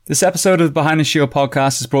This episode of the Behind the Shield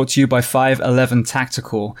podcast is brought to you by 511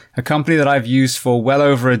 Tactical, a company that I've used for well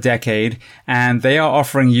over a decade, and they are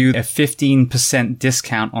offering you a 15%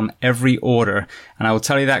 discount on every order. And I will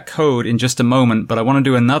tell you that code in just a moment, but I want to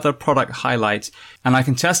do another product highlight. And I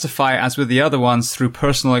can testify, as with the other ones, through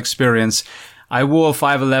personal experience. I wore a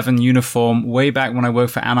 511 uniform way back when I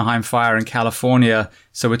worked for Anaheim Fire in California.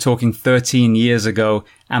 So we're talking 13 years ago.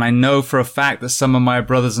 And I know for a fact that some of my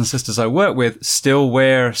brothers and sisters I work with still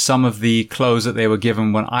wear some of the clothes that they were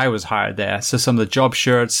given when I was hired there. So some of the job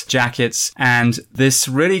shirts, jackets. And this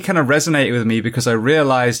really kind of resonated with me because I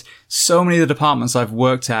realized so many of the departments I've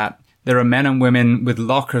worked at, there are men and women with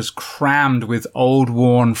lockers crammed with old,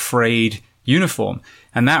 worn, frayed uniform.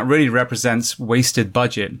 And that really represents wasted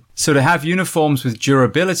budget. So to have uniforms with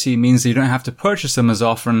durability means that you don't have to purchase them as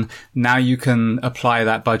often. Now you can apply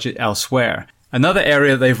that budget elsewhere. Another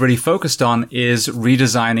area they've really focused on is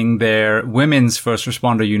redesigning their women's first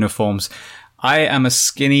responder uniforms. I am a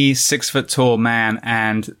skinny 6-foot-tall man,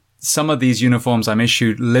 and some of these uniforms I'm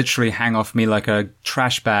issued literally hang off me like a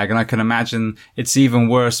trash bag. And I can imagine it's even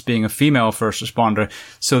worse being a female first responder.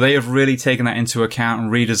 So they have really taken that into account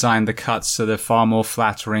and redesigned the cuts so they're far more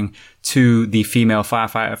flattering to the female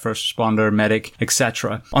firefighter, first responder, medic,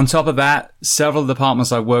 etc. On top of that, several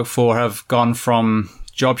departments I work for have gone from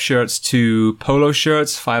job shirts to polo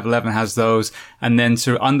shirts. 511 has those. And then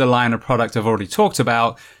to underline a product I've already talked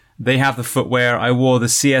about, they have the footwear. I wore the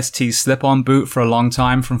CST slip-on boot for a long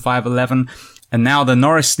time from 511. And now the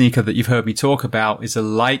Norris sneaker that you've heard me talk about is a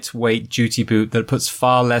lightweight duty boot that puts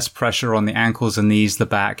far less pressure on the ankles, the knees, the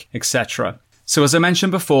back, etc. So as I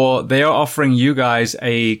mentioned before, they are offering you guys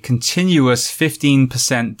a continuous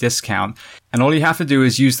 15% discount. And all you have to do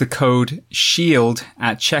is use the code SHIELD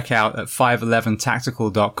at checkout at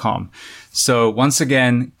 511tactical.com. So once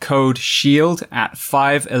again, code SHIELD at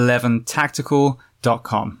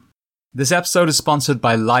 511tactical.com. This episode is sponsored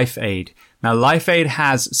by LifeAid. Now, LifeAid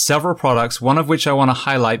has several products, one of which I want to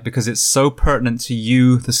highlight because it's so pertinent to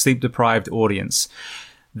you, the sleep-deprived audience.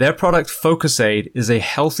 Their product, Focus Aid, is a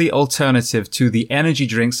healthy alternative to the energy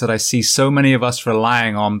drinks that I see so many of us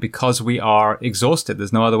relying on because we are exhausted.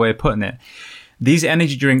 There's no other way of putting it. These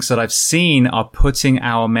energy drinks that I've seen are putting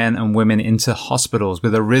our men and women into hospitals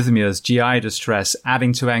with arrhythmias, GI distress,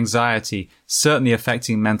 adding to anxiety, certainly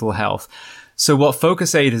affecting mental health. So what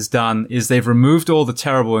Focus Aid has done is they've removed all the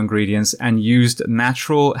terrible ingredients and used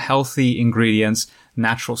natural, healthy ingredients,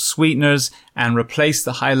 natural sweeteners, and replaced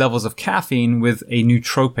the high levels of caffeine with a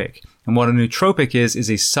nootropic. And what a nootropic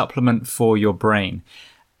is a supplement for your brain.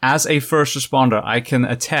 As a first responder, I can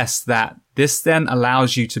attest that this then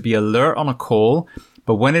allows you to be alert on a call,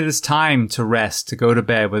 but when it is time to rest, to go to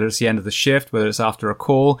bed, whether it's the end of the shift, whether it's after a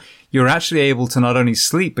call, you're actually able to not only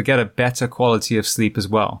sleep, but get a better quality of sleep as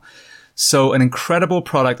well. So an incredible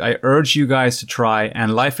product I urge you guys to try,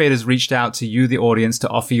 and LifeAid has reached out to you, the audience, to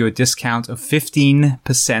offer you a discount of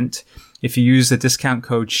 15% if you use the discount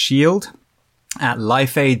code SHIELD at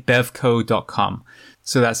lifeaidbevco.com.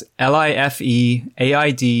 So that's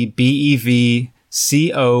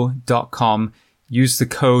lifeaidbevco.com. Use the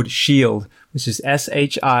code SHIELD, which is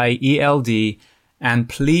SHIELD. And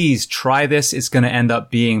please try this. It's going to end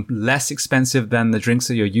up being less expensive than the drinks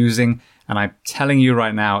that you're using. And I'm telling you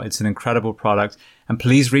right now, it's an incredible product. And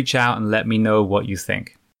please reach out and let me know what you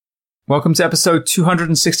think. Welcome to episode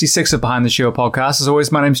 266 of Behind the Shield podcast. As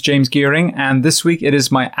always, my name's James Gearing. And this week, it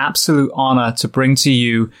is my absolute honor to bring to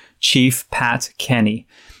you Chief Pat Kenny.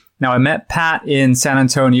 Now, I met Pat in San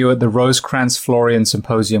Antonio at the Rosecrans Florian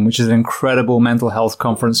Symposium, which is an incredible mental health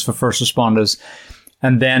conference for first responders.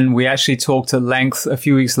 And then we actually talked at length a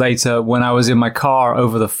few weeks later when I was in my car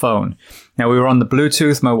over the phone. Now, we were on the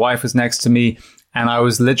Bluetooth. My wife was next to me, and I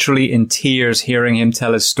was literally in tears hearing him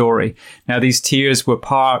tell his story. Now, these tears were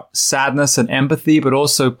part sadness and empathy, but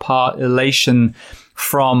also part elation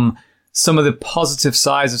from some of the positive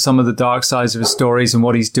sides of some of the dark sides of his stories and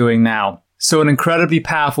what he's doing now. So an incredibly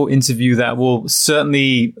powerful interview that will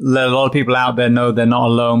certainly let a lot of people out there know they're not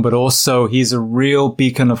alone, but also he's a real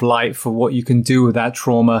beacon of light for what you can do with that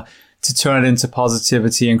trauma to turn it into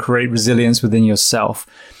positivity and create resilience within yourself.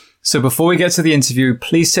 So before we get to the interview,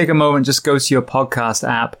 please take a moment, just go to your podcast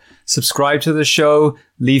app, subscribe to the show,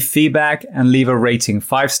 leave feedback, and leave a rating.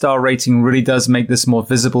 5-star rating really does make this more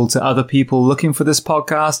visible to other people looking for this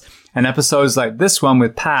podcast, and episodes like this one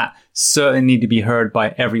with Pat certainly need to be heard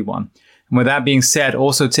by everyone. And with that being said,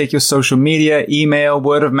 also take your social media, email,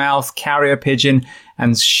 word of mouth, carrier pigeon,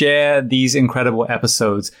 and share these incredible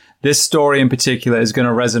episodes. This story in particular is going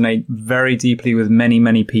to resonate very deeply with many,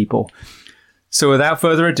 many people. So without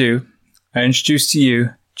further ado, I introduce to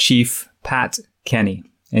you Chief Pat Kenny.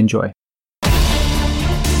 Enjoy.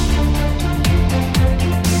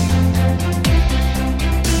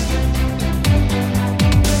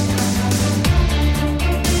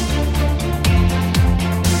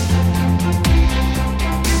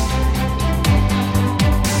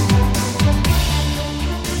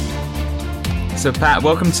 So Pat,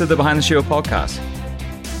 welcome to the Behind the Shield podcast.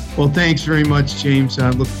 Well, thanks very much, James. I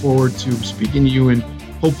look forward to speaking to you and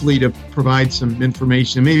hopefully to provide some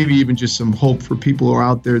information, maybe even just some hope for people who are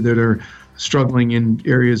out there that are struggling in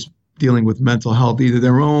areas dealing with mental health, either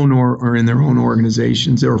their own or in their own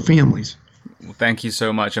organizations or families. Well, thank you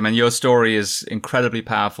so much. I mean, your story is incredibly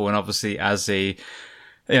powerful, and obviously as a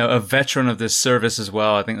veteran of this service as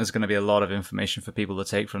well, I think there's going to be a lot of information for people to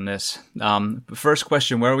take from this. First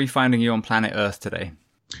question, where are we finding you on planet Earth today?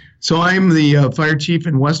 So I'm the fire chief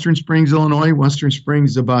in Western Springs, Illinois. Western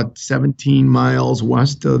Springs is about 17 miles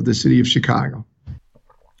west of the city of Chicago.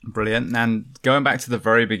 Brilliant. And going back to the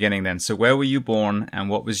very beginning then, so where were you born and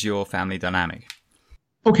what was your family dynamic?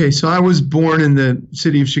 Okay, so I was born in the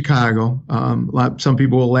city of Chicago. Some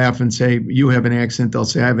people will laugh and say, you have an accent. They'll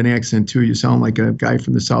say, I have an accent too. You sound like a guy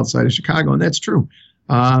from the south side of Chicago. And that's true.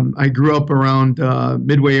 I grew up around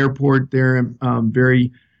Midway Airport there,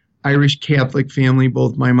 very Irish Catholic family.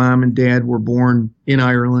 Both my mom and dad were born in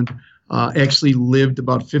Ireland. Actually lived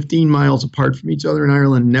about 15 miles apart from each other in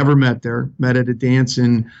Ireland, never met there, met at a dance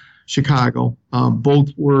in Chicago.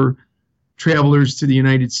 Both were travelers to the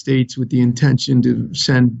United States with the intention to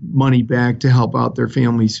send money back to help out their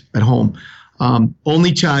families at home.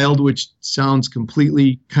 Only child, which sounds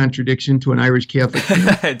completely contradiction to an Irish Catholic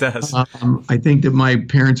family. It does. I think that my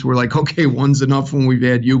parents were like, okay, one's enough when we've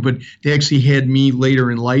had you, but they actually had me later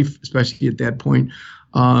in life, especially at that point.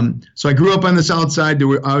 So I grew up on the South Side.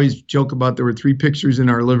 I always joke about there were 3 pictures in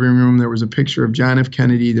our living room. There was a picture of John F.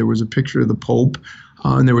 Kennedy. There was a picture of the Pope.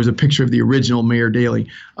 And there was a picture of the original Mayor Daley.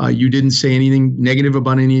 You didn't say anything negative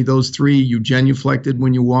about any of those 3. You genuflected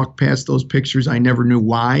when you walked past those pictures. I never knew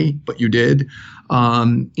why, but you did.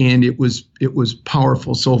 And it was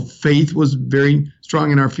powerful. So faith was very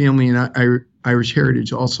strong in our family, and Irish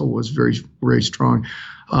heritage also was very, very strong.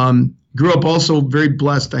 Grew up also very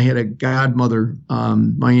blessed. I had a godmother,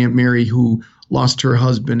 my Aunt Mary, who lost her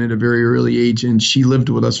husband at a very early age, and she lived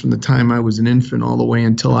with us from the time I was an infant all the way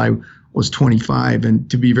until I was 25.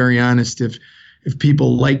 And to be very honest, if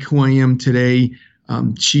people like who I am today,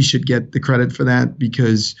 she should get the credit for that,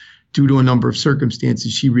 because due to a number of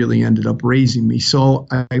circumstances, she really ended up raising me. So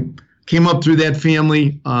I came up through that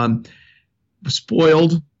family,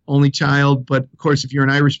 spoiled, only child. But of course, if you're an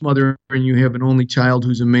Irish mother and you have an only child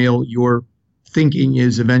who's a male, your thinking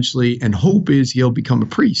is eventually, and hope is, he'll become a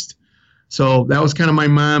priest. So that was kind of my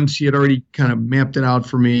mom. She had already kind of mapped it out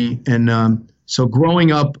for me. And so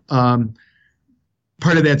growing up,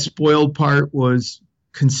 part of that spoiled part was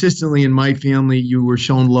consistently in my family, you were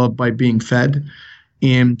shown love by being fed.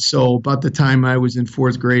 And so about the time I was in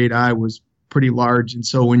 4th grade, I was pretty large. And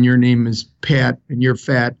so when your name is Pat and you're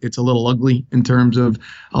fat, it's a little ugly in terms of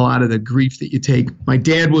a lot of the grief that you take. My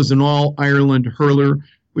dad was an all-Ireland hurler,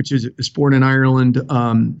 which is a sport in Ireland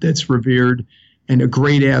that's revered, and a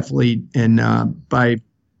great athlete. And by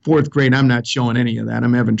 4th grade, I'm not showing any of that.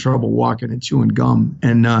 I'm having trouble walking and chewing gum.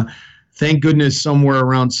 And thank goodness somewhere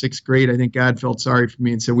around 6th grade, I think God felt sorry for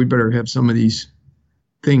me and said, we better have some of these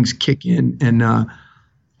things kick in. And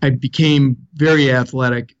I became very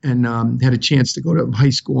athletic and had a chance to go to high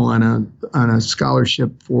school on a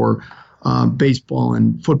scholarship for baseball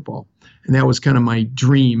and football. And that was kind of my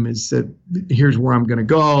dream, is that here's where I'm going to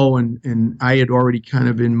go. And I had already kind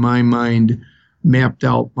of in my mind mapped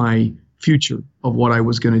out my future of what I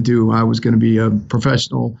was going to do. I was going to be a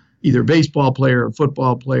professional, either baseball player or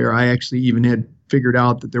football player. I actually even had figured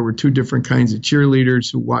out that there were 2 different kinds of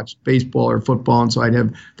cheerleaders who watched baseball or football. And so I'd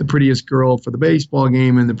have the prettiest girl for the baseball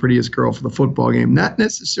game and the prettiest girl for the football game. Not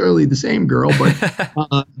necessarily the same girl,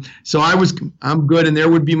 but so I'm good. And there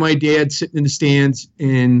would be my dad sitting in the stands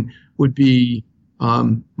and would be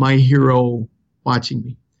my hero watching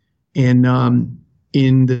me. And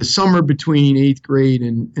in the summer between 8th grade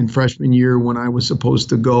and freshman year, when I was supposed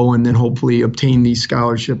to go and then hopefully obtain these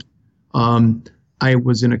scholarships, I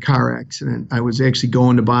was in a car accident. I was actually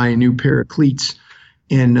going to buy a new pair of cleats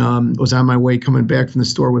and was on my way coming back from the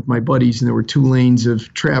store with my buddies, and there were 2 lanes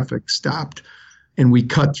of traffic stopped, and we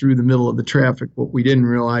cut through the middle of the traffic. What we didn't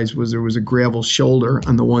realize was there was a gravel shoulder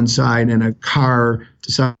on the one side, and a car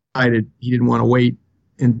decided he didn't want to wait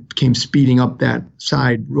and came speeding up that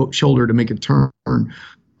side shoulder to make a turn.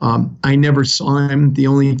 I never saw him. The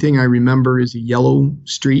only thing I remember is a yellow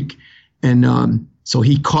streak, and so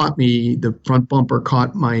he caught me. The front bumper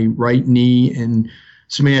caught my right knee and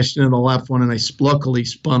smashed into the left one, and I luckily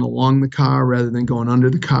spun along the car rather than going under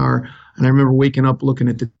the car. And I remember waking up looking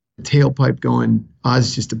at the tailpipe going,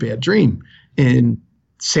 it's just a bad dream. And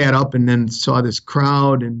sat up and then saw this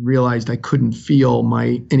crowd and realized I couldn't feel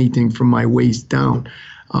anything from my waist down.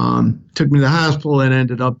 Took me to the hospital and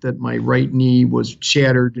ended up that my right knee was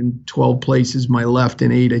shattered in 12 places, my left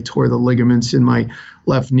in 8. I tore the ligaments in my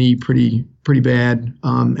left knee pretty bad.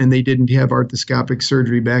 And they didn't have arthroscopic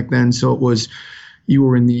surgery back then. So it was, you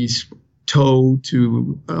were in these toe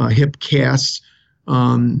to hip casts,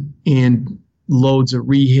 and loads of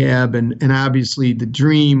rehab. And obviously the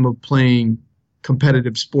dream of playing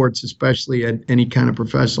competitive sports, especially at any kind of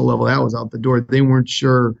professional level, that was out the door. They weren't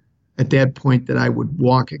sure at that point that I would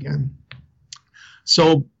walk again.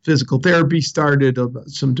 So physical therapy started.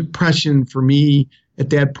 Some depression for me at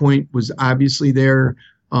that point was obviously there.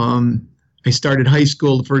 I started high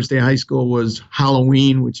school. The first day of high school was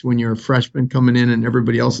Halloween, which when you're a freshman coming in and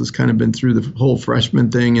everybody else has kind of been through the whole freshman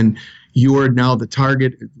thing, and you're now the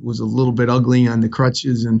target. It was a little bit ugly on the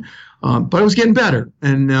crutches, but I was getting better,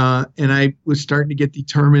 and I was starting to get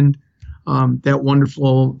determined. That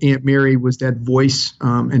wonderful Aunt Mary was that voice,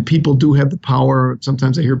 and people do have the power.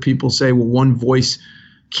 Sometimes I hear people say, well, one voice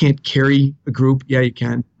can't carry a group. Yeah, you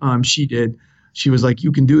can. She did. She was like,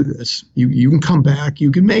 you can do this. You can come back. You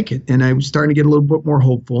can make it. And I was starting to get a little bit more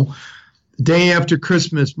hopeful. The day after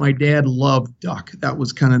Christmas, my dad loved duck. That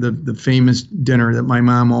was kind of the famous dinner that my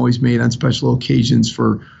mom always made on special occasions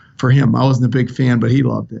for him. I wasn't a big fan, but he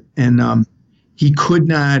loved it. And he could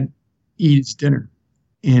not eat his dinner.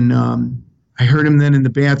 And I heard him then in the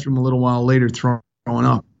bathroom a little while later throwing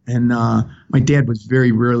up. And my dad was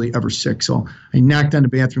very rarely ever sick. So I knocked on the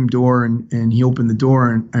bathroom door, and he opened the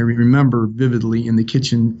door. And I remember vividly in the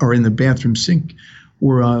kitchen or in the bathroom sink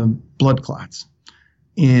were blood clots.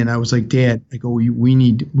 And I was like, Dad, I go, we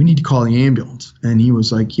need to call the ambulance. And he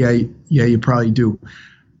was like, yeah, you probably do.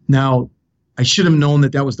 Now, I should have known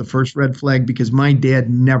that was the first red flag, because my dad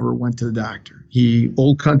never went to the doctor. He,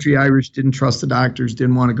 old country Irish, didn't trust the doctors,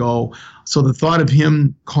 didn't want to go. So the thought of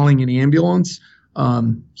him calling an ambulance,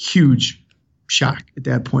 huge shock at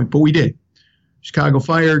that point. But we did. Chicago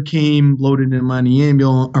Fire came, loaded him on the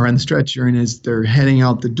ambulance or on the stretcher, and as they're heading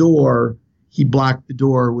out the door, he blocked the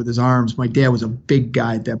door with his arms. My dad was a big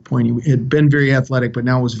guy at that point. He had been very athletic, but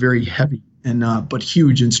now was very heavy and but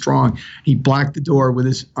huge and strong. He blocked the door with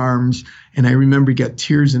his arms, and I remember he got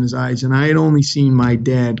tears in his eyes. And I had only seen my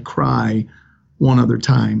dad cry one other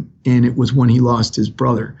time, and it was when he lost his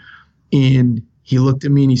brother. And he looked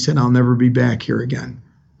at me and he said, I'll never be back here again.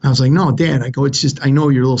 I was like, no, Dad. I go, it's just, I know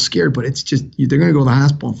you're a little scared, but it's just, they're going to go to the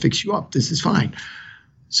hospital and fix you up. This is fine.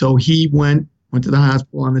 So he went to the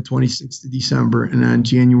hospital on the 26th of December, and on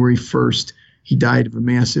January 1st, he died of a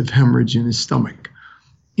massive hemorrhage in his stomach.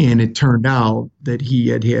 And it turned out that he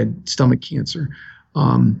had stomach cancer.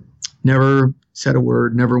 Never said a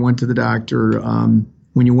word, never went to the doctor.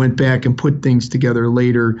 When you went back and put things together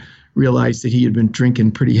later, realized that he had been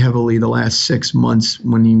drinking pretty heavily the last 6 months,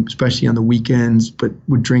 especially on the weekends, but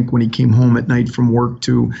would drink when he came home at night from work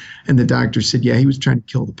too. And the doctor said, yeah, he was trying to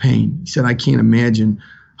kill the pain. He said, I can't imagine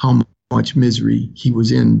how much misery he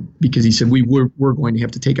was in, because he said, we're going to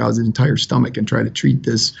have to take out his entire stomach and try to treat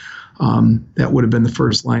this. That would have been the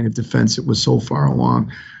first line of defense. It was so far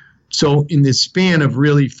along. So in this span of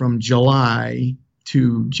really from July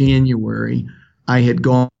to January, I had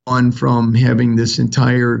gone from having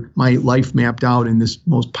my life mapped out in this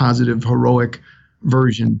most positive, heroic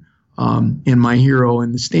version, and my hero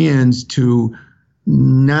in the stands, to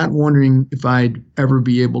not wondering if I'd ever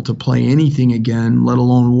be able to play anything again, let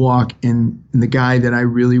alone walk. And the guy that I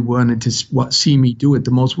really wanted to see me do it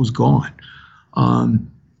the most was gone.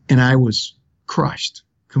 And I was crushed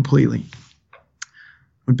completely.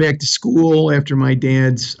 Went back to school after my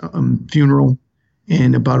dad's funeral,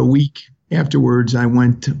 and about a week afterwards,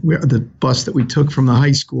 the bus that we took from the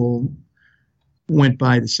high school went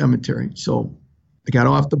by the cemetery. So I got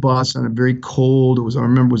off the bus on a very cold, I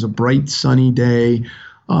remember it was a bright sunny day.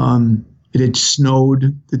 It had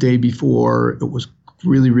snowed the day before. It was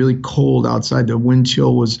really, really cold outside. The wind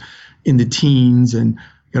chill was in the teens, and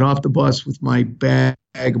I got off the bus with my bag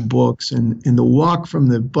of books, and the walk from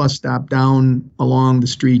the bus stop down along the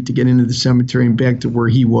street to get into the cemetery and back to where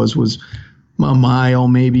he was a mile,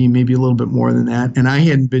 maybe a little bit more than that. And I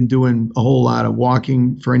hadn't been doing a whole lot of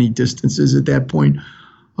walking for any distances at that point.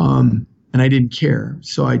 And I didn't care.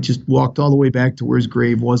 So I just walked all the way back to where his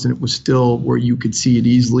grave was, and it was still where you could see it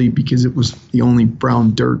easily because it was the only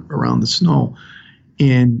brown dirt around the snow.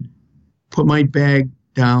 And put my bag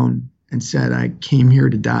down and said, I came here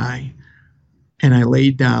to die. And I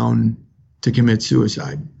laid down to commit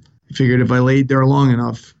suicide. I figured if I laid there long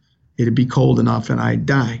enough, it'd be cold enough and I'd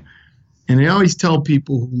die. And I always tell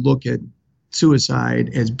people who look at suicide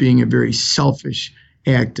as being a very selfish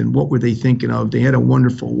act, and what were they thinking of? They had a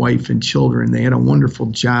wonderful wife and children. They had a wonderful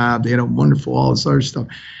job. They had a wonderful all this other stuff.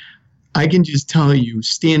 I can just tell you,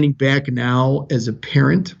 standing back now as a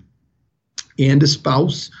parent and a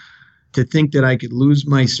spouse, to think that I could lose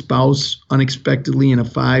my spouse unexpectedly in a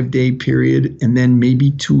 5-day period and then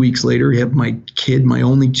maybe 2 weeks later have my kid, my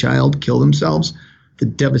only child, kill themselves, the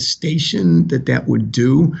devastation that that would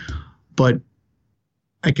do. But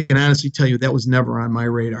I can honestly tell you that was never on my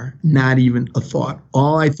radar, not even a thought.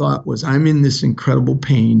 All I thought was, I'm in this incredible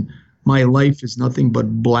pain. My life is nothing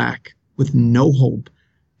but black with no hope.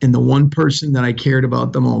 And the one person that I cared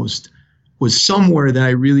about the most was somewhere that I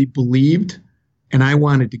really believed, and I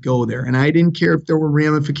wanted to go there. And I didn't care if there were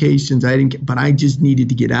ramifications. But I just needed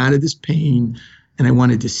to get out of this pain, and I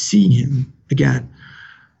wanted to see him again.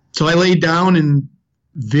 So I laid down and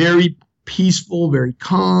very peaceful, very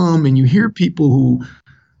calm. And you hear people who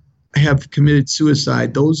have committed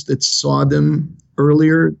suicide, those that saw them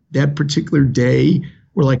earlier that particular day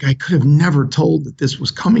were like, I could have never told that this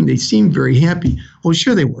was coming. They seemed very happy. Well,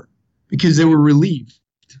 sure they were, because they were relieved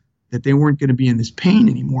that they weren't going to be in this pain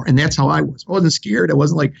anymore. And that's how I was. I wasn't scared. I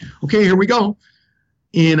wasn't like, okay, here we go.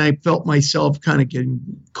 And I felt myself kind of getting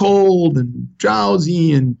cold and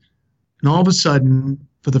drowsy. And all of a sudden,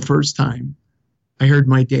 for the first time, I heard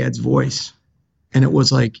my dad's voice. And it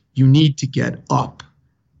was like, you need to get up.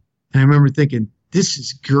 And I remember thinking, this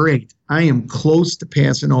is great. I am close to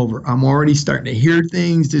passing over. I'm already starting to hear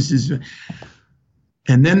things.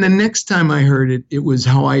 And then the next time I heard it, it was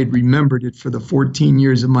how I had remembered it for the 14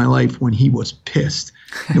 years of my life when he was pissed.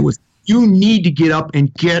 It was, you need to get up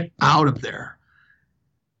and get out of there.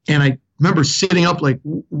 And I remember sitting up like,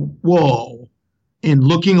 whoa, and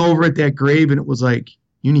looking over at that grave, and it was like,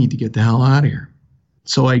 you need to get the hell out of here.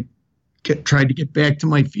 So I tried to get back to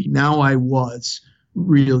my feet. Now I was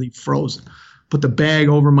really frozen. Put the bag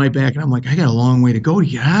over my back, and I'm like, I got a long way to go to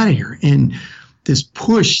get out of here. And this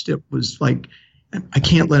push that was like, I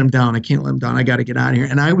can't let him down. I can't let him down. I got to get out of here.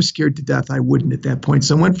 And I was scared to death I wouldn't at that point.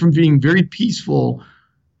 So I went from being very peaceful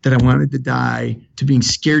that I wanted to die to being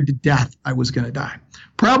scared to death I was going to die.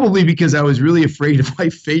 Probably because I was really afraid if I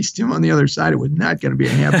faced him on the other side, it was not going to be a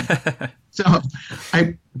happy. So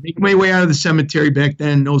I make my way out of the cemetery. Back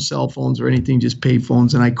then, no cell phones or anything, just pay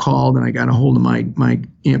phones. And I called and I got a hold of my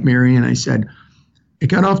Aunt Mary, and I said, I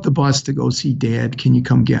got off the bus to go see Dad. Can you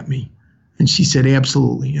come get me? And she said,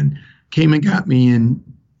 absolutely. And came and got me. And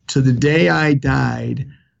to the day I died,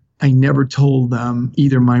 I never told them,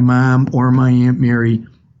 either my mom or my Aunt Mary,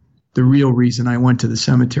 the real reason I went to the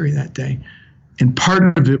cemetery that day. And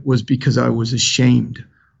part of it was because I was ashamed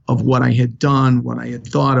of what I had done, what I had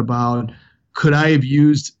thought about. Could I have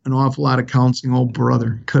used an awful lot of counseling? Oh,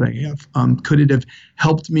 brother, could I have? Could it have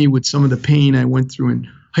helped me with some of the pain I went through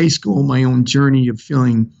in high school, my own journey of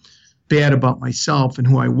feeling bad about myself and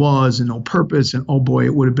who I was and no purpose? And oh boy,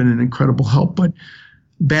 it would have been an incredible help. But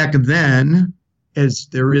back then, as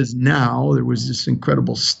there is now, there was this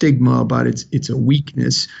incredible stigma about it's a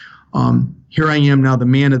weakness. Here I am now, the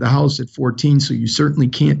man of the house at 14, so you certainly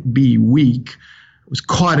can't be weak. I was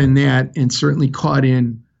caught in that, and certainly caught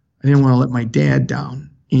in, I didn't want to let my dad down.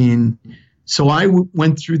 And so I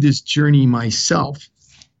went through this journey myself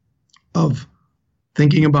of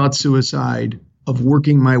thinking about suicide, of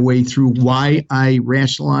working my way through why I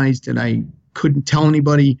rationalized that I couldn't tell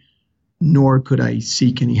anybody, nor could I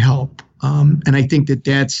seek any help. And I think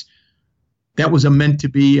that was a meant to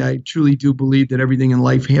be. I truly do believe that everything in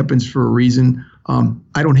life happens for a reason.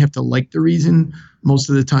 I don't have to like the reason. Most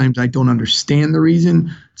of the times I don't understand the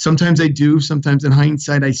reason. Sometimes I do. Sometimes in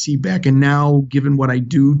hindsight, I see back, and now, given what I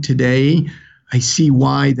do today, I see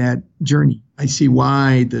why that journey. I see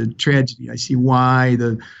why the tragedy. I see why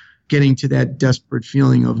the getting to that desperate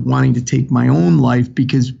feeling of wanting to take my own life,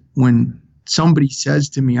 because when somebody says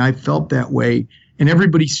to me, I felt that way, and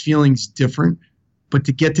everybody's feeling's different, but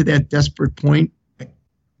to get to that desperate point, I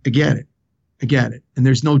get it. I get it. And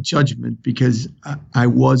there's no judgment, because I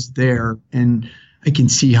was there, and I can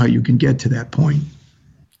see how you can get to that point.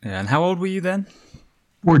 Yeah. And how old were you then?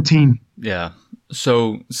 14. Yeah.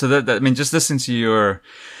 So that I mean, just listen to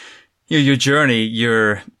your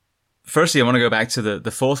journey. Firstly, I want to go back to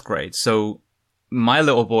the fourth grade. So my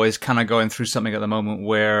little boy is kind of going through something at the moment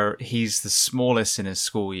where he's the smallest in his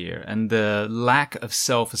school year, and the lack of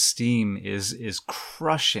self-esteem is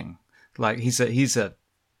crushing. Like he's a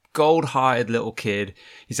gold-hearted little kid.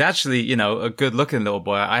 He's actually, a good-looking little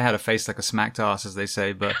boy. I had a face like a smacked ass, as they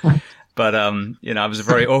say, but I was a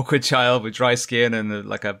very awkward child with dry skin and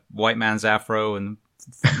like a white man's afro and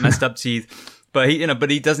messed up teeth. But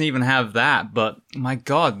he doesn't even have that. But my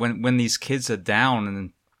God, when these kids are down,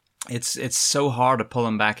 and it's so hard to pull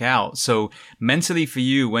them back out. So mentally for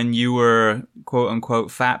you, when you were quote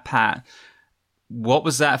unquote fat Pat, What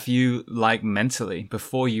was that for you like mentally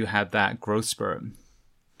before you had that growth spurt?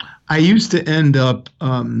 I used to end up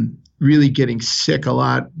really getting sick a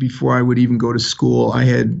lot before I would even go to school.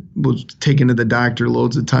 Was taken to the doctor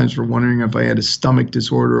loads of times for wondering if I had a stomach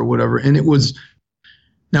disorder or whatever. And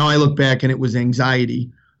now I look back and it was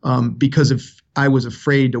anxiety because I was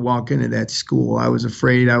afraid to walk into that school. I was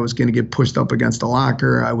afraid I was going to get pushed up against a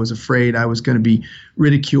locker. I was afraid I was going to be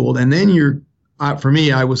ridiculed. And then for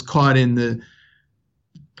me, I was caught in the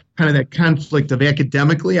kind of that conflict of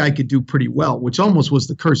academically, I could do pretty well, which almost was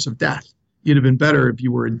the curse of death. You'd have been better if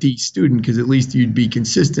you were a D student because at least you'd be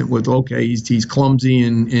consistent with, okay, he's clumsy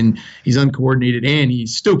and he's uncoordinated and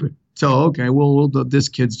he's stupid. So, okay, well, this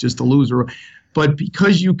kid's just a loser. But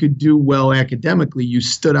because you could do well academically, you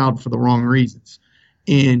stood out for the wrong reasons.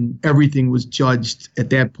 And everything was judged at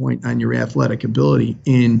that point on your athletic ability.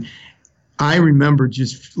 And I remember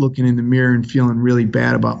just looking in the mirror and feeling really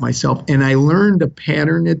bad about myself. And I learned a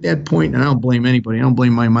pattern at that point, and I don't blame anybody. I don't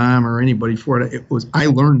blame my mom or anybody for it. I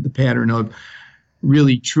learned the pattern of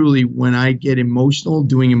really, truly, when I get emotional,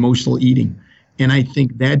 doing emotional eating. And I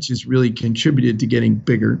think that just really contributed to getting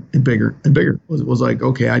bigger and bigger and bigger. It was like,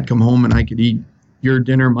 okay, I'd come home and I could eat your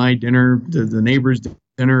dinner, my dinner, the neighbor's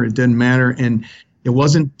dinner. It didn't matter. And it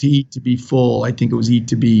wasn't to eat to be full. I think it was eat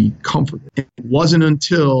to be comforted. It wasn't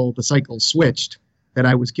until the cycle switched that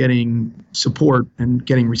I was getting support and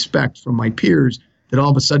getting respect from my peers that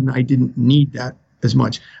all of a sudden I didn't need that as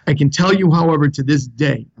much. I can tell you, however, to this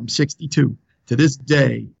day, I'm 62, to this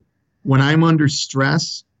day, when I'm under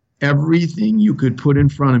stress, everything you could put in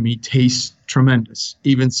front of me tastes tremendous,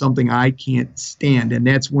 even something I can't stand. And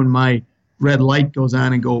that's when my red light goes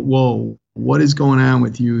on and go, whoa, what is going on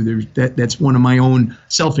with you? That's one of my own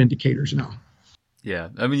self-indicators now. Yeah.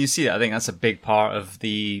 I mean, you see that. I think that's a big part of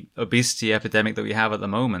the obesity epidemic that we have at the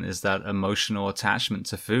moment is that emotional attachment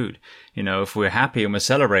to food. You know, if we're happy and we're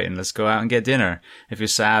celebrating, let's go out and get dinner. If you're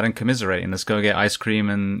sad and commiserating, let's go get ice cream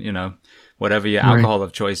and, you know, whatever your alcohol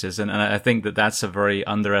of choice is. And I think that that's a very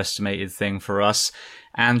underestimated thing for us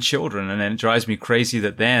and children. And it drives me crazy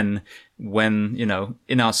that then when, you know,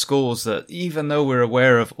 in our schools, that even though we're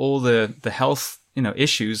aware of all the health, you know,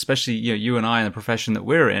 issues, especially, you know, you and I in the profession that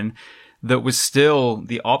we're in, that we're still,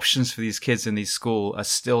 the options for these kids in these schools are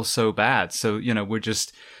still so bad. So, you know, we're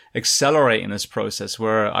just accelerating this process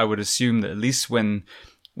where I would assume that at least when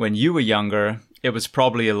you were younger, it was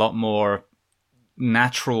probably a lot more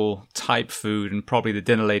natural type food and probably the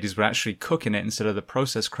dinner ladies were actually cooking it instead of the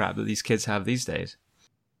processed crap that these kids have these days.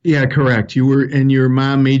 Yeah, correct. Your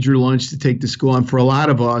mom made your lunch to take to school. And for a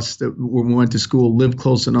lot of us that when we went to school, lived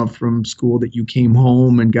close enough from school that you came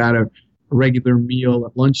home and got a regular meal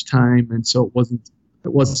at lunchtime. And so it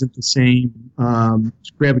wasn't the same.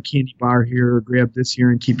 Grab a candy bar here, or grab this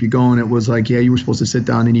here and keep you going. It was like, yeah, you were supposed to sit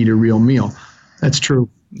down and eat a real meal. That's true.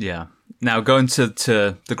 Yeah. Now going to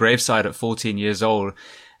the graveside at 14 years old,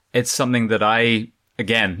 it's something that I,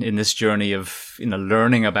 again, in this journey of, you know,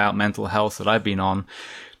 learning about mental health that I've been on,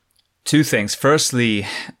 two things. Firstly,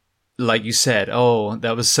 like you said, oh,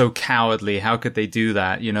 that was so cowardly. How could they do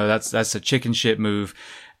that? You know, that's a chicken shit move.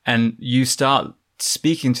 And you start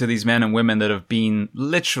speaking to these men and women that have been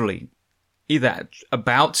literally either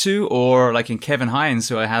about to, or like in Kevin Hines,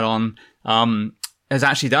 who I had on, has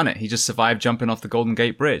actually done it. He just survived jumping off the Golden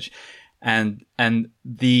Gate Bridge. And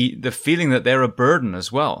the feeling that they're a burden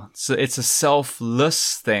as well. So it's a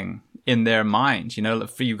selfless thing in their mind. You know,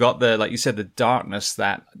 you got the, like you said, the darkness,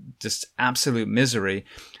 that just absolute misery.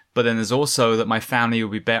 But then there's also that my family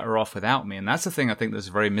will be better off without me. And that's the thing I think that's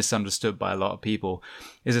very misunderstood by a lot of people,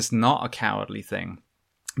 is it's not a cowardly thing.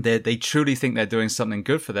 They truly think they're doing something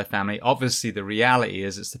good for their family. Obviously, the reality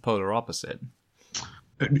is it's the polar opposite.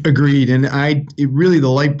 Agreed. And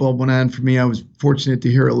the light bulb went on for me. I was fortunate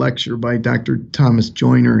to hear a lecture by Dr. Thomas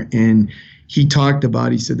Joyner, and he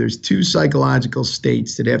said there's two psychological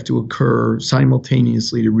states that have to occur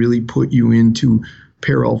simultaneously to really put you into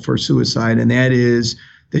peril for suicide. And that is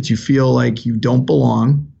that you feel like you don't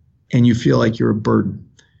belong and you feel like you're a burden.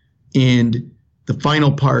 And the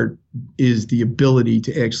final part is the ability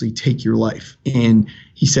to actually take your life. And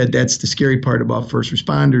he said that's the scary part about first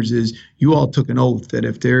responders is you all took an oath that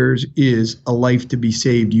if there is a life to be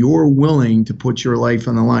saved, you're willing to put your life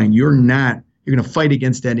on the line. You're going to fight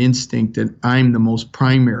against that instinct that I'm the most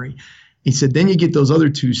primary. He said, then you get those other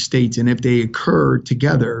two states, and if they occur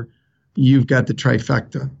together, you've got the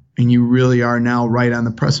trifecta. And you really are now right on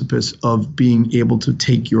the precipice of being able to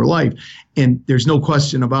take your life. And there's no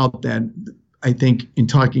question about that. I think in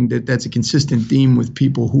talking that's a consistent theme with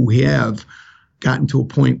people who have gotten to a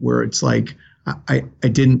point where it's like, I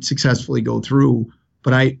didn't successfully go through,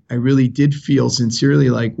 But I really did feel sincerely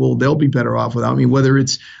like, well, they'll be better off without me, whether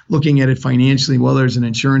it's looking at it financially, well, there's an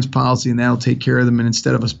insurance policy and that'll take care of them. And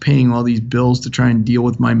instead of us paying all these bills to try and deal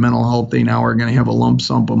with my mental health, they now are going to have a lump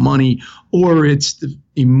sum of money, or it's the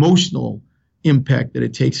emotional impact that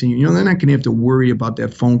it takes. And, they're not going to have to worry about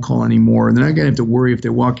that phone call anymore. And they're not going to have to worry if they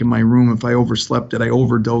walk in my room, if I overslept, did I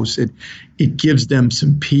overdose it. It gives them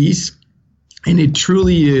some peace. And it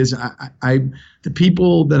truly is, the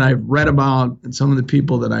people that I've read about and some of the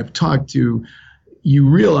people that I've talked to, you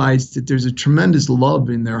realize that there's a tremendous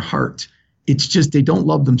love in their heart. It's just they don't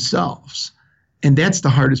love themselves. And that's the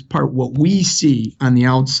hardest part. What we see on the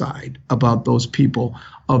outside about those people,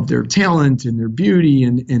 of their talent and their beauty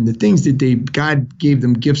and the things that God gave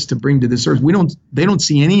them gifts to bring to this earth, they don't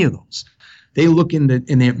see any of those. They look in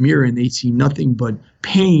that mirror and they see nothing but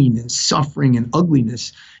pain and suffering and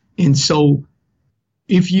ugliness. And so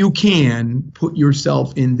if you can put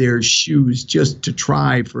yourself in their shoes just to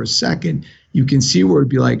try for a second, you can see where it'd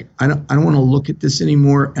be like, I don't want to look at this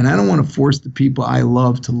anymore, and I don't want to force the people I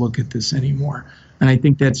love to look at this anymore. And I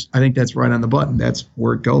think that's right on the button. That's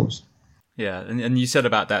where it goes. Yeah, and you said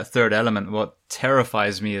about that third element. What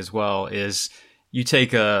terrifies me as well is you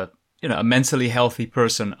take a mentally healthy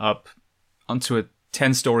person up onto a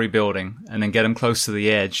 10-story building and then get them close to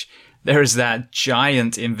the edge. There is that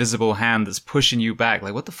giant invisible hand that's pushing you back.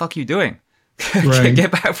 Like, what the fuck are you doing? Right.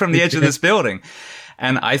 Get back from the edge of this building.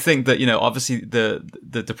 And I think that, obviously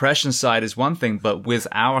the depression side is one thing, but with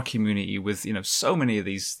our community, with, so many of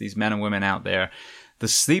these men and women out there, the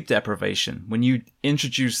sleep deprivation, when you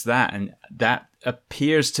introduce that, and that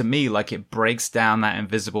appears to me like it breaks down that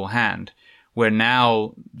invisible hand, where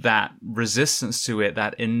now that resistance to it,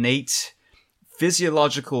 that innate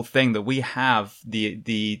physiological thing that we have,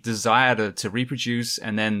 the desire to reproduce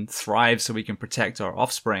and then thrive so we can protect our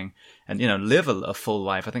offspring and, live a full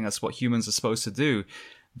life. I think that's what humans are supposed to do.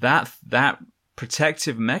 That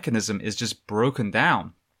protective mechanism is just broken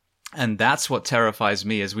down. And that's what terrifies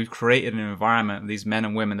me, is we've created an environment of these men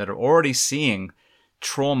and women that are already seeing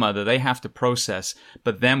trauma that they have to process,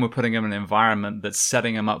 but then we're putting them in an environment that's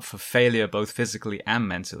setting them up for failure, both physically and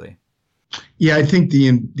mentally. Yeah, I think the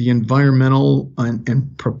environmental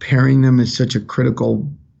and preparing them is such a critical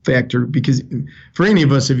factor, because for any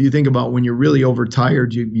of us, if you think about when you're really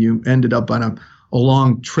overtired, you ended up on a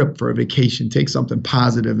long trip for a vacation, take something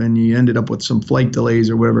positive, and you ended up with some flight delays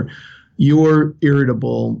or whatever. You're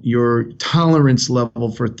irritable, your tolerance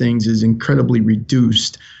level for things is incredibly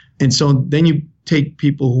reduced. And so then you take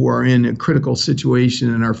people who are in a critical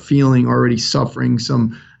situation and are feeling already suffering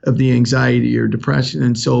some of the anxiety or depression.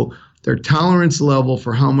 And so their tolerance level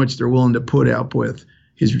for how much they're willing to put up with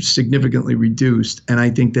is significantly reduced. And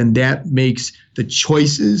I think then that makes the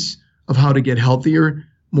choices of how to get healthier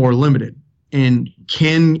more limited, and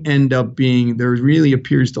can end up being, there really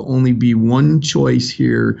appears to only be one choice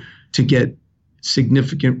here to get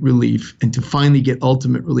significant relief and to finally get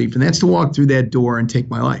ultimate relief. And that's to walk through that door and take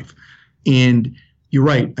my life. And you're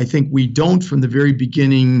right. I think we don't from the very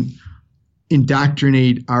beginning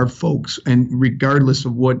indoctrinate our folks, and regardless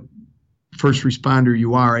of what first responder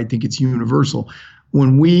you are, I think it's universal.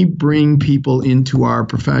 When we bring people into our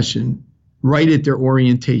profession, right at their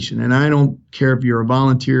orientation, and I don't care if you're a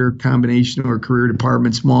volunteer, combination, or career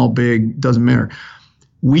department, small, big, doesn't matter.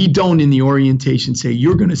 We don't in the orientation say,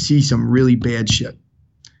 you're going to see some really bad shit.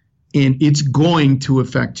 And it's going to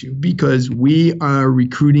affect you, because we are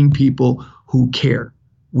recruiting people who care.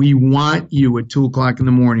 We want you at 2 o'clock in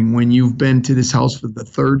the morning, when you've been to this house for the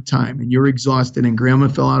third time and you're exhausted and grandma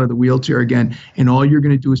fell out of the wheelchair again, and all you're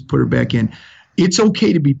going to do is put her back in. It's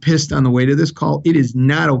okay to be pissed on the way to this call. It is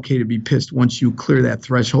not okay to be pissed once you clear that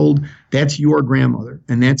threshold. That's your grandmother,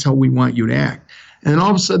 and that's how we want you to act. And then all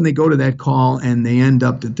of a sudden they go to that call and they end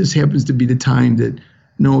up that this happens to be the time that,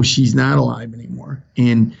 no, she's not alive anymore,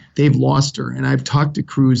 and they've lost her. And I've talked to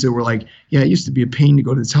crews that were like, yeah, it used to be a pain to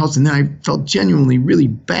go to this house, and then I felt genuinely really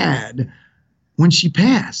bad when she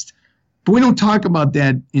passed. But we don't talk about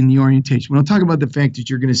that in the orientation. We don't talk about the fact that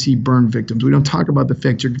you're going to see burn victims. We don't talk about the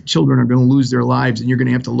fact your children are going to lose their lives and you're going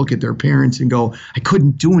to have to look at their parents and go, I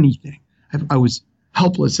couldn't do anything. I was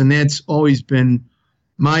helpless. And that's always been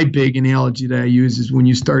my big analogy that I use, is when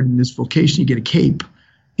you start in this vocation, you get a cape.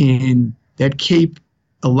 And that cape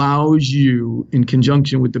allows you, in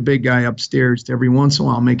conjunction with the big guy upstairs, to every once in a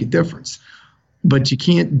while make a difference. But you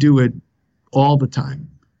can't do it all the time.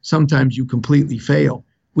 Sometimes you completely fail.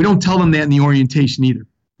 We don't tell them that in the orientation either.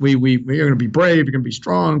 You're going to be brave, you're going to be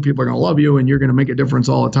strong, people are going to love you, and you're going to make a difference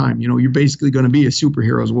all the time. You're basically going to be a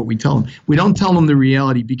superhero is what we tell them. We don't tell them the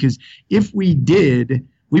reality, because if we did,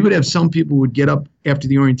 we would have some people who would get up after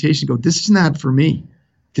the orientation and go, this is not for me.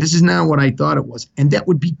 This is not what I thought it was. And that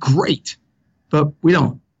would be great, but we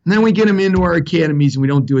don't. And then we get them into our academies and we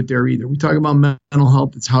don't do it there either. We talk about mental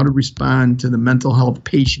health. It's how to respond to the mental health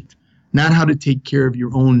patient, not how to take care of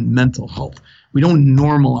your own mental health. We don't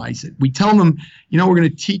normalize it. We tell them, we're going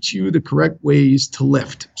to teach you the correct ways to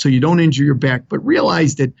lift so you don't injure your back, but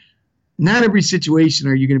realize that not every situation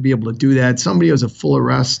are you going to be able to do that. Somebody has a full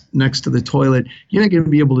arrest next to the toilet. You're not going to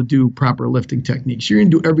be able to do proper lifting techniques. You're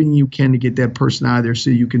going to do everything you can to get that person out of there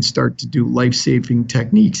so you can start to do life-saving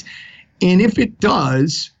techniques. And if it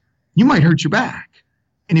does, you might hurt your back.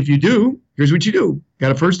 And if you do, here's what you do. Got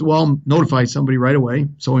to, first of all, notify somebody right away.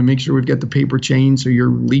 So we make sure we've got the paper chain so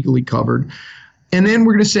you're legally covered. And then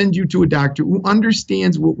we're going to send you to a doctor who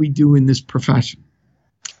understands what we do in this profession.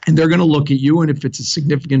 And they're going to look at you, and if it's a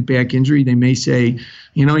significant back injury, they may say,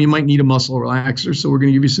 you might need a muscle relaxer, so we're going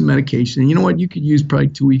to give you some medication. And you know what? You could use probably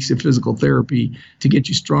 2 weeks of physical therapy to get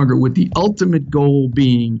you stronger, with the ultimate goal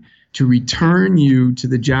being to return you to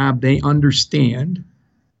the job they understand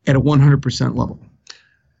at a 100% level.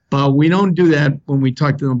 But we don't do that when we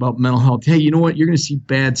talk to them about mental health. Hey, you know what? You're going to see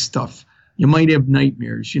bad stuff. You might have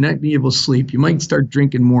nightmares. You're not be able to sleep. You might start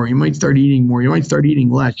drinking more. You might start eating more. You might start eating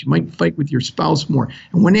less. You might fight with your spouse more.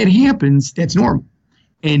 And when that happens, that's normal.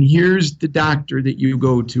 And here's the doctor that you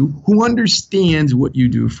go to who understands what you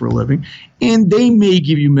do for a living. And they may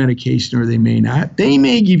give you medication or they may not. They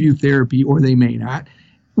may give you therapy or they may not,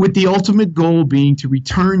 with the ultimate goal being to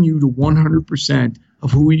return you to 100%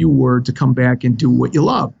 of who you were to come back and do what you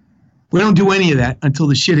love. We don't do any of that until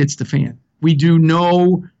the shit hits the fan. We do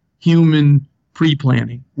no human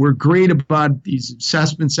pre-planning. We're great about these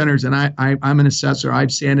assessment centers, and I'm an assessor.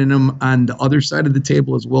 I've sat in them on the other side of the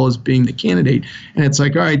table as well as being the candidate. And it's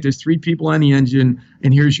like, all right, there's 3 people on the engine,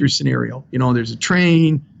 and here's your scenario. There's a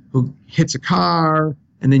train who hits a car,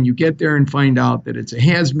 and then you get there and find out that it's a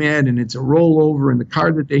hazmat and it's a rollover, and the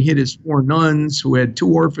car that they hit is 4 nuns who had 2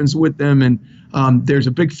 orphans with them, and there's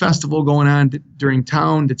a big festival going on during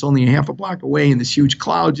town that's only a half a block away, and this huge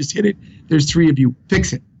cloud just hit it. There's 3 of you.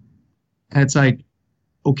 Fix it. And it's like,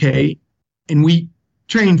 okay. And we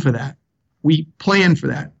train for that. We plan for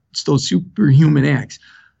that. It's those superhuman acts.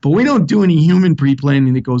 But we don't do any human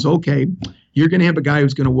pre-planning that goes, okay, you're going to have a guy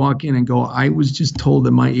who's going to walk in and go, I was just told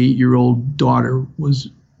that my 8-year-old daughter was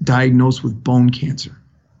diagnosed with bone cancer.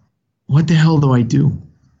 What the hell do I do?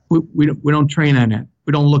 We don't train on that.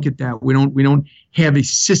 We don't look at that. We don't have a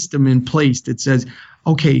system in place that says,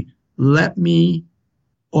 okay, let me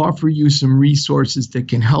offer you some resources that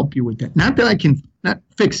can help you with that. Not that I can not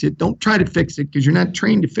fix it. Don't try to fix it because you're not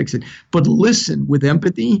trained to fix it. But listen with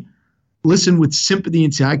empathy, listen with sympathy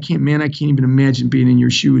and say, I can't even imagine being in your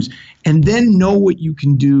shoes. And then know what you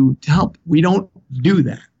can do to help. We don't do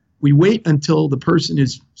that. We wait until the person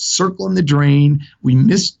is circling the drain. We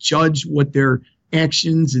misjudge what their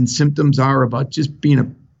actions and symptoms are about just being a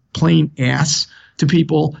plain ass to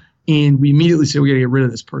people. And we immediately say, we got to get rid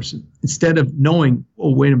of this person. Instead of knowing,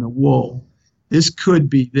 oh, wait a minute, whoa, this could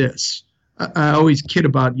be this. I always kid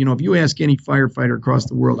about, if you ask any firefighter across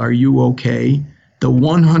the world, are you okay? The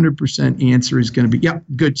 100% answer is going to be, yeah,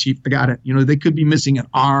 good, Chief, I got it. They could be missing an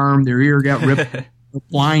arm, their ear got ripped,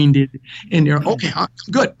 blinded, and they're, okay, I'm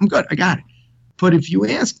good, I got it. But if you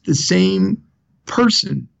ask the same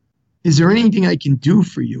person, is there anything I can do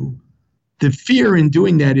for you? The fear in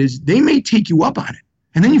doing that is they may take you up on it.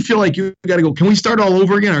 And then you feel like you got to go, can we start all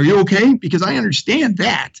over again? Are you okay? Because I understand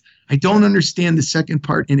that. I don't understand the second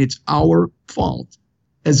part, and it's our fault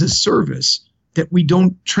as a service that we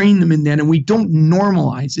don't train them in that and we don't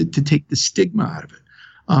normalize it to take the stigma out of it.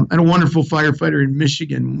 I had a wonderful firefighter in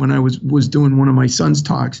Michigan when I was doing one of my son's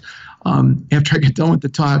talks. After I got done with the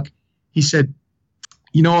talk, he said,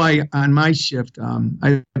 on my shift,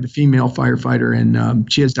 I have a female firefighter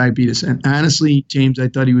and she has diabetes. And honestly, James, I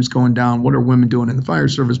thought he was going down. What are women doing in the fire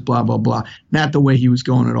service? Blah, blah, blah. Not the way he was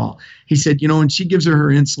going at all. He said, and she gives her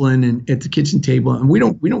insulin and at the kitchen table, and we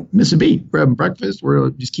don't miss a beat. We're having breakfast. We'll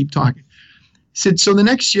just keep talking. He said, so the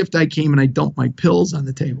next shift I came and I dumped my pills on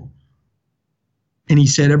the table. And he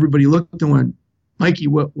said, everybody looked and went, Mikey,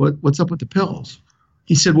 what's up with the pills?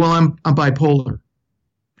 He said, well, I'm bipolar.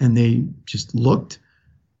 And they just looked.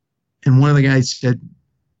 And one of the guys said,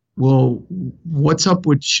 well, what's up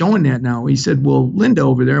with showing that now? He said, well, Linda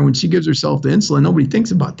over there, when she gives herself the insulin, nobody thinks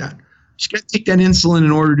about that. She's got to take that insulin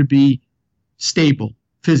in order to be stable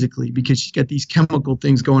physically because she's got these chemical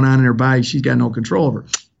things going on in her body she's got no control over.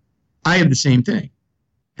 I have the same thing.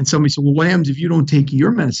 And somebody said, well, what happens if you don't take your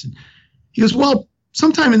medicine? He goes, well,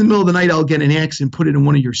 sometime in the middle of the night, I'll get an axe and put it in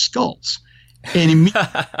one of your skulls. And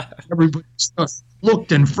immediately everybody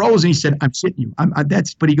looked and froze, and he said, I'm shitting you.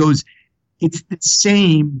 But he goes, it's the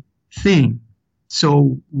same thing.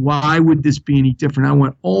 So why would this be any different? I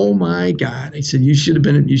went, oh my God. I said, you should have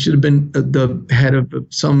been the head of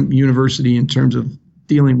some university in terms of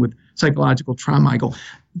dealing with psychological trauma. I go,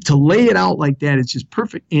 to lay it out like that is just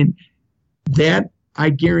perfect. And that, I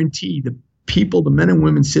guarantee, the people, the men and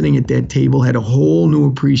women sitting at that table had a whole new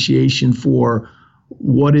appreciation for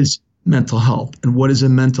what is mental health and what is a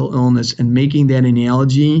mental illness, and making that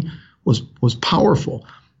analogy was powerful.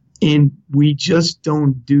 And we just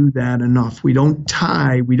don't do that enough. We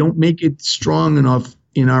don't make it strong enough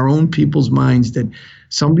in our own people's minds that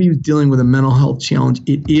somebody who's dealing with a mental health challenge,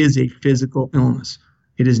 it is a physical illness.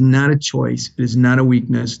 It is not a choice. It is not a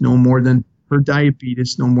weakness, no more than her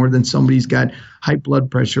diabetes, no more than somebody's got high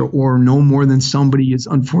blood pressure, or no more than somebody is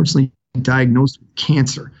unfortunately diagnosed with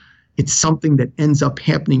cancer. It's something that ends up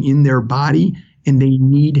happening in their body, and they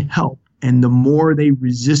need help. And the more they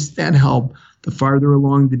resist that help, the farther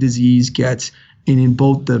along the disease gets. And in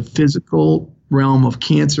both the physical realm of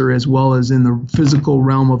cancer as well as in the physical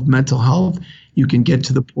realm of mental health, you can get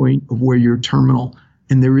to the point of where you're terminal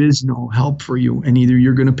and there is no help for you. And either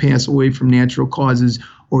you're going to pass away from natural causes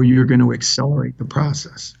or you're going to accelerate the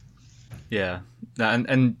process. Yeah.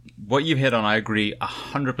 And what you've hit on, I agree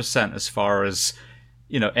 100% as far as,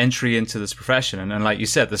 entry into this profession. And like you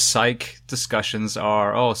said, the psych discussions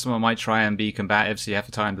are, someone might try and be combative, so you have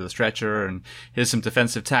to tie them to the stretcher, and here's some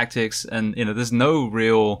defensive tactics. And, there's no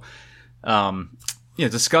real,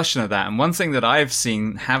 discussion of that. And one thing that I've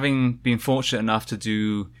seen, having been fortunate enough to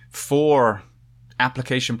do 4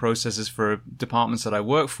 application processes for departments that I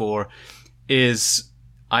work for, is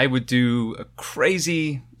I would do a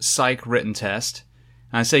crazy psych written test.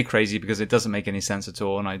 And I say crazy because it doesn't make any sense at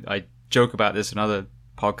all. And I joke about this in other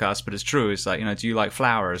podcasts, but it's true. It's like, do you like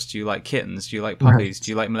flowers? Do you like kittens? Do you like puppies? Right.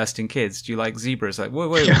 Do you like molesting kids? Do you like zebras? Like,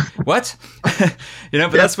 wait, what? But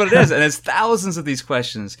that's what it is. And there's thousands of these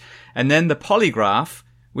questions. And then the polygraph,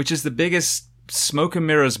 which is the biggest smoke and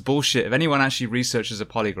mirrors bullshit. If anyone actually researches a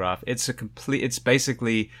polygraph, it's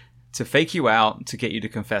basically to fake you out, to get you to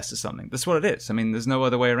confess to something. That's what it is. I mean, there's no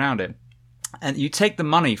other way around it. And you take the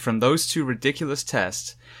money from those 2 ridiculous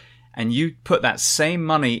tests and you put that same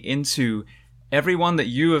money into everyone that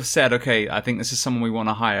you have said, okay, I think this is someone we want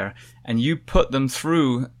to hire, and you put them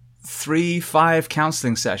through 3-5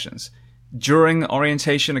 counseling sessions during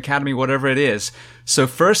orientation, academy, whatever it is. So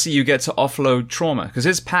firstly, you get to offload trauma, because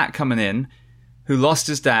here's Pat coming in, who lost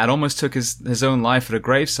his dad, almost took his own life at a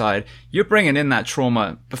graveside. You're bringing in that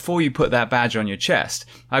trauma before you put that badge on your chest.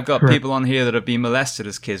 I've got Correct. People on here that have been molested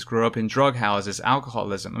as kids, grew up in drug houses,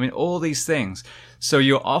 alcoholism. I mean, all these things. So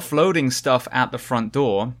you're offloading stuff at the front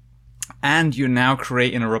door, and you're now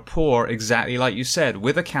creating a rapport, exactly like you said,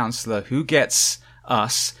 with a counselor who gets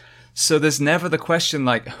us. So there's never the question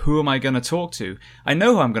like, who am I going to talk to? I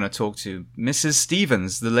know who I'm going to talk to. Mrs.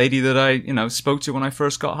 Stevens, the lady that I, spoke to when I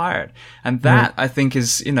first got hired. And that, I think,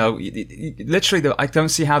 is, literally, I don't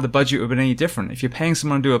see how the budget would be any different. If you're paying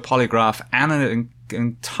someone to do a polygraph and an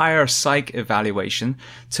entire psych evaluation,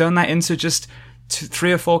 turn that into just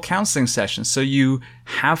 3 or 4 counseling sessions. So you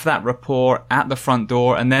have that rapport at the front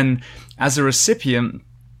door. And then as a recipient,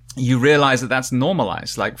 you realize that that's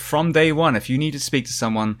normalized. Like from day one, if you need to speak to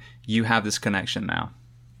someone, you have this connection now.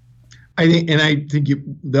 I think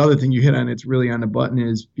the other thing you hit on, it's really on the button,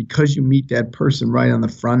 is because you meet that person right on the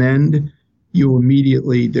front end, you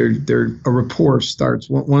immediately, a rapport starts.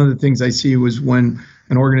 One of the things I see was when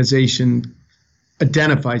an organization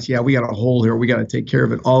identifies, we got a hole here, we got to take care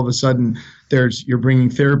of it. All of a sudden, you're bringing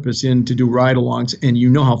therapists in to do ride-alongs, and you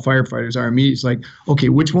know how firefighters are. Immediately, it's like, okay,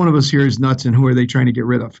 which one of us here is nuts, and who are they trying to get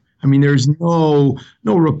rid of? I mean, there's no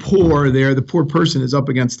rapport there. The poor person is up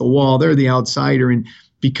against the wall. They're the outsider, and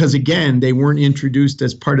because again, they weren't introduced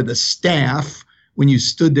as part of the staff when you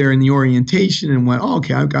stood there in the orientation and went, oh,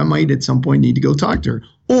 okay, I might at some point need to go talk to her.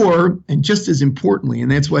 Or, and just as importantly,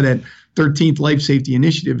 and that's why that 13th Life Safety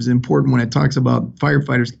Initiative is important when it talks about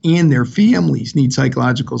firefighters and their families need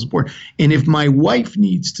psychological support. And if my wife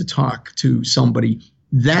needs to talk to somebody,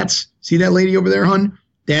 see that lady over there, hon?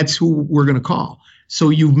 That's who we're going to call. So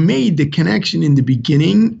you've made the connection in the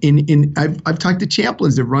beginning. I've talked to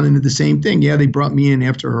chaplains that run into the same thing. Yeah, they brought me in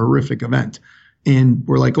after a horrific event. And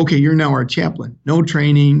we're like, okay, you're now our chaplain. No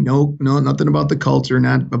training, no, nothing about the culture,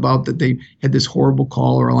 not about that they had this horrible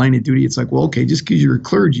call or a line of duty. It's like, well, okay, just because you're a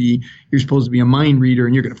clergy, you're supposed to be a mind reader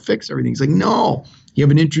and you're going to fix everything. It's like, no, you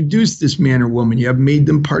haven't introduced this man or woman. You haven't made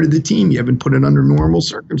them part of the team. You haven't put it under normal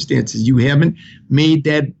circumstances. You haven't made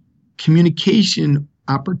that communication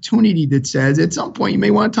opportunity that says at some point you may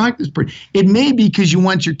want to talk to this person. It may be because you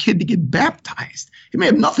want your kid to get baptized. It may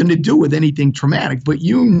have nothing to do with anything traumatic, but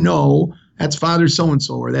that's Father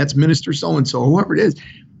so-and-so or that's Minister so-and-so or whoever it is.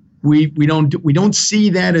 we don't see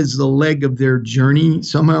that as the leg of their journey.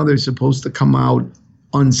 Somehow they're supposed to come out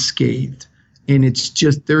unscathed. And it's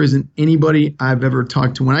just, there isn't anybody I've ever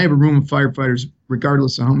talked to. When I have a room of firefighters,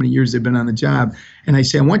 regardless of how many years they've been on the job, and I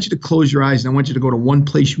say, I want you to close your eyes and I want you to go to one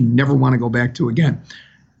place you never want to go back to again.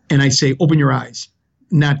 And I say, open your eyes.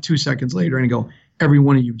 Not 2 seconds later, and I go, every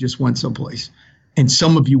one of you just went someplace. And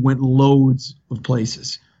some of you went loads of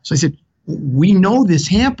places. So I said, we know this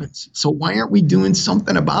happens. So why aren't we doing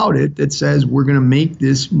something about it that says we're going to make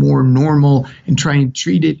this more normal and try and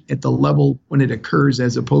treat it at the level when it occurs,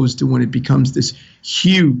 as opposed to when it becomes this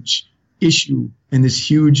huge issue and this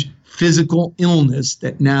huge physical illness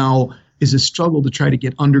that now is a struggle to try to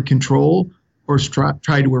get under control or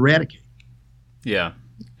try to eradicate. Yeah.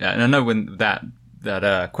 And I know when that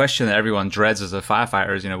question that everyone dreads as a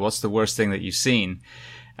firefighter is, what's the worst thing that you've seen?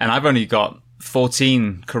 And I've only got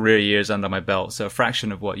 14 career years under my belt, so a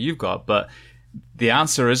fraction of what you've got. But the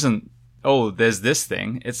answer isn't, oh, there's this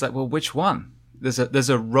thing. It's like, well, which one? There's a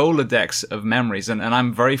Rolodex of memories. And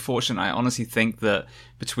I'm very fortunate. I honestly think that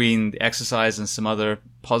between the exercise and some other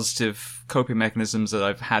positive coping mechanisms that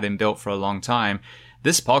I've had inbuilt for a long time,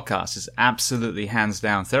 this podcast is absolutely hands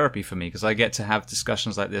down therapy for me, because I get to have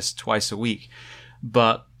discussions like this twice a week.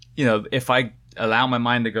 But, if I allow my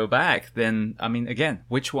mind to go back, then, I mean, again,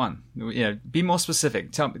 which one? Be more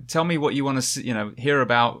specific. Tell me what you want to, hear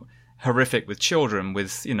about horrific with children,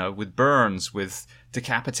 with, with burns, with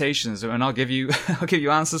decapitations, and I'll give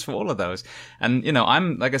you answers for all of those. And,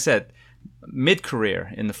 I'm, like I said,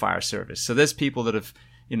 mid-career in the fire service. So there's people that have,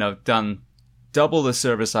 done double the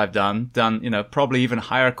service I've done, probably even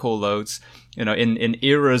higher call loads, in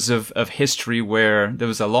eras of history where there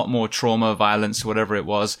was a lot more trauma, violence, whatever it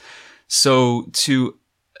was. So to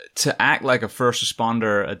act like a first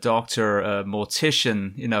responder, a doctor, a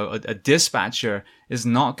mortician, a dispatcher is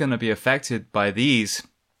not going to be affected by these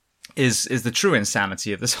is the true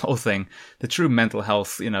insanity of this whole thing, the true mental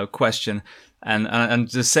health, question. And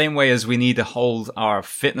the same way as we need to hold our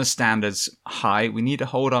fitness standards high, we need to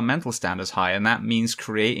hold our mental standards high. And that means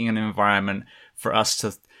creating an environment for us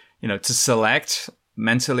to, to select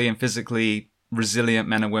mentally and physically resilient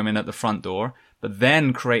men and women at the front door, but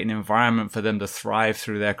then create an environment for them to thrive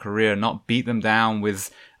through their career, not beat them down with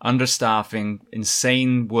understaffing,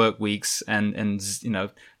 insane work weeks, and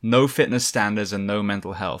no fitness standards and no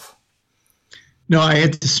mental health. No, I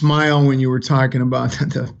had to smile when you were talking about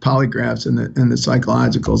the polygraphs and the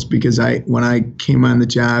psychologicals, because when I came on the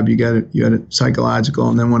job, you had a psychological,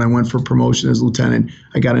 and then when I went for promotion as lieutenant,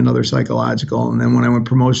 I got another psychological, and then when I went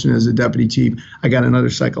promotion as a deputy chief, I got another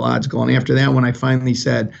psychological, and after that, when I finally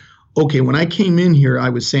said, okay, when I came in here, I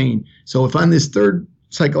was saying, so if on this third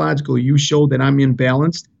psychological you show that I'm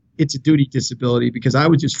imbalanced, it's a duty disability, because I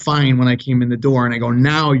was just fine when I came in the door. And I go,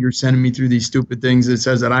 now you're sending me through these stupid things that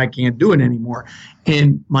says that I can't do it anymore.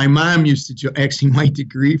 And my mom used to actually, my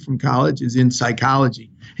degree from college is in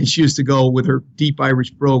psychology. And she used to go with her deep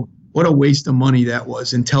Irish brogue, what a waste of money that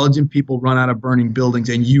was. Intelligent people run out of burning buildings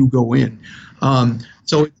and you go in.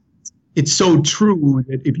 So it's so true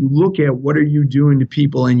that if you look at what are you doing to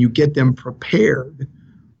people and you get them prepared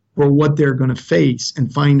for what they're going to face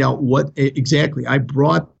and find out what exactly. I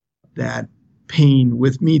brought that pain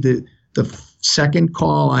with me. The second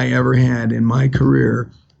call I ever had in my career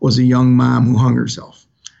was a young mom who hung herself.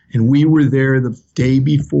 And we were there the day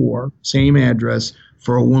before, same address,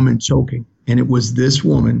 for a woman choking. And it was this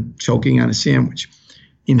woman choking on a sandwich.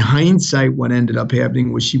 In hindsight, what ended up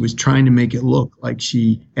happening was she was trying to make it look like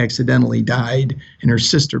she accidentally died and her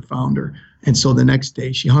sister found her. And so the next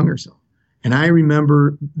day she hung herself. And I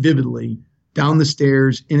remember vividly down the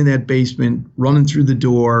stairs into that basement, running through the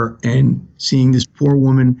door and seeing this poor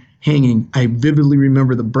woman hanging. I vividly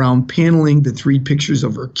remember the brown paneling, the 3 pictures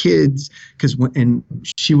of her kids, and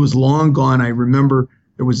she was long gone. I remember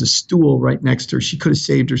there was a stool right next to her. She could have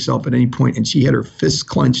saved herself at any point, and she had her fists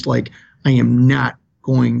clenched like, I am not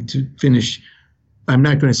going to finish. I'm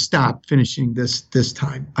not going to stop finishing this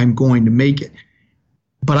time. I'm going to make it.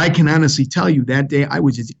 But I can honestly tell you that day I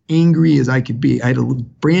was as angry as I could be. I had a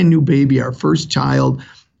brand new baby, our first child.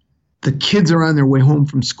 The kids are on their way home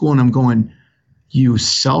from school, and I'm going, you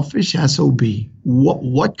selfish SOB.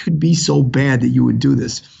 What could be so bad that you would do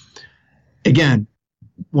this? Again,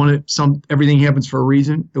 everything happens for a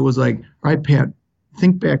reason. It was like, all right, Pat,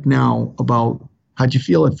 think back now about how'd you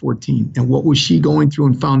feel at 14? And what was she going through,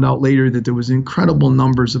 and found out later that there was incredible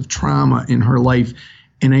numbers of trauma in her life.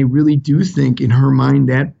 And I really do think in her mind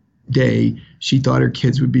that day, she thought her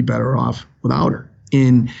kids would be better off without her.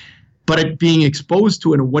 but it being exposed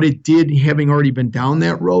to it and what it did, having already been down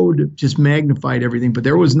that road, just magnified everything. But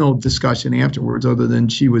there was no discussion afterwards other than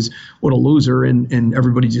she was what a loser, and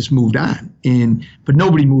everybody just moved on. But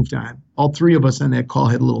nobody moved on. All three of us on that call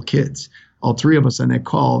had little kids. All three of us on that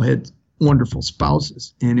call had wonderful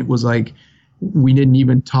spouses. And it was like we didn't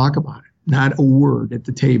even talk about it. Not a word at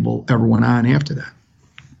the table ever went on after that.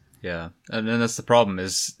 Yeah. And then that's the problem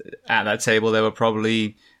is at that table, there were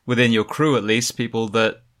probably within your crew, at least, people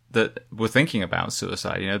that were thinking about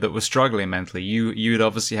suicide, that were struggling mentally. You'd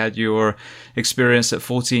obviously had your experience at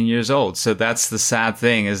 14 years old. So that's the sad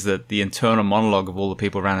thing, is that the internal monologue of all the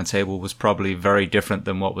people around the table was probably very different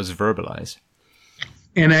than what was verbalized.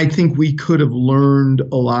 And I think we could have learned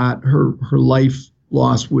a lot. Her life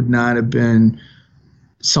loss would not have been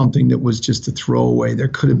something that was just a throwaway. There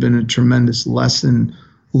could have been a tremendous lesson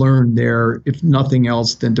learned there, if nothing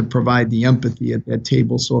else, than to provide the empathy at that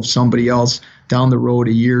table. So if somebody else down the road,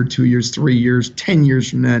 a year, 2 years, 3 years, 10 years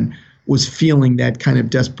from then, was feeling that kind of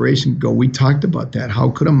desperation, we talked about that.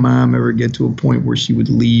 How could a mom ever get to a point where she would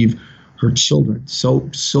leave her children?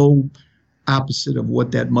 So opposite of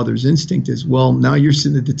what that mother's instinct is. Well, now you're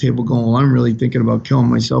sitting at the table going, well, I'm really thinking about killing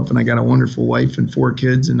myself, and I got a wonderful wife and 4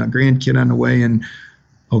 kids and a grandkid on the way, and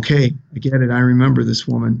okay, I get it. I remember this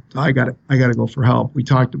woman. I got to go for help. We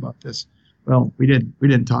talked about this. Well, we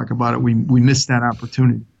didn't talk about it. We missed that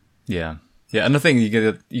opportunity. Yeah. Yeah. And the thing,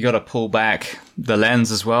 you got to pull back the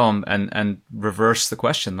lens as well and reverse the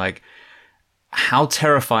question. Like, how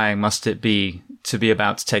terrifying must it be to be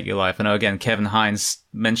about to take your life? I know, again, Kevin Hines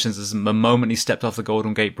mentions this, the moment he stepped off the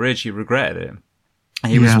Golden Gate Bridge, he regretted it.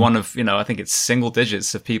 He was one of, I think it's single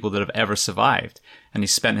digits of people that have ever survived. And he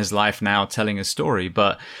spent his life now telling his story.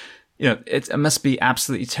 But, it must be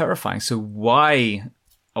absolutely terrifying. So why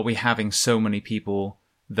are we having so many people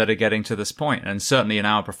that are getting to this point? And certainly in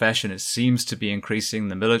our profession, it seems to be increasing.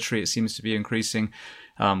 The military, it seems to be increasing.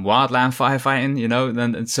 Wildland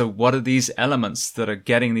firefighting, and so what are these elements that are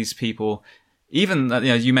getting these people? Even,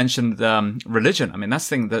 you mentioned religion. I mean, that's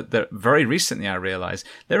the thing that very recently I realized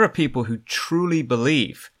there are people who truly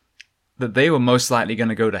believe that they were most likely going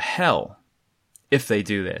to go to hell if they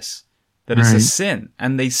do this, that it's a sin,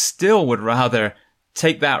 and they still would rather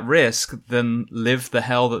take that risk than live the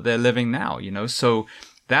hell that they're living now, So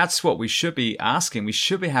that's what we should be asking. We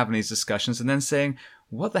should be having these discussions and then saying,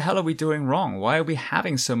 what the hell are we doing wrong? Why are we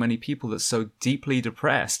having so many people that's so deeply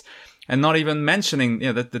depressed? And not even mentioning,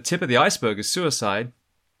 that the tip of the iceberg is suicide.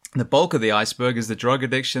 The bulk of the iceberg is the drug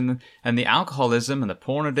addiction and the alcoholism and the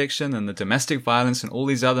porn addiction and the domestic violence and all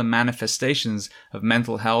these other manifestations of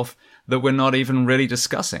mental health that we're not even really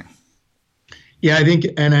discussing. Yeah, I think,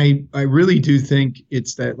 and I really do think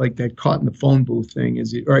it's that, like that caught in the phone booth thing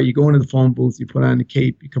is, all right, you go into the phone booth, you put on the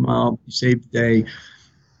cape, you come out, you save the day.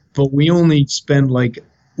 But we only spend like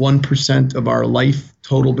 1% of our life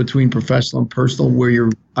total between professional and personal where you're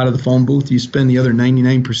out of the phone booth. You spend the other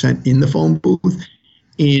 99% in the phone booth.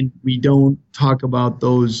 And we don't talk about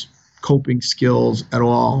those coping skills at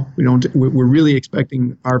all. We're really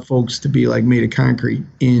expecting our folks to be like made of concrete.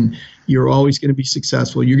 And you're always going to be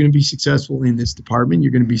successful. You're going to be successful in this department.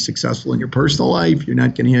 You're going to be successful in your personal life. You're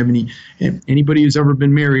not going to have anybody who's ever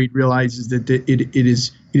been married realizes that it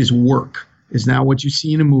is work. It's not what you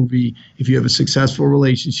see in a movie. If you have a successful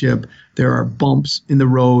relationship, there are bumps in the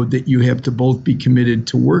road that you have to both be committed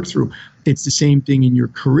to work through. It's the same thing in your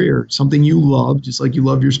career. Something you love, just like you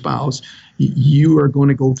love your spouse, you are going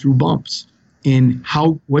to go through bumps. And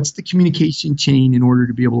what's the communication chain in order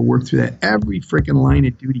to be able to work through that? Every freaking line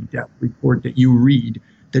of duty death report that you read,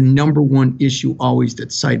 the number one issue always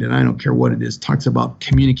that's cited, I don't care what it is, talks about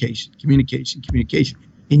communication.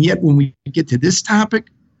 And yet when we get to this topic,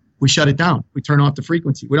 we shut it down. We turn off the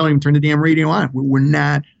frequency. We don't even turn the damn radio on. We're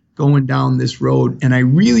not going down this road. And I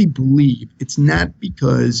really believe it's not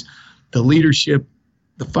because the leadership,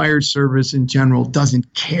 the fire service in general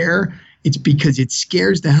doesn't care. It's because it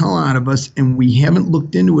scares the hell out of us and we haven't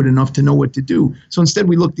looked into it enough to know what to do. So instead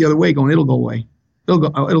we look the other way going, it'll go away.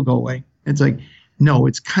 It'll go away. And it's like, no,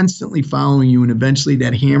 it's constantly following you. And eventually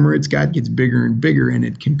that hammer it's got gets bigger and bigger and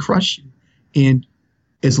it can crush you. And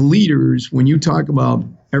as leaders, when you talk about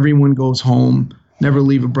everyone goes home, never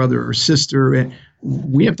leave a brother or sister,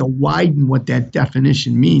 we have to widen what that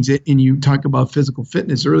definition means. And you talk about physical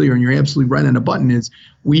fitness earlier, and you're absolutely right on the button, is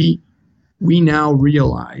we now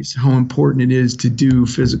realize how important it is to do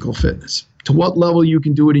physical fitness. To what level you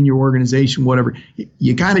can do it in your organization, whatever,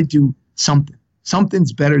 you got to do something.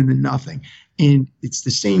 Something's better than nothing. And it's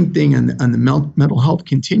the same thing on the mental health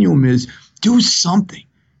continuum is do something.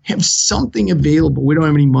 have something available. We don't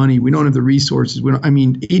have any money. We don't have the resources.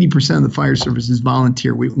 80% of the fire service is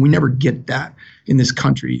volunteer. We never get that in this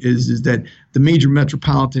country is that the major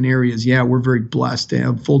metropolitan areas, we're very blessed to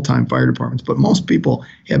have full-time fire departments, but most people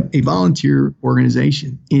have a volunteer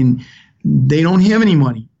organization and they don't have any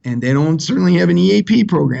money and they don't certainly have an EAP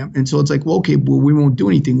program. And so it's like, we won't do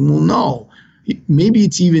anything. Well, no, maybe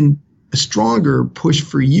it's even a stronger push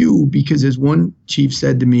for you because as one chief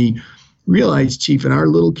said to me, realize, Chief, in our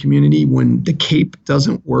little community, when the CAPE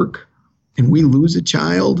doesn't work and we lose a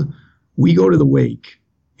child, we go to the wake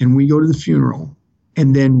and we go to the funeral.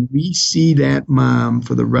 And then we see that mom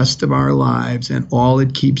for the rest of our lives. And all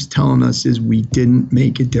it keeps telling us is we didn't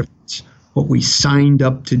make a difference. What we signed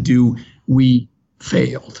up to do, we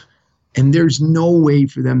failed. And there's no way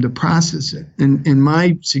for them to process it. And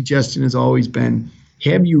my suggestion has always been,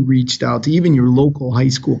 have you reached out to even your local high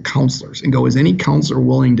school counselors and go, is any counselor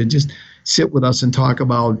willing to just sit with us and talk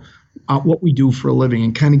about what we do for a living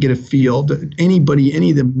and kind of get a feel? Anybody,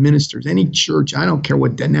 any of the ministers, any church, I don't care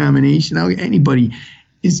what denomination, anybody,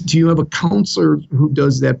 do you have a counselor who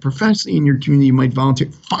does that professionally in your community? You might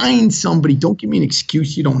volunteer. Find somebody. Don't give me an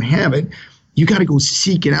excuse you don't have it. You got to go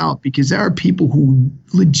seek it out because there are people who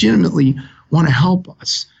legitimately want to help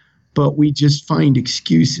us, but we just find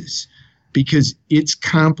excuses because it's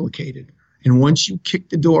complicated. And once you kick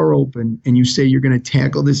the door open and you say you're going to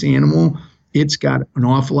tackle this animal, it's got an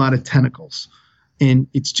awful lot of tentacles. And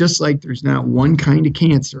it's just like there's not one kind of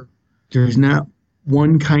cancer. There's not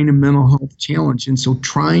one kind of mental health challenge. And so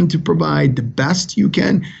trying to provide the best you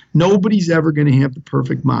can, nobody's ever going to have the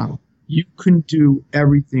perfect model. You can do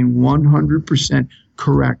everything 100%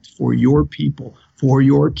 correct for your people, for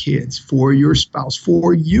your kids, for your spouse,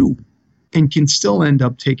 for you, and can still end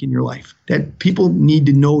up taking your life. That people need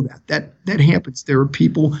to know that happens. There are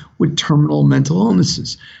people with terminal mental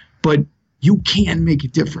illnesses, but you can make a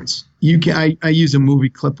difference. You can. I use a movie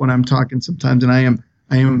clip when I'm talking sometimes, and I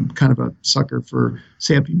am kind of a sucker for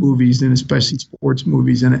sappy movies and especially sports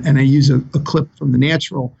movies, and I use a clip from The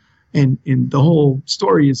Natural, and the whole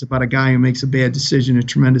story is about a guy who makes a bad decision, a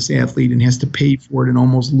tremendous athlete, and has to pay for it and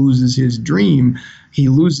almost loses his dream. He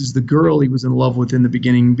loses the girl he was in love with in the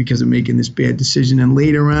beginning because of making this bad decision. And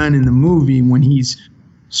later on in the movie, when he's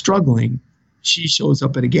struggling, she shows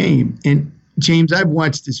up at a game. And James, I've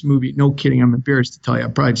watched this movie. No kidding. I'm embarrassed to tell you.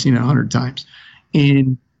 I've probably seen it 100 times.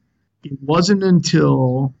 And it wasn't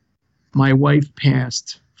until my wife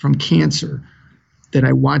passed from cancer that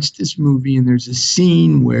I watched this movie. And there's a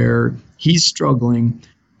scene where he's struggling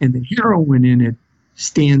and the heroine in it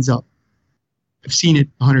stands up. I've seen it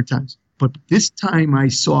 100 times. But this time I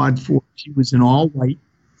saw it for, she was in all white.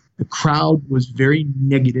 The crowd was very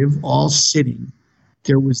negative, all sitting.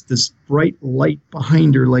 There was this bright light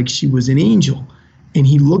behind her like she was an angel. And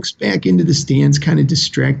he looks back into the stands kind of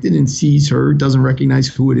distracted and sees her, doesn't recognize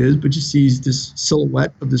who it is, but just sees this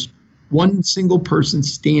silhouette of this one single person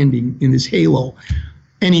standing in this halo.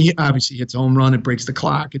 And he obviously hits a home run, it breaks the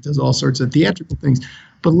clock, it does all sorts of theatrical things.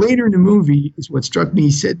 But later in the movie is what struck me.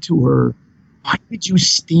 He said to her, "Why did you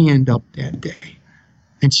stand up that day?"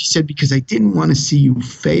 And she said, "Because I didn't want to see you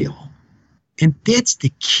fail." And that's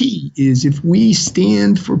the key, is if we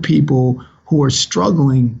stand for people who are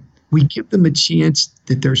struggling, we give them a chance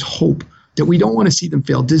that there's hope, that we don't want to see them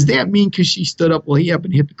fail. Does that mean because she stood up, well, he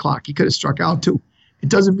happened to hit the clock, he could have struck out too? It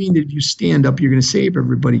doesn't mean that if you stand up, you're going to save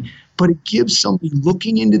everybody. But it gives somebody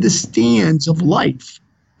looking into the stands of life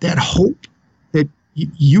that hope that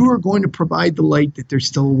you are going to provide the light, that there's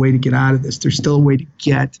still a way to get out of this. There's still a way to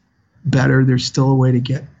get better. There's still a way to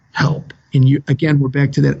get help. And you, again, we're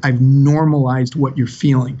back to that. I've normalized what you're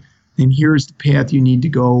feeling. And here's the path you need to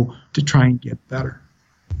go to try and get better.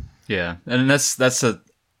 Yeah. And that's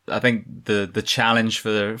I think the challenge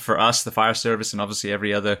for us, the fire service, and obviously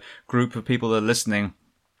every other group of people that are listening,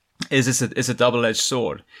 is it's a double-edged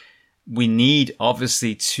sword. We need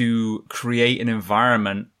obviously to create an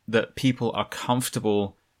environment that people are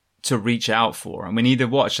comfortable to reach out for, and we need to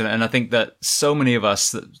watch. And I think that so many of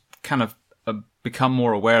us that kind of become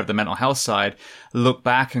more aware of the mental health side look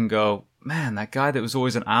back and go, man, that guy that was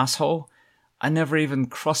always an asshole, I never even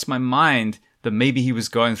crossed my mind that maybe he was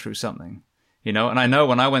going through something, you know? And I know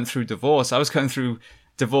when I went through divorce, I was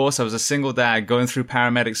a single dad going through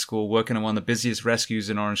paramedic school, working on one of the busiest rescues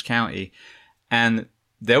in Orange County. And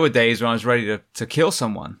there were days when I was ready to kill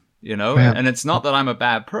someone, you know? Yeah. And it's not that I'm a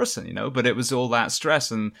bad person, you know, but it was all that stress.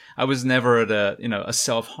 And I was never at a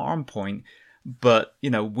self-harm point. But,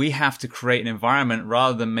 you know, we have to create an environment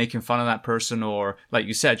rather than making fun of that person or, like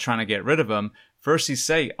you said, trying to get rid of them. First you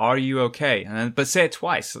say, "Are you okay?" But say it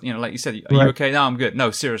twice. You know, like you said, "Are you okay?" "No, I'm good."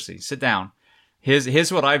 "No, seriously, sit down.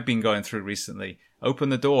 Here's what I've been going through recently. open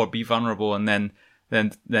the door, be vulnerable, and then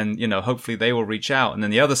hopefully they will reach out. And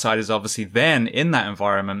then the other side is obviously then in that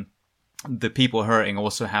environment, the people hurting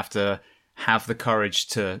also have to have the courage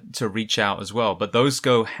to reach out as well. But those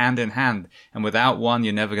go hand in hand, and without one,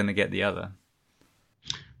 you're never going to get the other.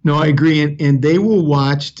 No, I agree. And they will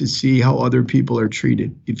watch to see how other people are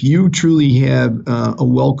treated. If you truly have a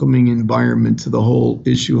welcoming environment to the whole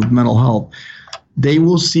issue of mental health, they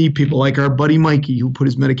will see people like our buddy Mikey, who put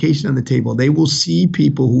his medication on the table. They will see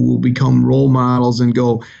people who will become role models and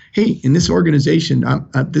go, hey, in this organization,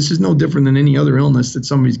 this is no different than any other illness that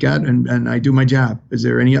somebody's got, and I do my job. Are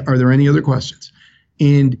there any other questions?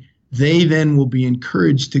 And they then will be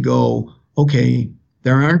encouraged to go, okay,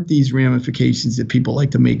 there aren't these ramifications that people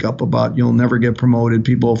like to make up about. You'll never get promoted.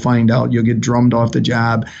 People will find out. You'll get drummed off the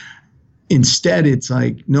job. Instead, it's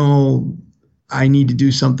like, no, I need to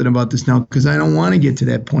do something about this now because I don't want to get to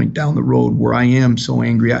that point down the road where I am so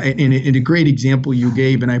angry. And a great example you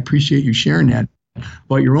gave, and I appreciate you sharing that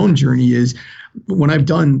about your own journey, is when I've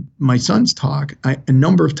done my son's talk, a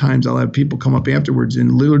number of times I'll have people come up afterwards,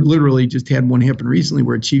 and literally just had one happen recently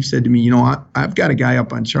where a chief said to me, I've got a guy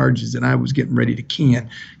up on charges and I was getting ready to can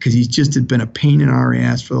because he's just had been a pain in our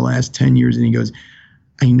ass for the last 10 years. And he goes,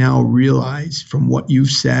 I now realize from what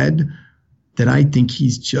you've said that I think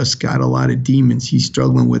he's just got a lot of demons he's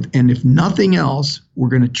struggling with. And if nothing else, we're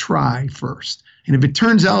going to try first. And if it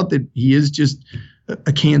turns out that he is just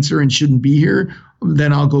a cancer and shouldn't be here,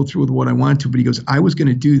 then I'll go through with what I want to. But he goes, I was going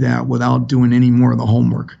to do that without doing any more of the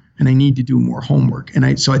homework. And I need to do more homework.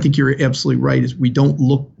 And so I think you're absolutely right, is we don't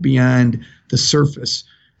look beyond the surface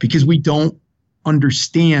because we don't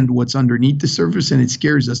understand what's underneath the surface, and it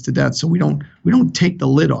scares us to death. So we don't take the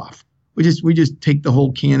lid off. We just take the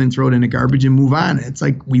whole can and throw it in the garbage and move on. It's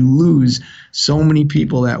like we lose so many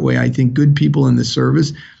people that way. I think good people in the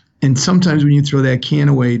service. And sometimes when you throw that can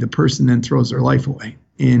away, the person then throws their life away.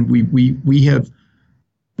 And we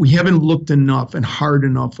haven't looked enough and hard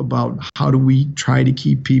enough about how do we try to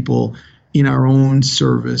keep people in our own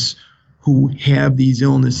service who have these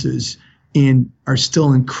illnesses and are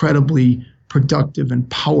still incredibly productive and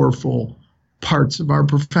powerful parts of our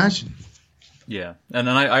profession. Yeah. And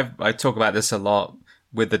then I talk about this a lot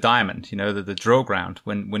with the diamond, the drill ground.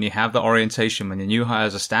 When you have the orientation, when the new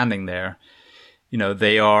hires are standing there,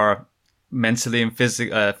 they are mentally and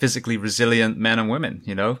physically resilient men and women,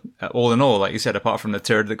 all in all, like you said, apart from the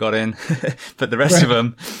turd that got in, but the rest of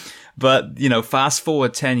them. But, fast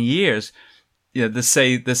forward 10 years, they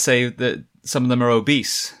say that some of them are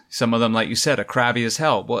obese. Some of them, like you said, are crabby as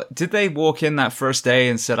hell. Well, did they walk in that first day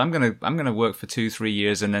and said, I'm going to work for 2-3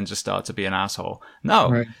 years and then just start to be an asshole? No.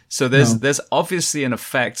 Right. So there's obviously an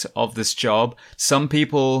effect of this job. Some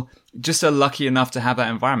people just are lucky enough to have that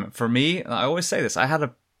environment. For me, I always say this, I had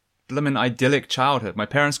a blimmin' idyllic childhood. My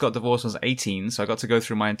parents got divorced when I was 18, so I got to go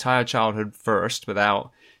through my entire childhood first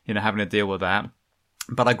without, having to deal with that.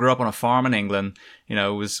 But I grew up on a farm in England,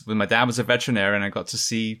 when my dad was a veterinarian, I got to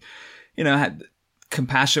see, had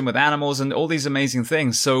compassion with animals and all these amazing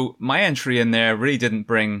things. So my entry in there really didn't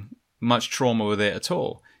bring much trauma with it at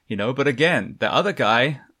all, but again, the other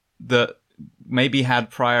guy that maybe had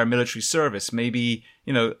prior military service, maybe,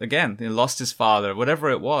 again, he lost his father, whatever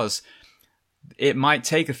it was, it might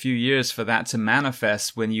take a few years for that to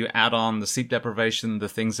manifest when you add on the sleep deprivation, the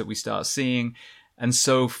things that we start seeing. And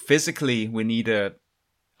so physically, we need to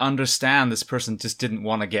understand this person just didn't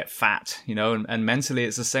want to get fat, and mentally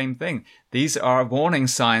it's the same thing. These are warning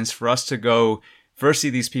signs for us to go, firstly,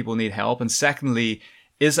 these people need help. And secondly,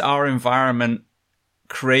 is our environment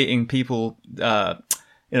creating people,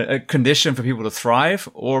 a condition for people to thrive?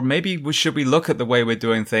 Or maybe should we look at the way we're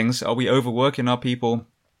doing things? Are we overworking our people?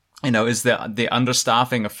 Is the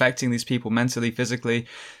understaffing affecting these people mentally, physically,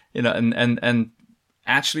 and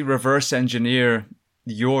actually reverse engineer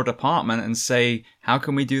your department and say, how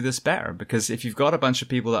can we do this better? Because if you've got a bunch of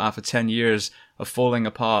people that after 10 years are falling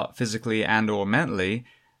apart physically and or mentally,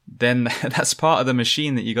 then that's part of the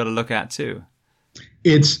machine that you got to look at too.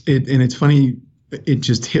 It's funny. It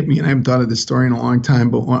just hit me, and I haven't thought of this story in a long time,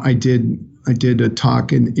 but I did a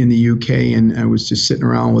talk in the UK, and I was just sitting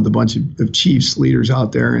around with a bunch of chiefs, leaders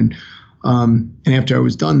out there, and after I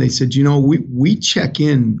was done, they said, we check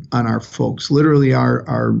in on our folks. Literally,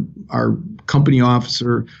 our company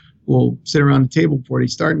officer will sit around the table before they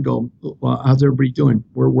start and go, well, how's everybody doing?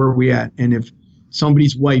 Where are we at? And if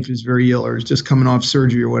somebody's wife is very ill or is just coming off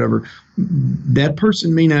surgery or whatever, that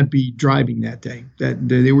person may not be driving that day. That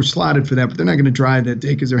they were slotted for that, but they're not going to drive that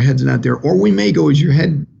day because their head's not there. Or we may go, is your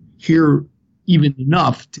head here even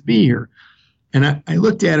enough to be here? And I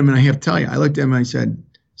looked at him, and I looked at him and I said,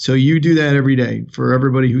 so you do that every day for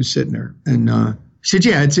everybody who's sitting there? And He said,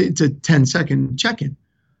 yeah, it's a 10-second check-in.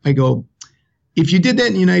 I go, if you did that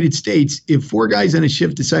in the United States, if 4 guys on a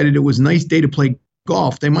shift decided it was a nice day to play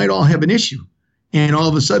golf, they might all have an issue. And all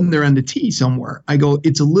of a sudden they're on the tee somewhere. I go,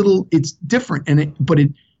 it's different. But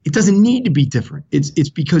it doesn't need to be different. It's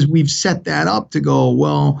because we've set that up to go,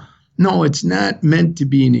 well, no, it's not meant to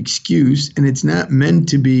be an excuse, and it's not meant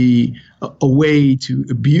to be a way to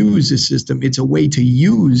abuse the system. It's a way to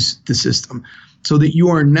use the system so that you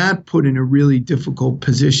are not put in a really difficult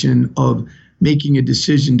position of making a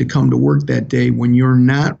decision to come to work that day when you're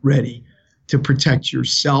not ready to protect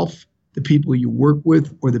yourself, the people you work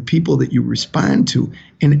with, or the people that you respond to.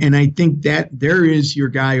 And I think that there is your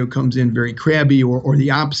guy who comes in very crabby, or the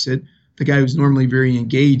opposite, the guy who's normally very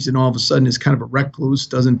engaged and all of a sudden is kind of a recluse,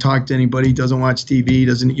 doesn't talk to anybody, doesn't watch TV,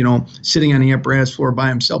 doesn't, sitting on the apparatus floor by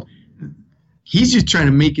himself. He's just trying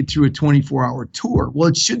to make it through a 24-hour tour. Well,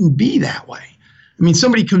 it shouldn't be that way. I mean,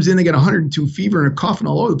 somebody comes in, they got 102 fever and a coughing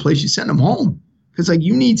all over the place, you send them home. Because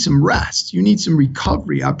you need some rest. You need some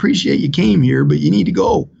recovery. I appreciate you came here, but you need to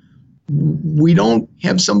go. We don't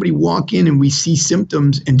have somebody walk in and we see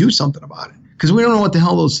symptoms and do something about it. Because we don't know what the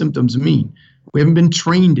hell those symptoms mean. We haven't been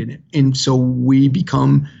trained in it. And so we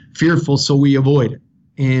become fearful, so we avoid it.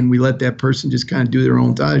 And we let that person just kind of do their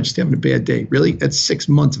own thing. They're just having a bad day. Really? That's 6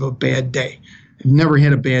 months of a bad day. I've never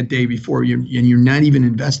had a bad day before. And you're not even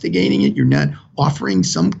investigating it. You're not offering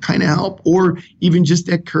some kind of help, or even just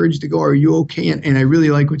that courage to go, are you okay? And I really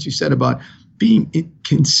like what you said about being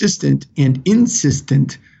consistent and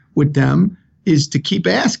insistent with them, is to keep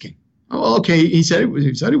asking. Oh, okay. He said it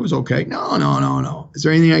was okay. No. Is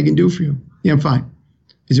there anything I can do for you? Yeah, I'm fine.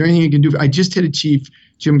 Is there anything I can do? I just hit a chief,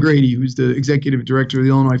 Jim Grady, who's the executive director of the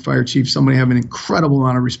Illinois Fire Chief, somebody I have an incredible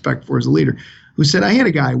amount of respect for as a leader, who said, I had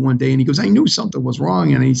a guy one day and he goes, I knew something was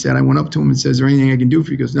wrong. And he said, I went up to him and said, is there anything I can do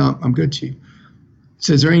for you? He goes, no, I'm good, Chief.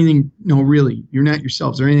 Says, is there anything? No, really, you're not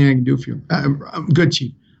yourself. Is there anything I can do for you? I'm good,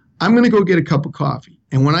 Chief. I'm going to go get a cup of coffee.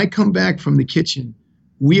 And when I come back from the kitchen,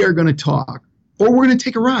 we are going to talk, or we're going to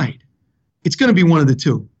take a ride. It's going to be one of the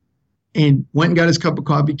two. And went and got his cup of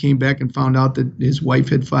coffee, came back and found out that his wife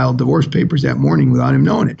had filed divorce papers that morning without him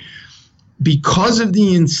knowing it. Because of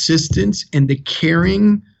the insistence and the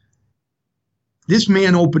caring, this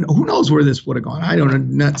man opened, who knows where this would have gone. I don't know,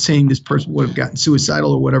 not saying this person would have gotten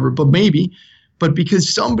suicidal or whatever, but maybe. But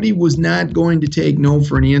because somebody was not going to take no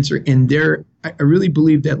for an answer, and I really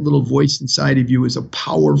believe that little voice inside of you is a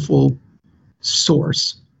powerful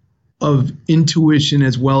source of intuition,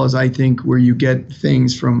 as well as I think where you get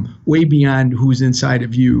things from way beyond who's inside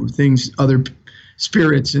of you, things, other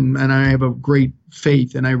spirits. And I have a great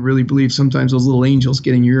faith, and I really believe sometimes those little angels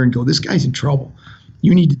get in your ear and go, this guy's in trouble.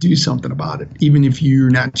 You need to do something about it, even if you're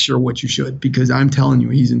not sure what you should, because I'm telling you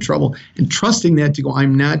he's in trouble. And trusting that to go,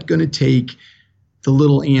 I'm not going to take the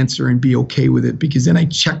little answer and be okay with it, because then I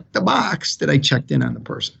checked the box that I checked in on the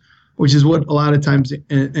person, which is what a lot of times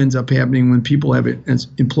ends up happening when people have an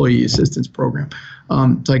employee assistance program.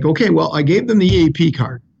 It's like, okay, well, I gave them the EAP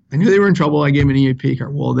card. I knew they were in trouble. I gave them an EAP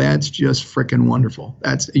card. Well, that's just freaking wonderful.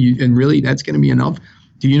 And really, that's going to be enough.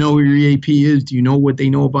 Do you know where your EAP is? Do you know what they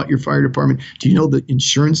know about your fire department? Do you know the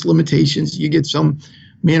insurance limitations? You get some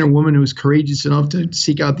man or woman who's courageous enough to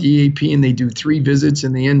seek out the EAP, and they do 3 visits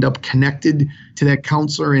and they end up connected to that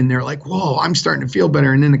counselor, and they're like, whoa, I'm starting to feel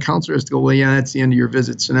better. And then the counselor has to go, well, yeah, that's the end of your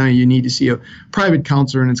visit. So now you need to see a private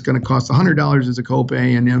counselor, and it's going to cost $100 as a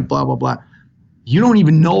copay, and then blah, blah, blah. You don't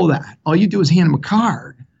even know that. All you do is hand them a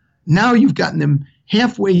card. Now you've gotten them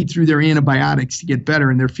halfway through their antibiotics to get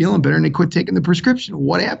better, and they're feeling better, and they quit taking the prescription.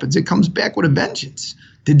 What happens? It comes back with a vengeance.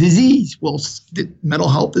 The disease. Well, mental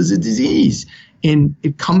health is a disease. And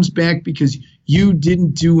it comes back because you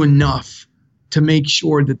didn't do enough to make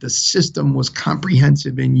sure that the system was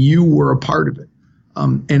comprehensive and you were a part of it.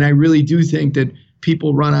 And I really do think that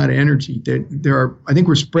people run out of energy. That I think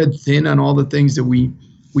we're spread thin on all the things that we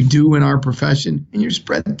do in our profession, and you're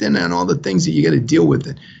spread thin on all the things that you got to deal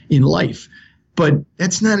with in life. But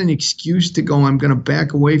that's not an excuse to go, I'm going to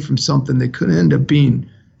back away from something that could end up being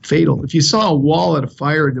fatal. If you saw a wall at a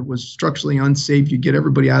fire that was structurally unsafe, you get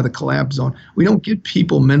everybody out of the collapse zone. We don't get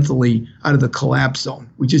people mentally out of the collapse zone.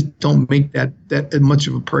 We just don't make that much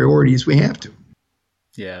of a priority as we have to.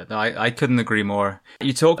 Yeah, no, I couldn't agree more.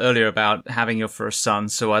 You talked earlier about having your first son,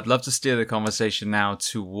 so I'd love to steer the conversation now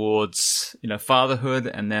towards, fatherhood,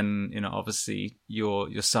 and then, obviously your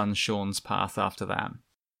son Sean's path after that.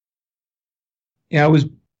 Yeah, I was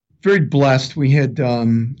very blessed. We had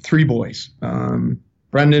 3 boys.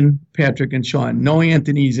 Brendan, Patrick, and Sean. No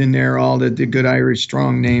Anthony's in there, all the good Irish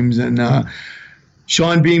strong names. And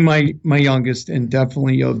Sean being my youngest, and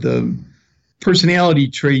definitely of the personality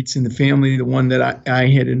traits in the family, the one that I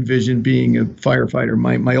had envisioned being a firefighter.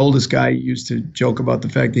 My oldest guy used to joke about the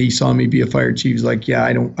fact that he saw me be a fire chief. He's like, yeah,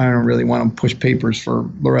 I don't really want to push papers for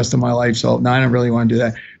the rest of my life. So no, I don't really want to do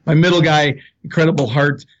that. My middle guy, incredible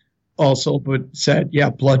heart also, but said, yeah,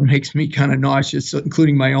 blood makes me kind of nauseous,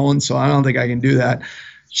 including my own. So I don't think I can do that.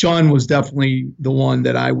 Sean was definitely the one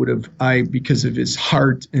that because of his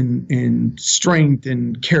heart and strength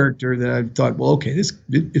and character, that I thought, well, okay,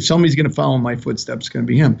 if somebody's going to follow in my footsteps, it's going to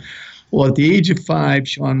be him. Well, at the age of 5,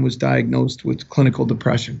 Sean was diagnosed with clinical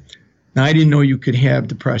depression. Now, I didn't know you could have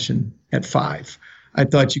depression at 5. I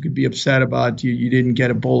thought you could be upset about you didn't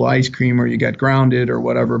get a bowl of ice cream or you got grounded or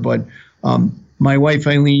whatever. But my wife,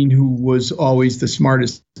 Eileen, who was always the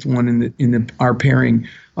smartest one in our pairing,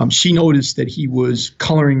 she noticed that he was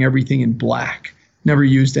coloring everything in black, never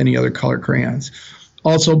used any other color crayons.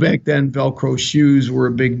 Also back then, Velcro shoes were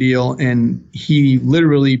a big deal. And he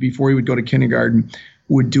literally, before he would go to kindergarten,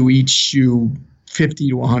 would do each shoe 50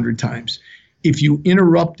 to 100 times. If you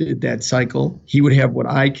interrupted that cycle, he would have what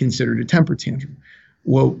I considered a temper tantrum.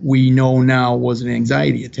 What we know now was an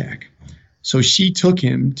anxiety attack. So she took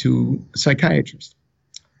him to a psychiatrist.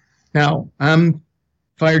 Now, I'm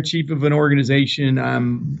fire chief of an organization.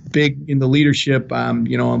 I'm big in the leadership. I'm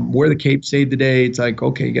wear the cape, save the day. It's like,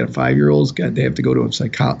 okay, you got a 5-year-old, they have to go to a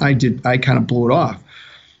psychologist. I kind of blew it off.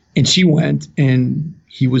 And she went and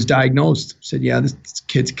he was diagnosed. Said, yeah, this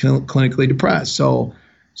kid's clinically depressed. So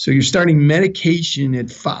you're starting medication at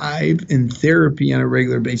 5 and therapy on a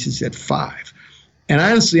regular basis at 5. And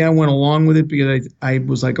honestly, I went along with it because I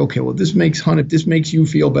was like, okay, well, if this makes you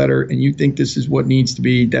feel better and you think this is what needs to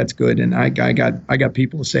be, that's good. And I got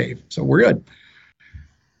people to save. So we're good.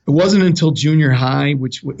 It wasn't until junior high,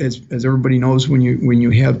 which, as everybody knows, when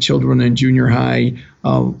you have children in junior high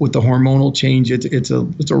with the hormonal change, it's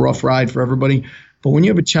a rough ride for everybody. But when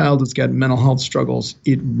you have a child that's got mental health struggles,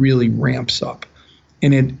 it really ramps up.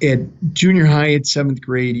 And at junior high, at 7th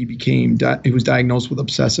grade, he was diagnosed with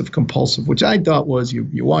obsessive compulsive, which I thought was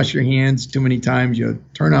you wash your hands too many times, you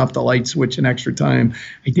turn off the light switch an extra time.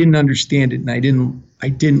 I didn't understand it, and I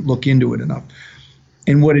didn't look into it enough.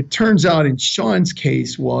 And what it turns out in Sean's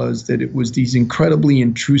case was that it was these incredibly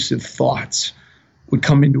intrusive thoughts would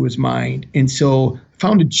come into his mind. And so I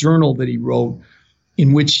found a journal that he wrote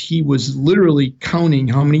in which he was literally counting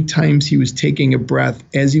how many times he was taking a breath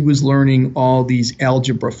as he was learning all these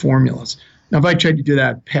algebra formulas. Now, if I tried to do that,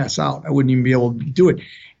 I'd pass out. I wouldn't even be able to do it.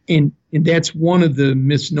 And that's one of the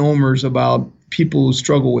misnomers about people who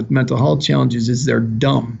struggle with mental health challenges is they're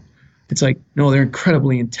dumb. It's like, no, they're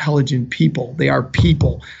incredibly intelligent people. They are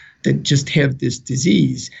people that just have this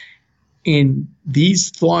disease. And these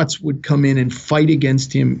thoughts would come in and fight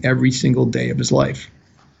against him every single day of his life.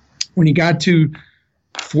 When he got to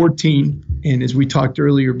 14, and as we talked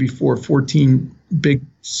earlier before, 14, big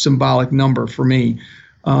symbolic number for me.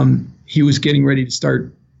 He was getting ready to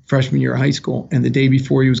start freshman year of high school. And the day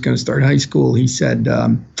before he was going to start high school, he said,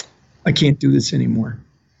 I can't do this anymore.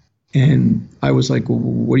 And I was like, well,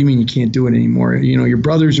 what do you mean you can't do it anymore? Your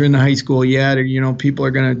brothers are in the high school yet, or, people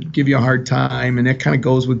are going to give you a hard time. And that kind of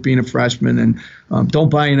goes with being a freshman. And don't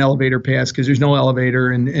buy an elevator pass because there's no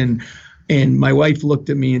elevator. And my wife looked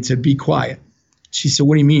at me and said, be quiet. She said,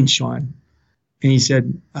 what do you mean, Sean? And he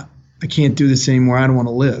said, I can't do this anymore. I don't want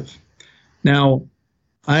to live. Now,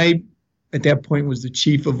 I, at that point, was the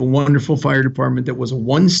chief of a wonderful fire department that was a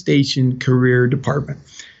one-station career department.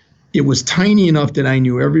 It was tiny enough that I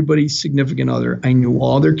knew everybody's significant other. I knew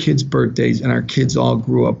all their kids' birthdays, and our kids all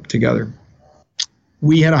grew up together.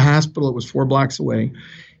 We had a hospital that was 4 blocks away.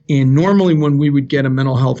 And normally when we would get a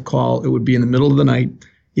mental health call, it would be in the middle of the night.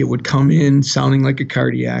 It would come in sounding like a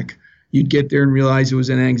cardiac. You'd get there and realize it was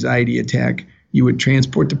an anxiety attack. You would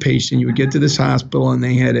transport the patient. You would get to this hospital, and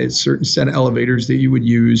they had a certain set of elevators that you would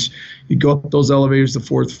use. You'd go up those elevators to the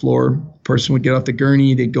 4th floor. Person would get off the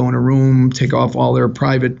gurney. They'd go in a room, take off all their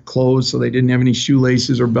private clothes so they didn't have any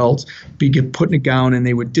shoelaces or belts, get put in a gown, and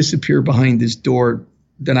they would disappear behind this door.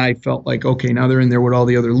 Then I felt like, okay, now they're in there with all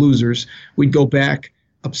the other losers. We'd go back,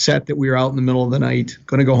 upset that we were out in the middle of the night,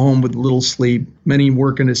 going to go home with little sleep, many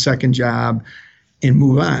working a second job, and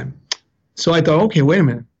move on. So I thought, okay, wait a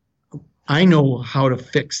minute. I know how to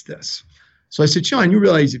fix this. So I said, Sean, you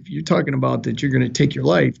realize if you're talking about that you're going to take your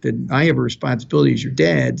life, then I have a responsibility as your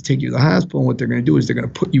dad to take you to the hospital. And what they're going to do is they're going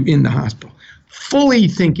to put you in the hospital. Fully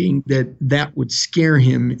thinking that would scare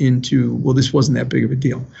him into, well, this wasn't that big of a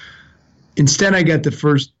deal. Instead, I got the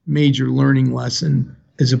first major learning lesson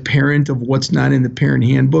as a parent of what's not in the parent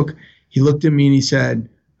handbook. He looked at me and he said,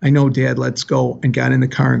 I know, Dad, let's go, and got in the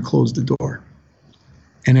car and closed the door.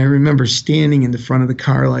 And I remember standing in the front of the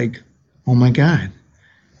car like, oh, my God.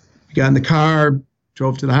 We got in the car,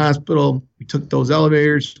 drove to the hospital. We took those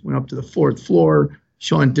elevators, went up to the 4th floor.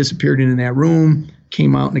 Sean disappeared into that room,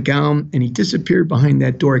 came out in a gown, and he disappeared behind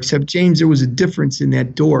that door. Except, James, there was a difference in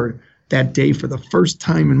that door that day. For the first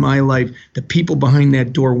time in my life, the people behind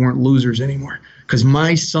that door weren't losers anymore, because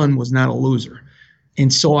my son was not a loser.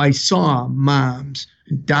 And so I saw moms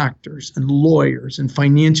and doctors and lawyers and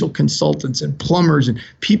financial consultants and plumbers and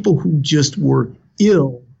people who just were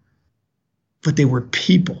ill, but they were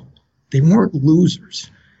people. They weren't losers.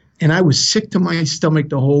 And I was sick to my stomach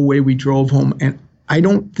the whole way we drove home. And I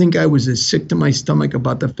don't think I was as sick to my stomach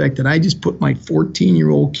about the fact that I just put my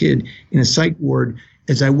 14-year-old kid in a psych ward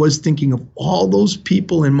as I was thinking of all those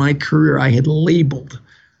people in my career I had labeled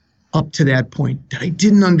up to that point, that I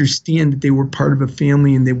didn't understand that they were part of a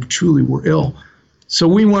family and they truly were ill. So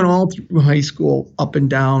we went all through high school, up and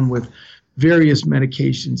down, with various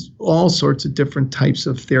medications, all sorts of different types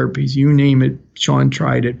of therapies. You name it, Sean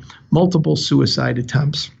tried it, multiple suicide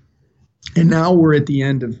attempts. And now we're at the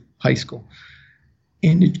end of high school.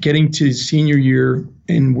 And it's getting to senior year,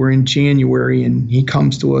 and we're in January, and he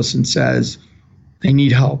comes to us and says, I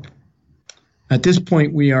need help. At this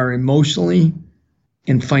point, we are emotionally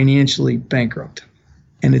and financially bankrupt.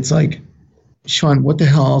 And it's like, Sean, what the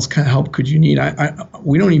hell else kind of help could you need?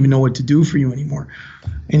 We don't even know what to do for you anymore.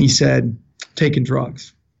 And he said, taking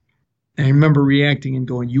drugs. And I remember reacting and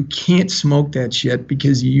going, you can't smoke that shit,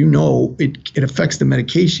 because you know it affects the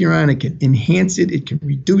medication you're on. It can enhance it. It can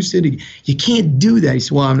reduce it. You can't do that. He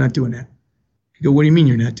said, well, I'm not doing that. I go, what do you mean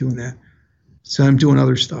you're not doing that? So I'm doing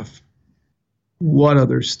other stuff. What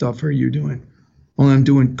other stuff are you doing? Well, I'm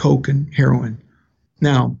doing coke and heroin.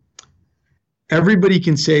 Now, everybody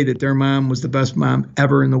can say that their mom was the best mom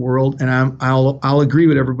ever in the world, and I'll agree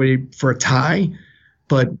with everybody for a tie,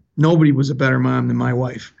 but nobody was a better mom than my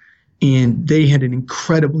wife. And they had an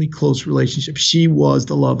incredibly close relationship. She was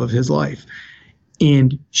the love of his life,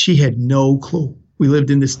 and she had no clue. We lived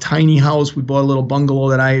in this tiny house. We bought a little bungalow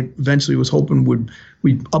that I eventually was hoping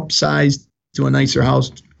we'd upsize to a nicer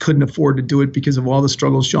house. Couldn't afford to do it because of all the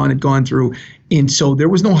struggles Sean had gone through. And so there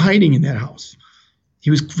was no hiding in that house. He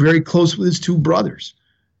was very close with his 2 brothers.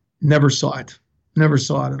 Never saw it. Never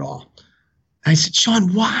saw it at all. I said,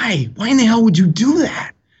 Sean, why? Why in the hell would you do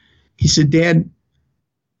that? He said, Dad,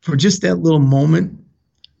 for just that little moment,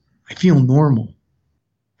 I feel normal.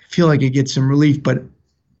 I feel like I get some relief, but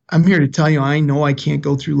I'm here to tell you, I know I can't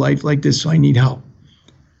go through life like this, so I need help.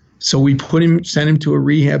 So we sent him to a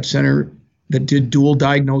rehab center that did dual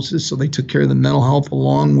diagnosis. So they took care of the mental health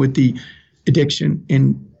along with the addiction.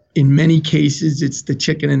 And in many cases, it's the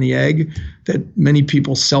chicken and the egg that many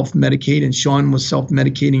people self-medicate. And Sean was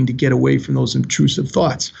self-medicating to get away from those intrusive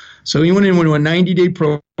thoughts. So he went into a 90-day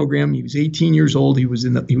program. He was 18 years old. He was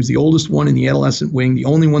the oldest one in the adolescent wing, the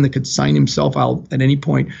only one that could sign himself out at any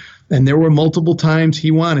point. And there were multiple times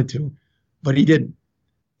he wanted to, but he didn't.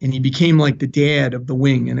 And he became like the dad of the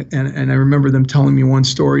wing. And I remember them telling me one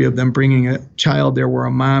story of them bringing a child there where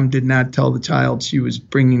a mom did not tell the child she was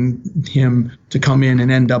bringing him to come in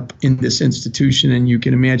and end up in this institution. And you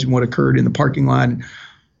can imagine what occurred in the parking lot. And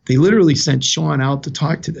they literally sent Sean out to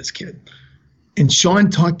talk to this kid. And Sean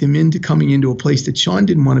talked him into coming into a place that Sean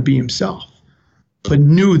didn't want to be himself, but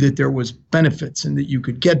knew that there was benefits and that you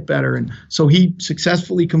could get better. And so he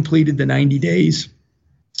successfully completed the 90 days.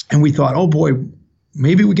 And we thought, oh boy,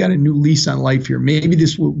 maybe we got a new lease on life here. Maybe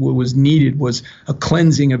this what was needed was a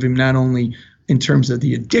cleansing of him, not only in terms of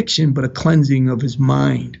the addiction, but a cleansing of his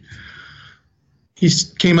mind. He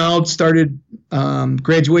came out,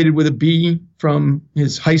 graduated with a B from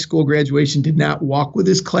his high school graduation, did not walk with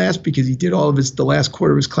his class because he did all of the last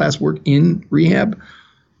quarter of his classwork in rehab.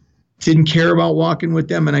 Didn't care about walking with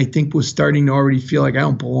them, and I think was starting to already feel like I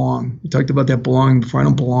don't belong. We talked about that belonging before. I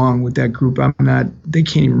don't belong with that group. They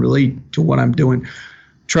can't even relate to what I'm doing.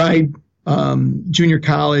 Tried junior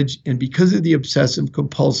college, and because of the obsessive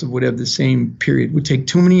compulsive would have the same period. Would take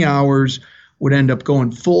too many hours, would end up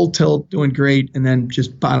going full tilt, doing great, and then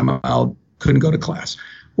just bottom out, couldn't go to class.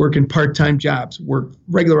 Working part-time jobs, work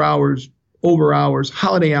regular hours, over hours,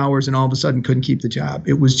 holiday hours, and all of a sudden couldn't keep the job.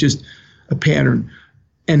 It was just a pattern.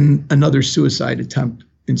 And another suicide attempt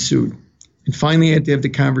ensued. And finally, I had to have the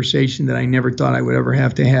conversation that I never thought I would ever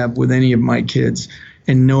have to have with any of my kids,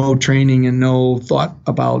 and no training and no thought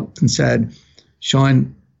about, and said,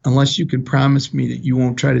 Sean, unless you can promise me that you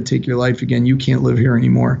won't try to take your life again, you can't live here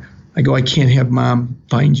anymore. I go, I can't have Mom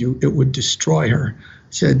find you. It would destroy her.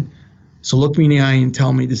 I said, so look me in the eye and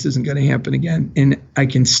tell me this isn't going to happen again. And I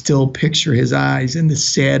can still picture his eyes and the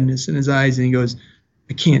sadness in his eyes. And he goes,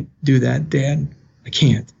 I can't do that, Dad. I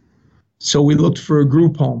can't. So we looked for a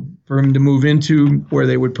group home for him to move into where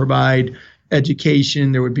they would provide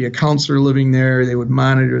education. There would be a counselor living there. They would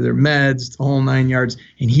monitor their meds, the whole 9 yards.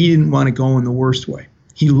 And he didn't want to go in the worst way.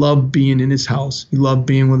 He loved being in his house. He loved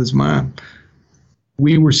being with his mom.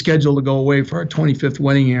 We were scheduled to go away for our 25th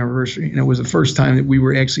wedding anniversary. And it was the first time that we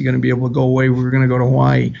were actually going to be able to go away. We were going to go to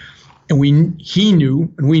Hawaii. And he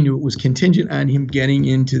knew, and we knew it was contingent on him getting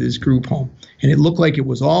into this group home. And it looked like it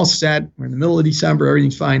was all set. We're in the middle of December,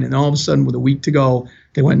 everything's fine. And all of a sudden, with a week to go,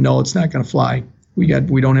 they went, no, it's not going to fly. We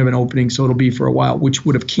don't have an opening, so it'll be for a while, which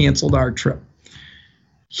would have canceled our trip.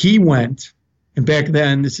 He went, and back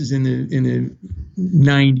then, this is in the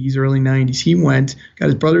 90s, early 90s, he went, got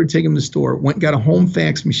his brother to take him to the store, went and got a home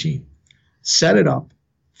fax machine, set it up,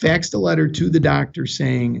 faxed a letter to the doctor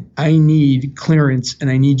saying, I need clearance and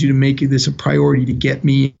I need you to make this a priority to get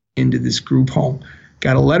me into this group home.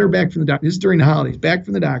 Got a letter back from the doctor. This is during the holidays, back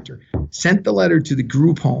from the doctor. Sent the letter to the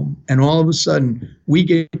group home, and all of a sudden, we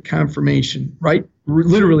get confirmation,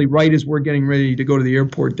 literally right as we're getting ready to go to the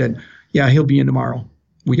airport that, yeah, he'll be in tomorrow.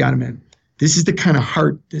 We got him in. This is the kind of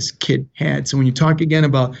heart this kid had. So when you talk again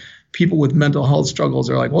about people with mental health struggles,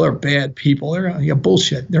 they're like, well, they're bad people. They're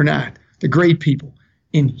bullshit. They're not. They're great people.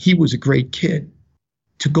 And he was a great kid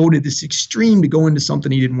to go to this extreme, to go into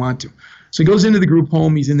something he didn't want to. So he goes into the group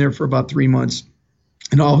home. He's in there for about 3 months.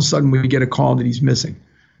 And all of a sudden, we get a call that he's missing.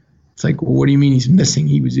 It's like, well, what do you mean he's missing?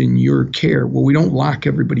 He was in your care. Well, we don't lock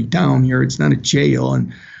everybody down here. It's not a jail.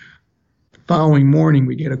 And the following morning,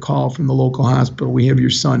 we get a call from the local hospital. We have your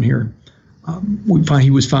son here. He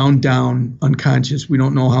was found down, unconscious. We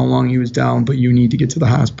don't know how long he was down, but you need to get to the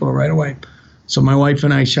hospital right away. So my wife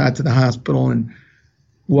and I shot to the hospital and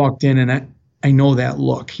walked in, and I know that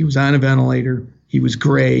look. He was on a ventilator. He was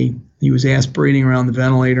gray. He was aspirating around the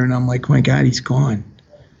ventilator, and I'm like, my God, he's gone.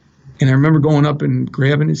 And I remember going up and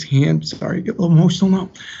grabbing his hand. Sorry, I get a little emotional now.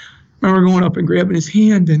 I remember going up and grabbing his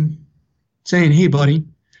hand and saying, hey, buddy,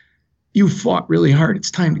 you fought really hard. It's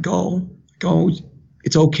time to go. Go.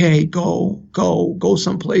 It's okay. Go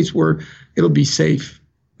someplace where it'll be safe.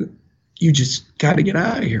 You just got to get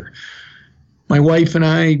out of here. My wife and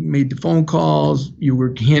I made the phone calls. You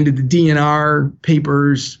were handed the DNR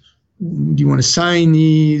papers. Do you want to sign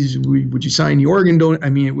these? Would you sign the organ donor? I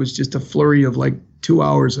mean, it was just a flurry of like 2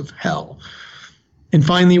 hours of hell. And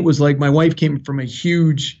finally, it was like my wife came from a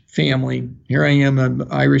huge family. Here I am, an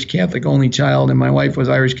Irish Catholic only child, and my wife was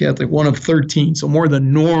Irish Catholic, one of 13, so more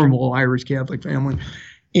than normal Irish Catholic family.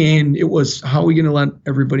 And it was, how are we going to let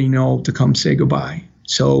everybody know to come say goodbye?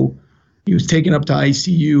 So he was taken up to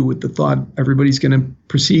ICU with the thought everybody's going to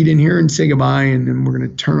proceed in here and say goodbye, and then we're going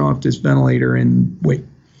to turn off this ventilator and wait.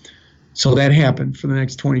 So that happened for the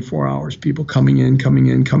next 24 hours, people coming in.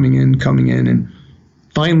 And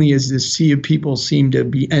finally, as this sea of people seemed to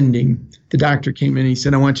be ending, the doctor came in and he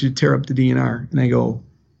said, I want you to tear up the DNR. And I go,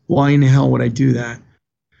 why in the hell would I do that? He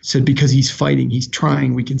said, because he's fighting, he's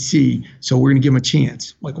trying, we can see, so we're going to give him a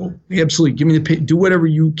chance. I'm like, well, absolutely, give me the do whatever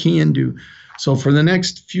you can do. So for the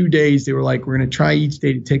next few days, they were like, we're going to try each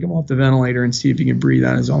day to take him off the ventilator and see if he can breathe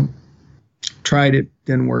on his own. Tried it,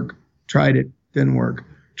 didn't work. Tried it, didn't work.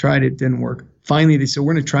 Tried it, didn't work. Finally, they said,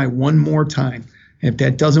 we're going to try one more time. And if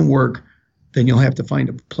that doesn't work, then you'll have to find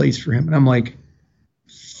a place for him. And I'm like,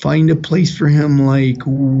 find a place for him like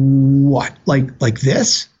what? Like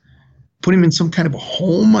this? Put him in some kind of a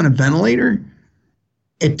home on a ventilator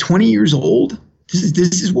at 20 years old?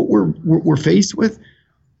 This is what we're faced with?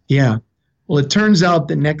 Yeah. Well, it turns out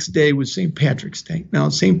the next day was St. Patrick's Day. Now,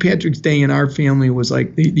 St. Patrick's Day in our family was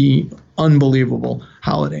like the unbelievable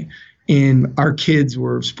holiday. And our kids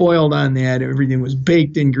were spoiled on that. Everything was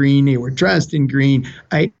baked in green. They were dressed in green.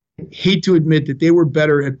 I hate to admit that they were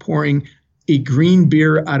better at pouring a green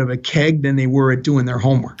beer out of a keg than they were at doing their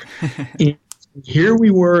homework. And here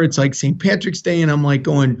we were. It's like St. Patrick's Day, and I'm like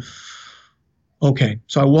going, okay.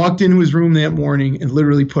 So I walked into his room that morning and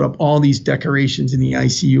literally put up all these decorations in the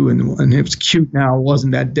ICU, and it was cute now. It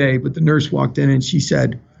wasn't that day, but the nurse walked in and she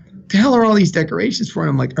said, the hell are all these decorations for? And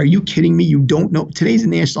I'm like, are you kidding me? You don't know. Today's a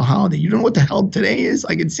national holiday. You don't know what the hell today is?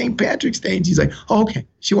 Like, it's St. Patrick's Day. And she's like, oh, okay.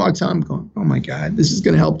 She walks out. I'm going, oh my God, this is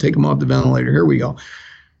going to help take him off the ventilator. Here we go.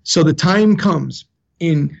 So the time comes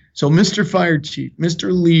in. So Mr. Fire Chief,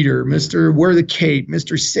 Mr. Leader, Mr. Wear the Cape,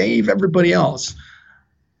 Mr. Save everybody else.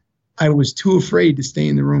 I was too afraid to stay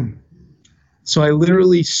in the room. So I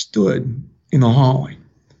literally stood in the hallway,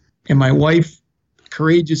 and my wife,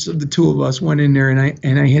 courageous of the two of us, went in there, and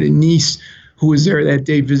I had a niece who was there that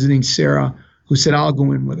day visiting Sarah, who said, I'll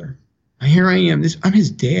go in with her. And here I am. I'm his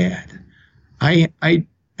dad. I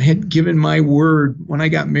had given my word when I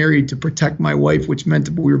got married to protect my wife, which meant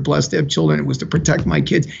that we were blessed to have children. It was to protect my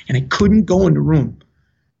kids, and I couldn't go in the room.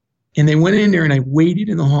 And they went in there, and I waited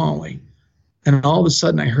in the hallway. And all of a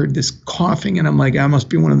sudden I heard this coughing, and I'm like, I must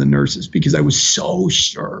be one of the nurses, because I was so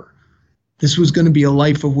sure this was going to be a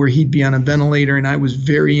life of where he'd be on a ventilator. And I was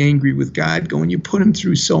very angry with God, going, you put him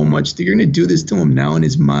through so much that you're going to do this to him now, and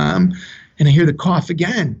his mom. And I hear the cough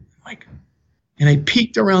again. Like, and I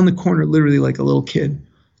peeked around the corner literally like a little kid.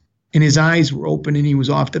 And his eyes were open, and he was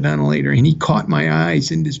off the ventilator, and he caught my eyes,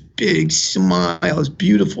 and this big smile, this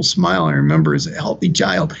beautiful smile I remember as a healthy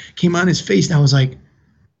child, came on his face. And I was like,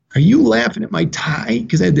 are you laughing at my tie?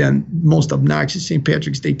 Because I had the most obnoxious St.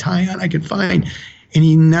 Patrick's Day tie on I could find. And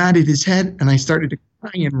he nodded his head, and I started to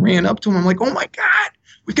cry and ran up to him. I'm like, oh my God,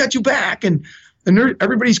 we've got you back. And the nurse,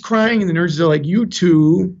 everybody's crying, and the nurses are like, you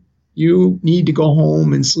two, you need to go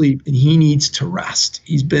home and sleep, and he needs to rest.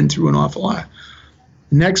 He's been through an awful lot.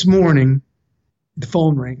 Next morning, the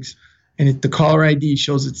phone rings, and the caller ID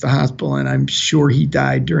shows it's the hospital, and I'm sure he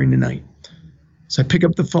died during the night. So I pick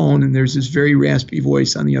up the phone, and there's this very raspy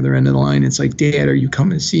voice on the other end of the line. It's like, Dad, are you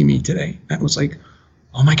coming to see me today? I was like,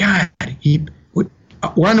 oh my God,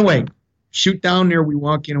 we're on the way. Shoot down there. We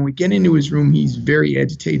walk in, and we get into his room. He's very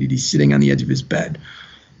agitated. He's sitting on the edge of his bed,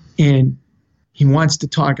 and he wants to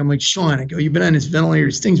talk. I'm like, Sean, I go, you've been on this ventilator.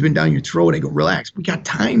 This thing's been down your throat. I go, relax. We got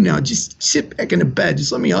time now. Just sit back in the bed.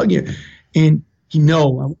 Just let me hug you. And he,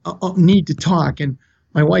 no, I need to talk. And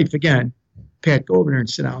my wife, again, Pat, go over there and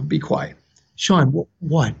sit down. Be quiet. Sean,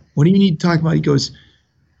 what? What do you need to talk about? He goes,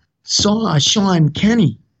 saw Sean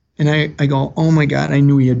Kenny. And I go, oh my God, I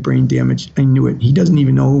knew he had brain damage. I knew it. He doesn't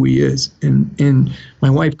even know who he is. And my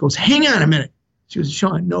wife goes, hang on a minute. She goes,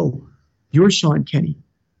 Sean, no, you're Sean Kenny.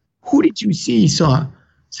 Who did you see? He said,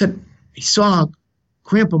 I saw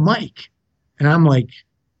Grandpa Mike. And I'm like,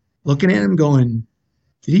 looking at him going,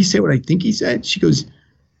 did he say what I think he said? She goes,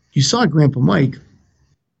 you saw Grandpa Mike.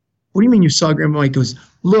 What do you mean you saw Grandpa Mike? He goes,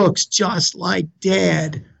 looks just like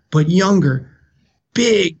Dad, but younger.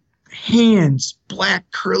 Big hands, black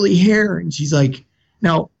curly hair. And she's like,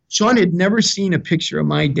 now, Sean had never seen a picture of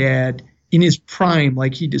my dad in his prime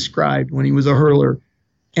like he described when he was a hurler.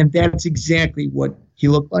 And that's exactly what he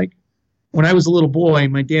looked like. When I was a little boy,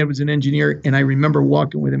 my dad was an engineer, and I remember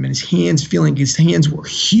walking with him, and his hands were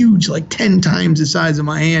huge, like 10 times the size of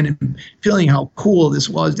my hand, and feeling how cool this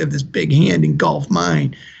was to have this big hand engulf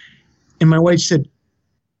mine. And my wife said,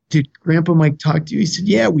 did Grandpa Mike talk to you? He said,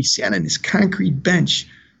 yeah, we sat on this concrete bench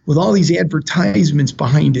with all these advertisements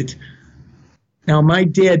behind it. Now, my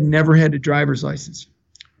dad never had a driver's license.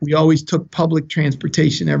 We always took public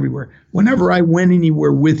transportation everywhere. Whenever I went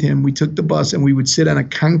anywhere with him, we took the bus, and we would sit on a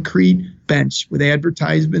concrete bench with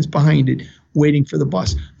advertisements behind it, waiting for the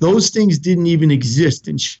bus. Those things didn't even exist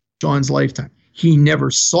in Sean's lifetime. He never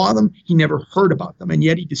saw them. He never heard about them, and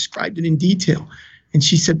yet he described it in detail. And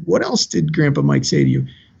she said, what else did Grandpa Mike say to you?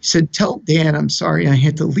 He said, tell Dad I'm sorry I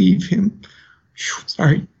had to leave him.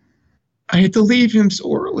 Sorry. I had to leave him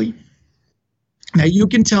so early. Now, you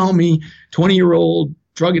can tell me 20-year-old,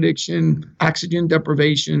 drug addiction, oxygen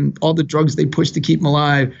deprivation, all the drugs they push to keep him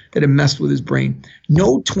alive that have messed with his brain.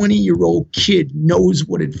 No 20-year-old kid knows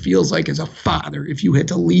what it feels like as a father if you had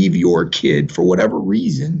to leave your kid for whatever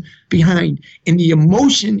reason behind. And the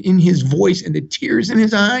emotion in his voice and the tears in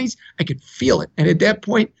his eyes, I could feel it. And at that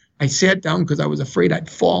point, I sat down because I was afraid I'd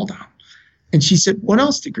fall down. And she said, what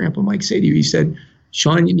else did Grandpa Mike say to you? He said,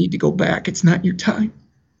 Sean, you need to go back. It's not your time.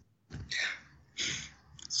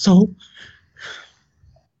 So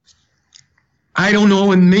I don't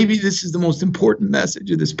know, and maybe this is the most important message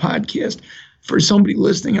of this podcast for somebody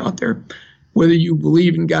listening out there. Whether you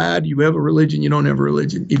believe in God, you have a religion, you don't have a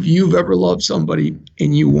religion. If you've ever loved somebody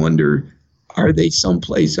and you wonder, are they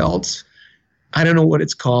someplace else? I don't know what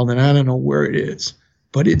it's called, and I don't know where it is,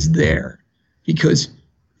 but it's there because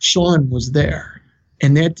Sean was there.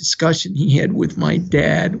 And that discussion he had with my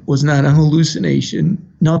dad was not a hallucination,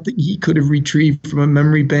 nothing he could have retrieved from a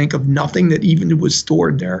memory bank of nothing that even was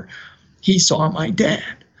stored there. He saw my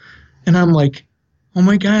dad. And I'm like, oh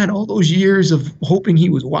my God, all those years of hoping he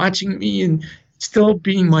was watching me and still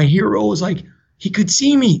being my hero was like, he could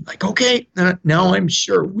see me. Like, okay, now I'm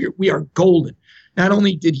sure we are golden. Not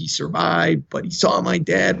only did he survive, but he saw my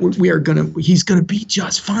dad. He's going to be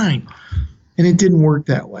just fine. And it didn't work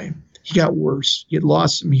that way. He got worse. He had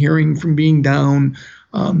lost some hearing from being down.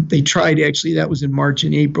 They tried, actually, that was in March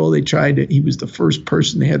and April. He was the first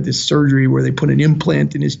person to have this surgery where they put an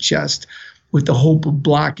implant in his chest with the hope of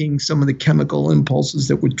blocking some of the chemical impulses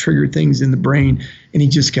that would trigger things in the brain. And he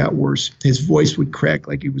just got worse. His voice would crack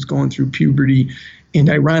like he was going through puberty. And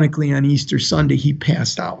ironically, on Easter Sunday, he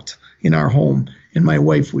passed out in our home. and my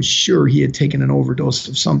wife was sure he had taken an overdose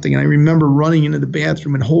of something. And I remember running into the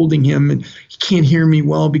bathroom and holding him, and he can't hear me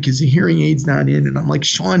well because the hearing aid's not in. And I'm like,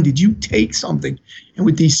 Sean, did you take something? And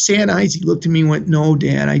with these sad eyes, he looked at me and went, no,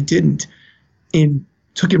 Dad, I didn't. And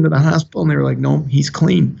took him to the hospital, and they were like, no, he's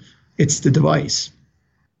clean. It's the device.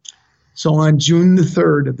 So on June the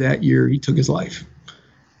 3rd of that year, he took his life.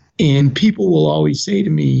 And people will always say to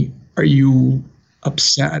me, are you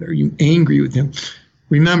upset? Are you angry with him?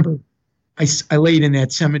 Remember, I laid in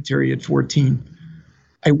that cemetery at 14.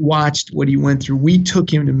 I watched what he went through. We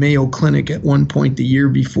took him to Mayo Clinic at one point the year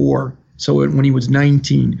before, so when he was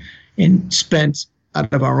 19, and spent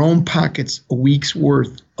out of our own pockets a week's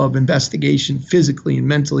worth of investigation physically and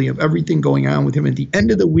mentally of everything going on with him. At the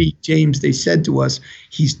end of the week, James, they said to us,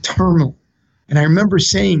 he's terminal. And I remember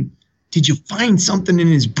saying, did you find something in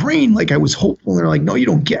his brain? Like I was hopeful. And they're like, no, you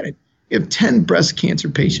don't get it. You have 10 breast cancer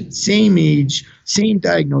patients, same age, same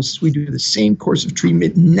diagnosis. We do the same course of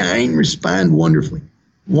treatment. 9 respond wonderfully.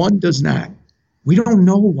 1 does not. We don't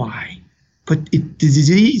know why, but the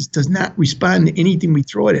disease does not respond to anything we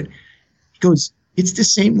throw at it. He goes, it's the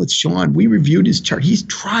same with Sean. We reviewed his chart. He's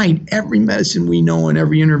tried every medicine we know and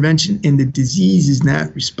every intervention, and the disease is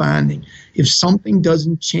not responding. If something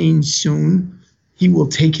doesn't change soon, he will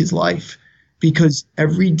take his life, because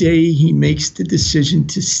every day he makes the decision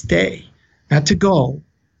to stay, not to go.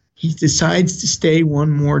 He decides to stay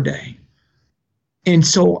one more day. And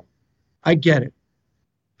so I get it.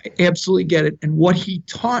 I absolutely get it. And what he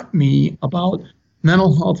taught me about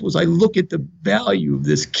mental health was, I look at the value of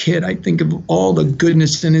this kid. I think of all the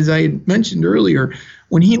goodness. And as I had mentioned earlier,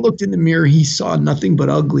 when he looked in the mirror, he saw nothing but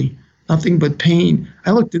ugly, nothing but pain.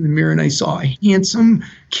 I looked in the mirror and I saw a handsome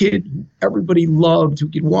kid who everybody loved, who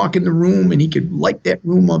could walk in the room and he could light that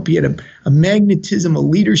room up. He had a magnetism, a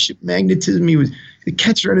leadership magnetism. He was the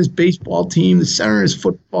catcher on his baseball team, the center on his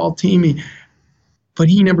football team. But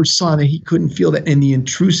he never saw that he couldn't feel that. And the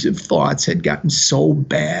intrusive thoughts had gotten so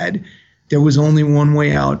bad, there was only one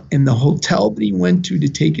way out. And the hotel that he went to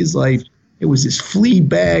take his life, it was this flea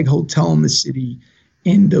bag hotel in the city.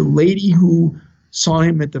 And the lady who saw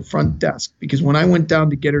him at the front desk, because when I went down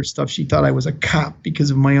to get her stuff, she thought I was a cop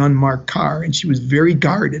because of my unmarked car. And she was very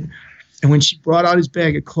guarded. And when she brought out his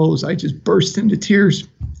bag of clothes, I just burst into tears.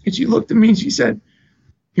 And she looked at me and she said,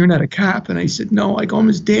 you're not a cop? And I said, no. I go, I'm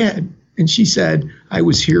his dad. And she said, I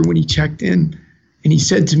was here when he checked in. And he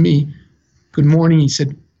said to me, good morning. He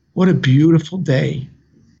said, what a beautiful day.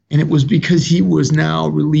 And it was because he was now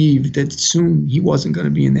relieved that soon he wasn't going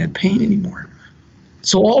to be in that pain anymore.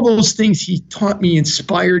 So all those things he taught me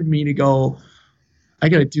inspired me to go, I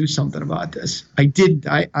got to do something about this. I did.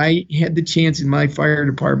 I had the chance in my fire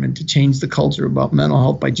department to change the culture about mental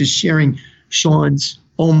health by just sharing Sean's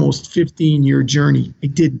almost 15-year journey. I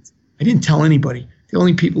didn't tell anybody. The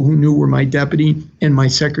only people who knew were my deputy and my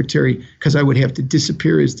secretary, because I would have to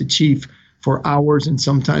disappear as the chief for hours and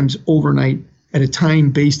sometimes overnight at a time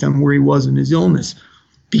based on where he was in his illness,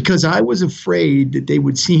 because I was afraid that they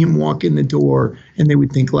would see him walk in the door and they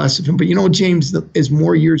would think less of him. But you know, James, as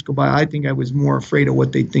more years go by, I think I was more afraid of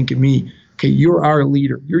what they think of me. Okay, you're our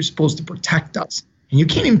leader. You're supposed to protect us. And you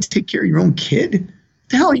can't even take care of your own kid. What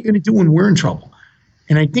the hell are you going to do when we're in trouble?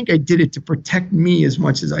 And I think I did it to protect me as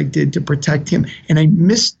much as I did to protect him. And I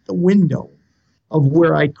missed the window of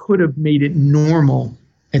where I could have made it normal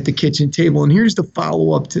at the kitchen table. And here's the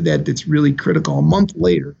follow-up to that that's really critical. A month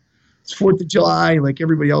later, it's 4th of July. Like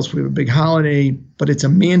everybody else, we have a big holiday, but it's a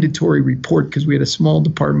mandatory report because we had a small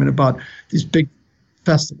department about this big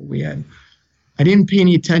festival we had. I didn't pay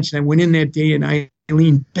any attention. I went in that day and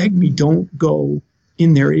Eileen begged me, don't go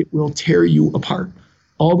in there. It will tear you apart.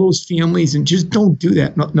 All those families, and just don't do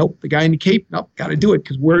that. Nope. The guy in the cape, nope, got to do it.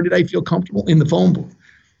 Because where did I feel comfortable? In the phone booth.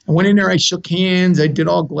 I went in there, I shook hands, I did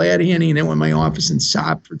all glad handing, and then went in my office and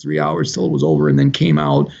sobbed for 3 hours till it was over, and then came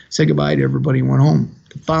out, said goodbye to everybody, and went home.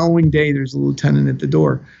 The following day, there's a lieutenant at the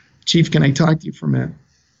door. Chief, can I talk to you for a minute?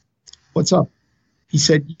 What's up? He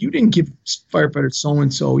said, you didn't give firefighter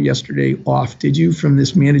so-and-so yesterday off, did you, from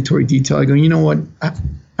this mandatory detail? I go, you know what? I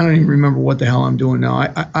don't even remember what the hell I'm doing now,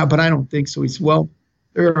 but I don't think so. He said, well,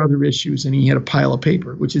 there are other issues, and he had a pile of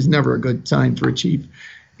paper, which is never a good sign for a chief.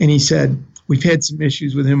 And he said, we've had some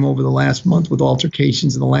issues with him over the last month with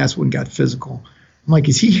altercations, and the last one got physical. I'm like,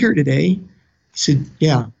 is he here today? He said,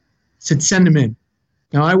 yeah. I said, send him in.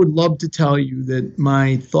 Now, I would love to tell you that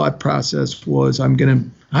my thought process was I'm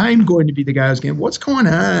going to be the guy who's going, what's going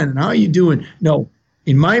on and how are you doing? No,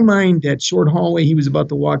 in my mind, that short hallway he was about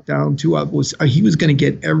to walk down to, he was going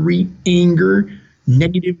to get every anger,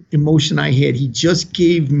 negative emotion I had. He just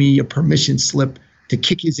gave me a permission slip to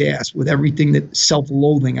kick his ass with everything that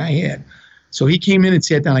self-loathing I had. So he came in and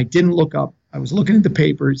sat down. I didn't look up. I was looking at the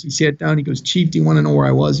papers. He sat down. He goes, Chief, do you want to know where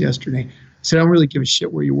I was yesterday? I said, I don't really give a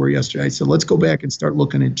shit where you were yesterday. I said, let's go back and start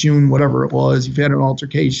looking at June, whatever it was. You've had an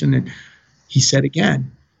altercation. And he said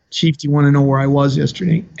again, Chief, do you want to know where I was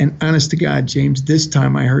yesterday? And honest to God, James, this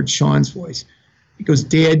time I heard Sean's voice. He goes,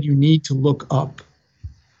 Dad, you need to look up.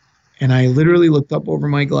 And I literally looked up over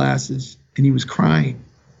my glasses, and he was crying.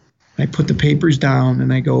 I put the papers down,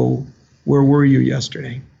 and I go, where were you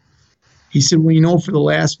yesterday? He said, well, you know, for the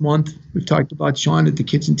last month, we've talked about Sean at the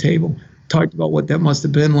kitchen table, talked about what that must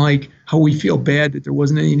have been like, how we feel bad that there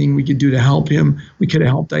wasn't anything we could do to help him. We could have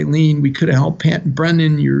helped Eileen. We could have helped Pat and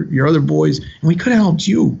Brendan, your other boys, and we could have helped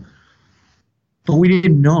you. But we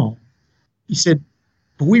didn't know. He said,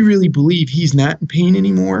 but we really believe he's not in pain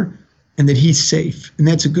anymore and that he's safe, and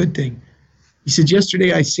that's a good thing. He said,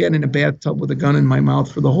 yesterday I sat in a bathtub with a gun in my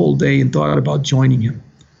mouth for the whole day and thought about joining him.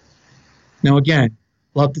 Now, again,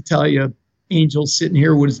 love to tell you, Angel sitting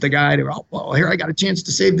here was the guy to, oh, well, here I got a chance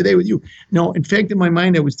to save the day with you. No, in fact, in my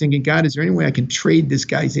mind, I was thinking, God, is there any way I can trade this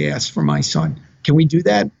guy's ass for my son? Can we do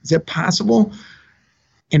that? Is that possible?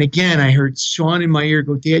 And again, I heard Sean in my ear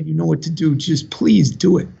go, Dad, you know what to do. Just please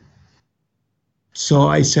do it. So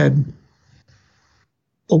I said,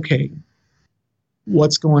 okay,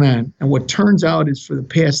 what's going on? And what turns out is for the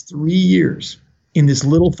past 3 years in this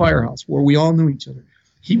little firehouse where we all knew each other,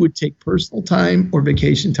 he would take personal time or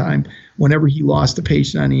vacation time whenever he lost a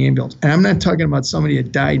patient on the ambulance. And I'm not talking about somebody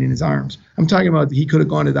that died in his arms. I'm talking about that he could have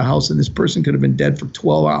gone to the house and this person could have been dead for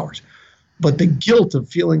 12 hours. But the guilt of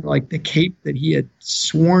feeling like the cape that he had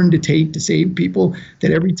sworn to take to save people,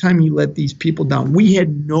 that every time he let these people down, we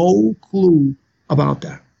had no clue about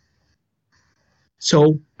that.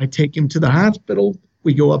 So I take him to the hospital.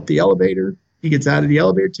 We go up the elevator. He gets out of the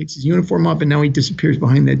elevator, takes his uniform off, and now he disappears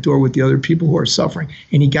behind that door with the other people who are suffering.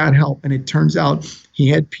 And he got help. And it turns out he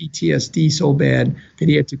had PTSD so bad that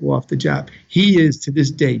he had to go off the job. He is, to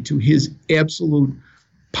this day, to his absolute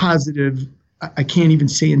positive, I can't even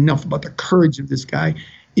say enough about the courage of this guy,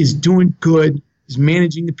 is doing good, is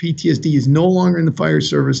managing the PTSD, is no longer in the fire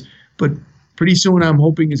service, but pretty soon I'm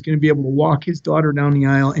hoping is going to be able to walk his daughter down the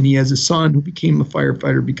aisle, and he has a son who became a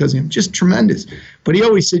firefighter because of him. Just tremendous. But he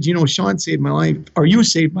always said, you know, Sean saved my life, or you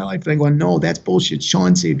saved my life. And I go, no, that's bullshit.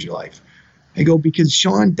 Sean saved your life. I go, because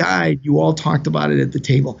Sean died, you all talked about it at the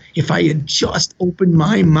table. If I had just opened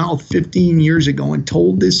my mouth 15 years ago and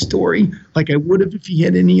told this story like I would have if he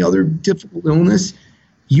had any other difficult illness,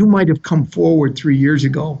 you might have come forward 3 years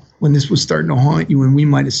ago when this was starting to haunt you, and we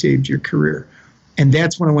might have saved your career. And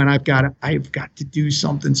that's when I went, I've got to do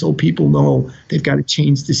something so people know they've got to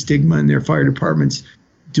change the stigma in their fire departments.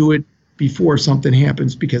 Do it before something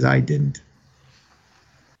happens, because I didn't.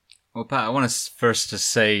 Well, Pat, I want to first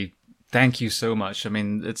just say thank you so much. I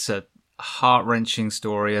mean, it's a heart-wrenching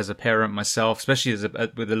story as a parent myself, especially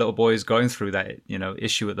with the little boys going through that, you know,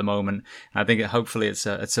 issue at the moment. I think hopefully it's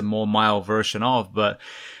a more mild version of, but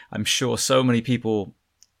I'm sure so many people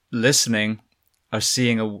listening are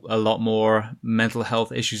seeing a lot more mental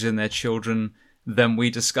health issues in their children than we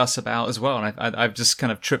discuss about as well. And I've just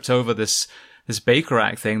kind of tripped over this Baker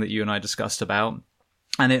Act thing that you and I discussed about,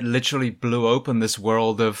 and it literally blew open this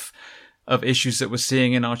world of issues that we're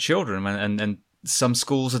seeing in our children. And some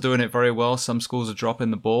schools are doing it very well. Some schools are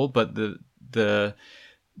dropping the ball, but the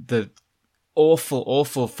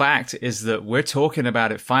awful fact is that we're talking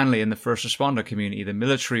about it finally in the first responder community. The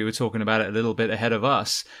military were talking about it a little bit ahead of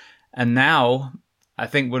us. And now I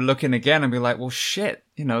think we're looking again and be like, well, shit,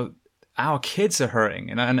 you know, our kids are hurting.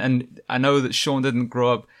 And I know that Sean didn't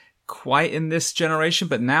grow up quite in this generation,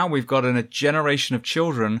 but now we've got a generation of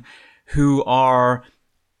children who are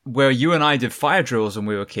where you and I did fire drills when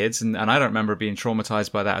we were kids. And I don't remember being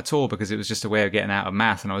traumatized by that at all, because it was just a way of getting out of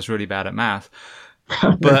math, and I was really bad at math.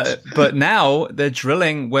 But now they're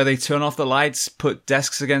drilling where they turn off the lights, put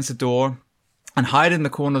desks against the door, and hide in the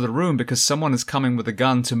corner of the room because someone is coming with a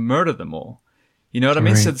gun to murder them all. You know what I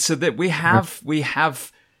mean? Right. So that we have,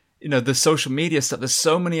 you know, the social media stuff. There's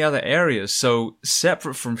so many other areas. So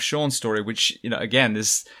separate from Sean's story, which, you know, again,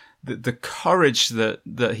 is the courage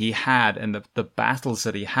that he had and the battles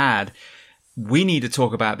that he had. We need to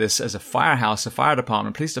talk about this as a firehouse, a fire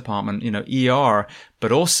department, police department, you know, ER,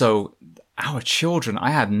 but also our children.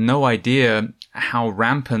 I had no idea how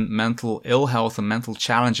rampant mental ill health and mental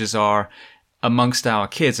challenges are amongst our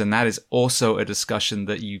kids. And that is also a discussion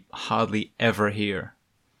that you hardly ever hear.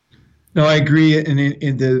 No, I agree. And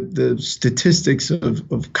in the statistics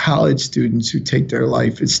of college students who take their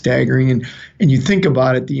life is staggering. And you think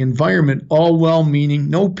about it, the environment, all well-meaning,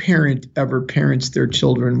 no parent ever parents their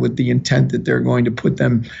children with the intent that they're going to put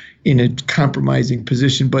them in a compromising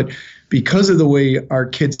position. But because of the way our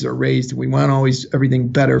kids are raised, we want always everything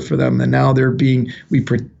better for them. And now we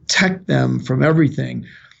protect them from everything.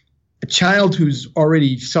 A child who's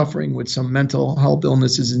already suffering with some mental health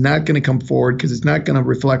illnesses is not going to come forward because it's not going to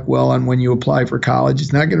reflect well on when you apply for college.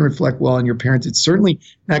 It's not going to reflect well on your parents. It's certainly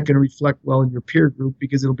not going to reflect well in your peer group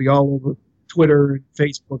because it'll be all over Twitter and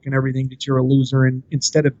Facebook and everything that you're a loser. And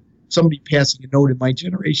instead of somebody passing a note in my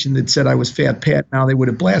generation that said I was Fat Pat, now they would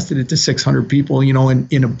have blasted it to 600 people, in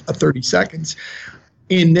a 30 seconds.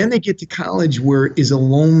 And then they get to college where is a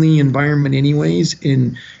lonely environment anyways,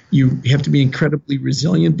 and you have to be incredibly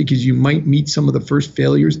resilient because you might meet some of the first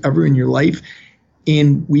failures ever in your life.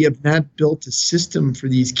 And we have not built a system for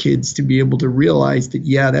these kids to be able to realize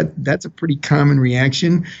that, that's a pretty common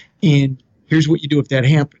reaction. And here's what you do if that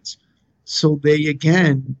happens. So they,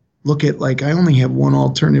 again, look at like, I only have one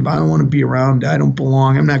alternative. I don't want to be around. I don't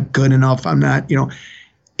belong. I'm not good enough. I'm not,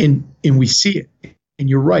 and we see it. And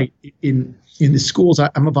you're right. In the schools,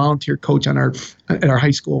 I'm a volunteer coach at our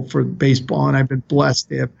high school for baseball, and I've been blessed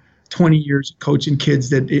to have 20 years of coaching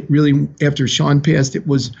kids that it really, after Sean passed, it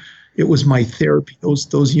was my therapy.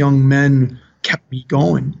 Those young men kept me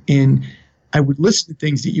going. And I would listen to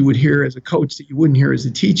things that you would hear as a coach that you wouldn't hear as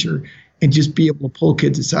a teacher, and just be able to pull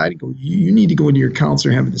kids aside and go, you need to go into your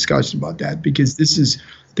counselor and have a discussion about that, because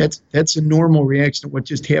that's a normal reaction to what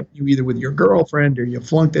just happened to you, either with your girlfriend or you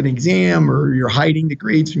flunked an exam or you're hiding the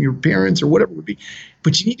grades from your parents or whatever it would be.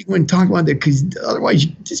 But you need to go and talk about that, because otherwise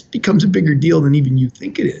this becomes a bigger deal than even you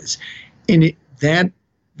think it is. And that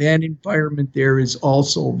environment there is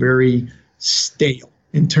also very stale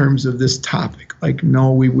in terms of this topic. Like,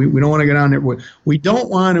 no, we don't want to get on there. We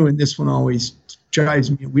don't want to, and this one always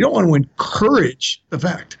drives me, we don't want to encourage the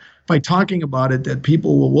fact by talking about it that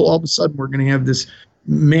people will all of a sudden we're going to have this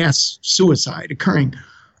mass suicide occurring.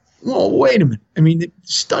 Well, wait a minute. I mean, the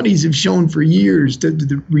studies have shown for years that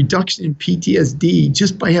the reduction in PTSD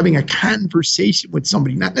just by having a conversation with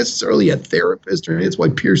somebody, not necessarily a therapist, or that's why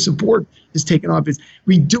peer support is taken off, is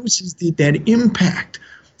reduces that impact.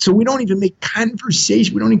 So we don't even make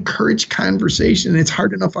conversation. We don't encourage conversation. And it's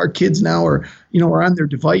hard enough. Our kids now are on their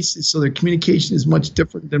devices. So their communication is much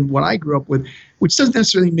different than what I grew up with, which doesn't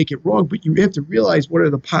necessarily make it wrong. But you have to realize what are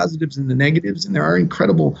the positives and the negatives. And there are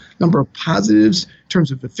incredible number of positives in terms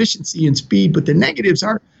of efficiency and speed. But the negatives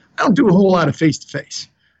are, I don't do a whole lot of face-to-face.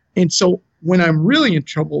 And so when I'm really in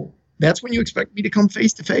trouble, that's when you expect me to come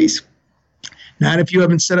face-to-face. Not if you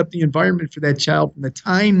haven't set up the environment for that child from the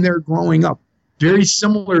time they're growing up. Very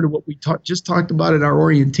similar to what we just talked about at our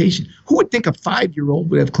orientation. Who would think a 5-year-old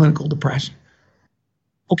would have clinical depression?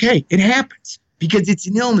 Okay, it happens because it's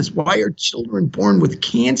an illness. Why are children born with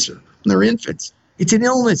cancer when they're infants? It's an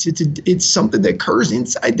illness. It's something that occurs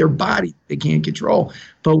inside their body they can't control.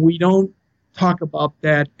 But we don't talk about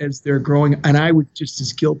that as they're growing. And I was just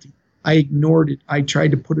as guilty. I ignored it. I tried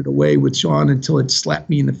to put it away with Sean until it slapped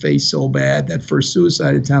me in the face so bad. That first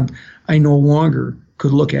suicide attempt, I no longer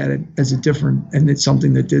could look at it as a different, and it's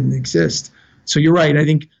something that didn't exist. So you're right. I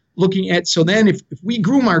think so then if we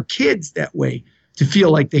groom our kids that way to feel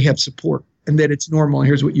like they have support and that it's normal and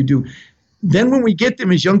here's what you do, then when we get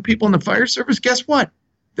them as young people in the fire service, guess what?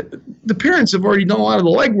 The parents have already done a lot of the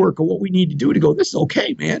legwork of what we need to do to go, this is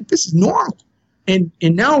okay, man. This is normal. And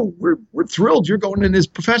now we're thrilled you're going in this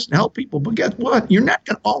profession to help people. But guess what? You're not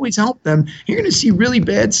going to always help them. You're going to see really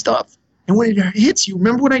bad stuff. And when it hits you,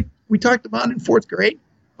 remember what we talked about in 4th grade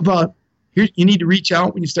about here, you need to reach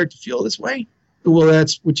out when you start to feel this way? Well,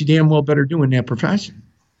 that's what you damn well better do in that profession.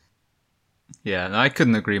 Yeah, I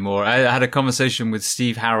couldn't agree more. I had a conversation with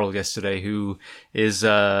Steve Harrell yesterday, who is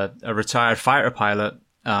a retired fighter pilot.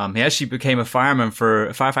 He actually became a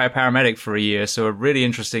firefighter paramedic for a year. So a really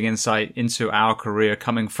interesting insight into our career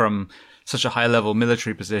coming from such a high level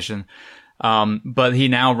military position. But he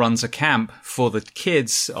now runs a camp for the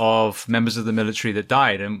kids of members of the military that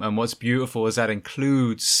died. And what's beautiful is that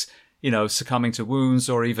includes, succumbing to wounds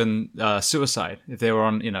or even, suicide if they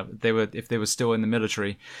were if they were still in the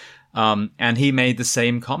military. And he made the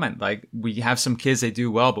same comment, like, we have some kids, they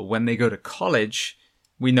do well, but when they go to college,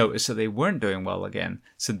 we noticed that they weren't doing well again.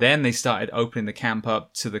 So then they started opening the camp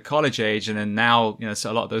up to the college age. And then now,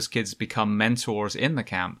 so a lot of those kids become mentors in the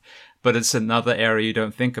camp. But it's another area you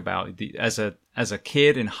don't think about. As a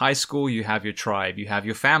kid in high school, you have your tribe, you have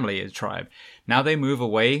your family as a tribe. Now they move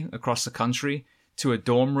away across the country to a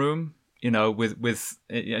dorm room,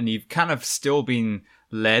 and you've kind of still been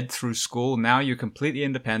led through school. Now you're completely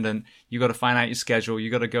independent. You got to find out your schedule.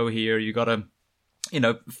 You got to go here. You got to,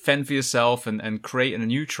 fend for yourself and create a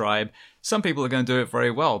new tribe. Some people are going to do it very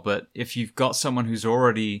well, but if you've got someone who's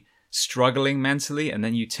already struggling mentally, and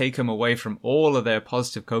then you take them away from all of their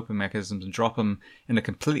positive coping mechanisms and drop them in a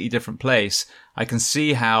completely different place, I can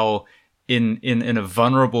see how in a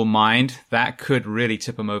vulnerable mind, that could really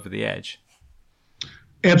tip them over the edge.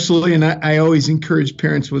 Absolutely. And I always encourage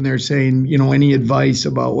parents when they're saying, any advice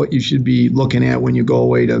about what you should be looking at when you go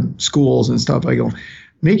away to schools and stuff, I go,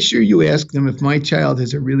 make sure you ask them, if my child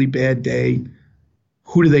has a really bad day,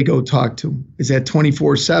 who do they go talk to? Is that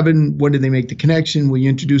 24/7? When do they make the connection? Will you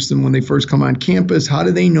introduce them when they first come on campus? How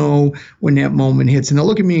do they know when that moment hits? And they'll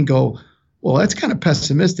look at me and go, well, that's kind of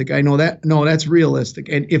pessimistic. I know that. No, that's realistic.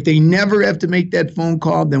 And if they never have to make that phone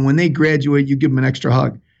call, then when they graduate, you give them an extra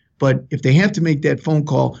hug. But if they have to make that phone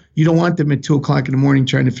call, you don't want them at 2 o'clock in the morning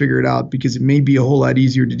trying to figure it out, because it may be a whole lot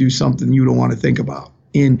easier to do something you don't want to think about.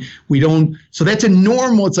 And so that's a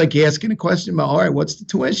normal, it's like asking a question about, all right, what's the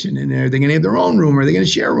tuition? And are they going to have their own room? Are they going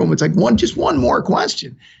to share a room? It's like just one more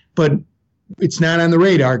question. But it's not on the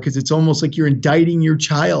radar, because it's almost like you're indicting your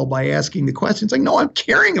child by asking the question. It's like, no, I'm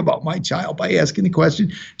caring about my child by asking the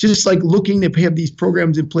question. Just like looking to have these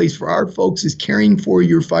programs in place for our folks is caring for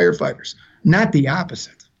your firefighters, not the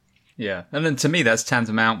opposite. Yeah. And then to me, that's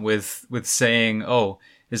tantamount with saying, oh,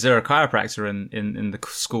 is there a chiropractor in the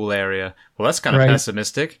school area? Well, that's kind of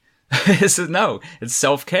pessimistic. No, it's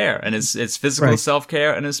self-care, and it's physical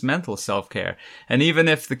self-care, and it's mental self-care. And even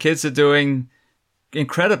if the kids are doing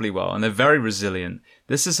incredibly well and they're very resilient,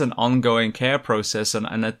 this is an ongoing care process.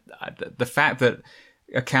 And the fact that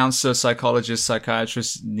a counselor, psychologist,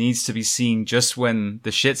 psychiatrist needs to be seen just when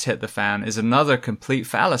the shit's hit the fan is another complete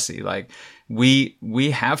fallacy. Like,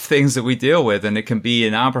 we have things that we deal with, and it can be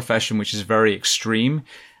in our profession, which is very extreme,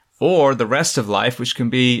 or the rest of life, which can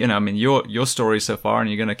be, your story so far, and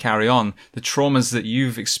you're going to carry on, the traumas that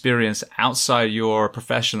you've experienced outside your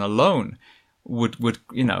profession alone would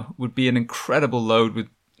be an incredible load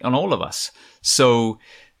on all of us. So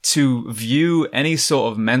to view any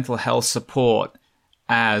sort of mental health support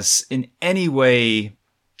as in any way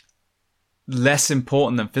less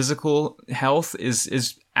important than physical health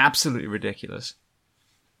is absolutely ridiculous.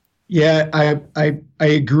 Yeah, I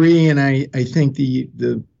agree, and I think the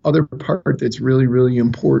other part that's really, really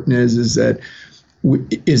important is that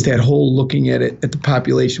whole looking at it at the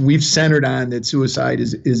population. We've centered on that suicide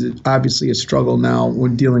is obviously a struggle now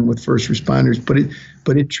when dealing with first responders,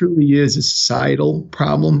 but it truly is a societal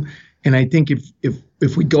problem. And I think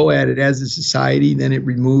if we go at it as a society, then it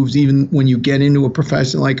removes, even when you get into a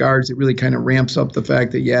profession like ours, it really kind of ramps up the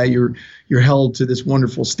fact that, yeah, you're held to this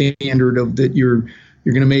wonderful standard of that you're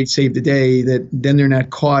going to save the day, that then they're not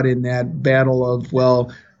caught in that battle of,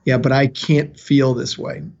 well, yeah, but I can't feel this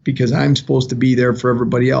way because I'm supposed to be there for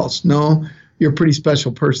everybody else. No, you're a pretty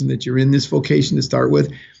special person that you're in this vocation to start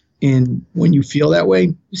with. And when you feel that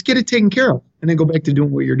way, just get it taken care of and then go back to doing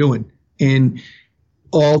what you're doing. And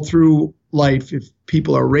all through life, if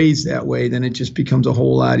people are raised that way, then it just becomes a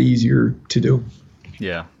whole lot easier to do.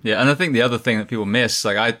 Yeah. Yeah. And I think the other thing that people miss,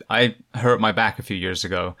 like I hurt my back a few years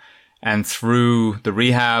ago, and through the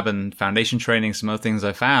rehab and foundation training, some other things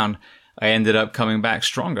I found, I ended up coming back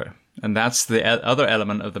stronger. And that's the other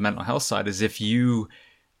element of the mental health side, is if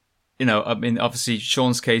obviously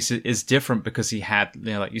Sean's case is different because he had,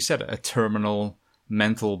 like you said, a terminal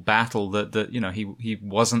mental battle that he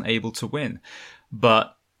wasn't able to win.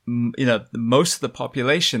 But, most of the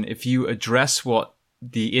population, if you address what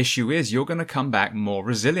the issue is, you're going to come back more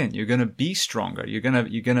resilient. You're going to be stronger. You're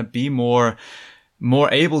going to be more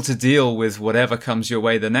able to deal with whatever comes your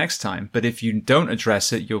way the next time. But if you don't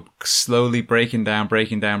address it, you're slowly breaking down.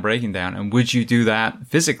 And would you do that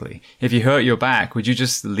physically? If you hurt your back, would you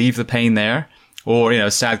just leave the pain there? Or,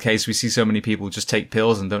 sad case, we see so many people just take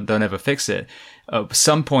pills and don't ever fix it. At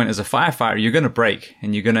some point as a firefighter, you're going to break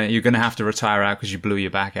and you're going to have to retire out because you blew your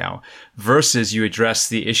back out, versus you address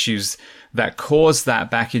the issues that caused that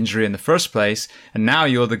back injury in the first place. And now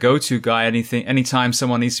you're the go-to guy anytime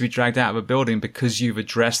someone needs to be dragged out of a building because you've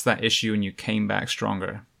addressed that issue and you came back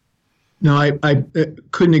stronger. No, I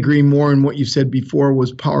couldn't agree more. And what you said before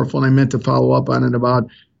was powerful. And I meant to follow up on it about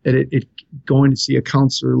that it going to see a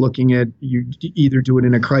counselor, looking at you either do it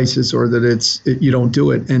in a crisis or that you don't do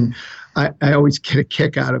it. And I always get a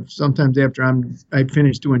kick out of, sometimes after I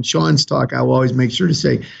finish doing Sean's talk, I'll always make sure to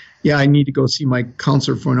say, yeah, I need to go see my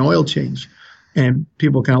counselor for an oil change. And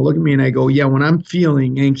people kind of look at me and I go, yeah, when I'm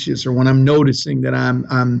feeling anxious or when I'm noticing that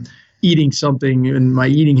I'm eating something and my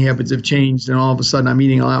eating habits have changed and all of a sudden I'm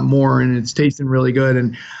eating a lot more and it's tasting really good.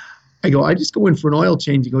 And I go, I just go in for an oil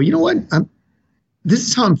change and go, you know what? This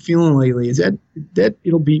is how I'm feeling lately. Is that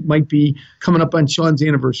might be coming up on Sean's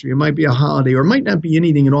anniversary. It might be a holiday, or it might not be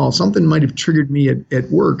anything at all. Something might have triggered me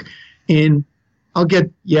at work. And I'll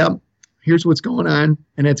get, yeah, here's what's going on,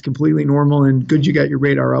 and that's completely normal and good you got your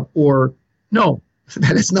radar up, or no,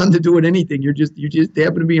 that has nothing to do with anything. You just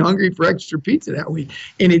happen to be hungry for extra pizza that week.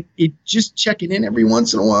 And it just checking in every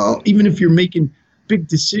once in a while, even if you're making big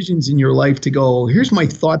decisions in your life, to go, here's my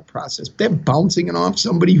thought process. That bouncing it off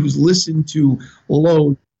somebody who's listened to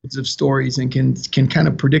loads of stories and can kind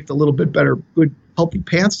of predict a little bit better, good, healthy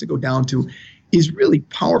paths to go down to, is really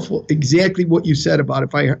powerful. Exactly what you said about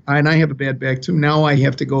if I have a bad back too. Now I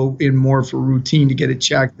have to go in more for routine to get it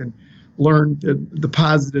checked and learn the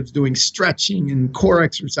positives, doing stretching and core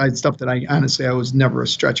exercise stuff that I was never a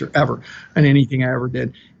stretcher ever on anything I ever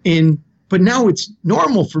did. But now it's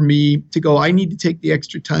normal for me to go, I need to take the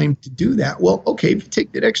extra time to do that. Well, okay, if you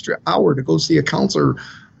take that extra hour to go see a counselor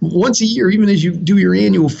once a year, even as you do your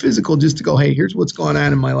annual physical, just to go, hey, here's what's going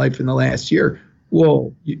on in my life in the last year.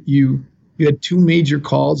 Whoa, you had 2 major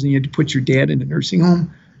calls and you had to put your dad in a nursing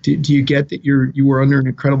home. Do you get that you were under an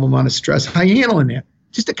incredible amount of stress? How are you handling that?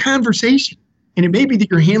 Just a conversation. And it may be that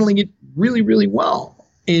you're handling it really, really well.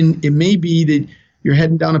 And it may be that you're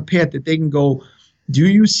heading down a path that they can go, do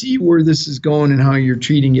you see where this is going and how you're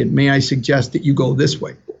treating it? May I suggest that you go this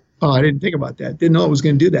way? Oh, I didn't think about that. Didn't know I was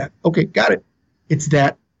going to do that. Okay, got it. It's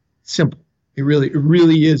that simple. It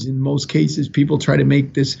really is. In most cases, people try to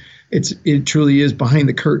make this, it truly is behind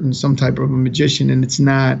the curtain, some type of a magician, and it's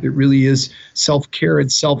not. It really is self-care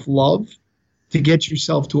and self-love to get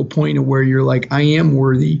yourself to a point of where you're like, I am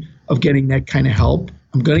worthy of getting that kind of help.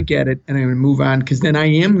 I'm going to get it, and I'm going to move on, because then I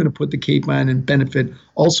am going to put the cape on and benefit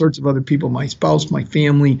all sorts of other people, my spouse, my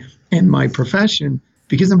family, and my profession,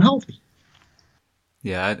 because I'm healthy.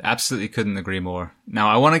 Yeah, I absolutely couldn't agree more. Now,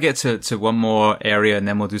 I want to get to one more area, and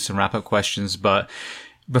then we'll do some wrap-up questions. But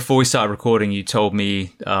before we started recording, you told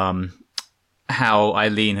me how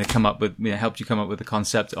Eileen had helped you come up with the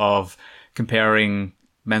concept of comparing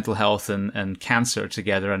mental health and cancer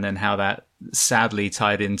together, and then how that sadly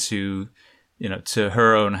tied into, to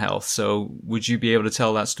her own health. So would you be able to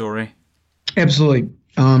tell that story? Absolutely.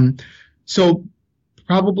 So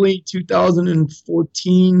probably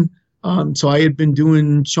 2014. So I had been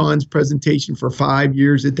doing Sean's presentation for 5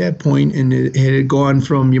 years at that point, and it had gone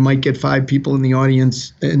from, you might get 5 people in the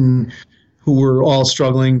audience and who were all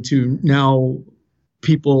struggling, to now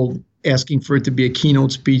people asking for it to be a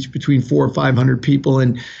keynote speech between 400 or 500 people.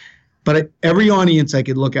 But every audience I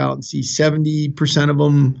could look out and see 70% of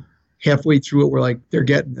them halfway through it were like, they're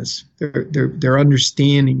getting this. They're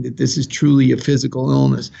understanding that this is truly a physical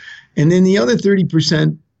illness. And then the other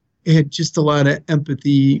 30% had just a lot of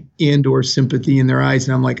empathy and or sympathy in their eyes.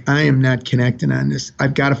 And I'm like, I am not connecting on this.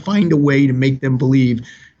 I've got to find a way to make them believe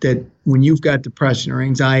that when you've got depression or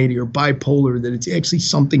anxiety or bipolar, that it's actually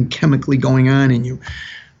something chemically going on in you.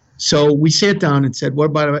 So we sat down and said, what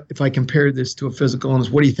about if I compare this to a physical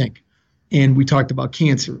illness? What do you think? And we talked about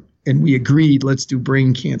cancer, and we agreed, let's do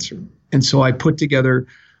brain cancer. And so I put together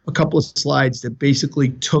a couple of slides that basically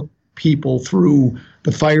took people through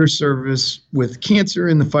the fire service with cancer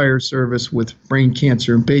and the fire service with brain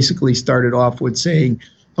cancer, and basically started off with saying,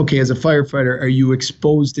 okay, as a firefighter, are you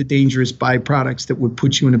exposed to dangerous byproducts that would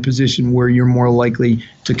put you in a position where you're more likely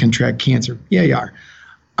to contract cancer? Yeah, you are.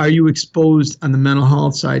 Are you exposed on the mental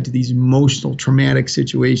health side to these emotional, traumatic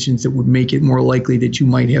situations that would make it more likely that you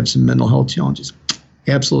might have some mental health challenges?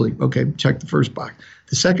 Absolutely. Okay, check the first box.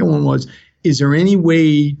 The second one was, is there any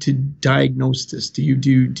way to diagnose this?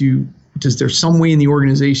 Does there some way in the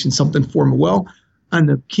organization, something formal? Well, on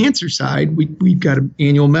the cancer side, we've got an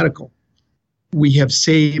annual medical. We have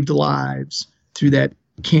saved lives through that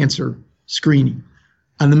cancer screening.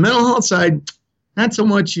 On the mental health side, not so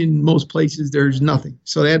much. In most places, there's nothing.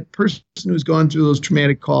 So that person who's gone through those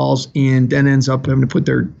traumatic calls and then ends up having to put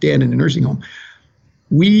their dad in a nursing home,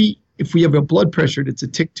 if we have a blood pressure that's a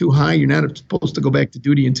tick too high, you're not supposed to go back to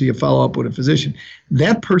duty until you follow up with a physician.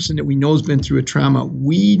 That person that we know has been through a trauma,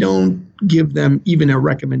 we don't give them even a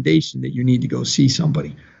recommendation that you need to go see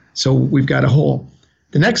somebody. So we've got a hole.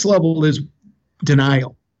 The next level is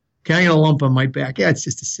denial. Okay, I got a lump on my back. Yeah, it's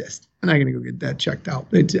just a cyst. I'm not going to go get that checked out.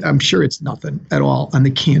 I'm sure it's nothing at all on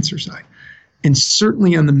the cancer side. And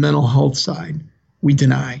certainly on the mental health side, we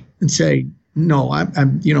deny and say, no,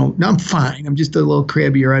 I'm fine. I'm just a little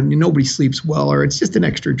crabby, or nobody sleeps well, or it's just an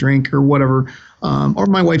extra drink or whatever, or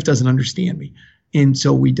my wife doesn't understand me. And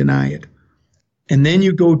so we deny it. And then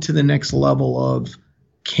you go to the next level of,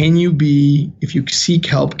 if you seek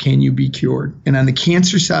help, can you be cured? And on the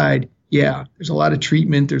cancer side, yeah, there's a lot of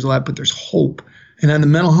treatment, but there's hope. And on the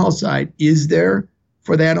mental health side, is there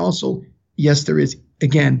for that also? Yes, there is.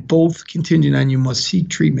 Again, both contingent on you must seek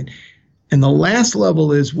treatment. And the last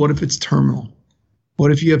level is, what if it's terminal?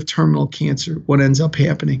 What if you have terminal cancer? What ends up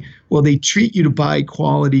happening? Well, they treat you to buy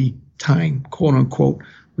quality time, quote unquote.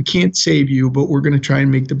 We can't save you, but we're going to try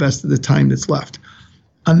and make the best of the time that's left.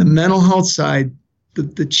 On the mental health side,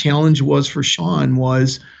 the challenge was for Sean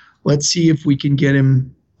was, let's see if we can get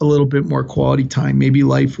him a little bit more quality time. Maybe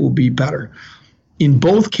life will be better. In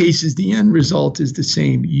both cases, the end result is the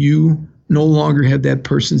same. You no longer have that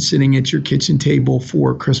person sitting at your kitchen table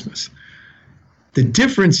for Christmas. The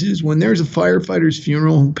difference is when there's a firefighter's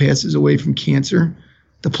funeral who passes away from cancer,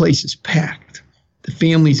 the place is packed. The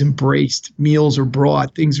family's embraced. Meals are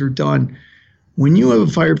brought. Things are done. When you have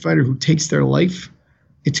a firefighter who takes their life,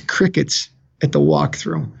 it's crickets at the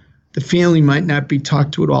walkthrough. The family might not be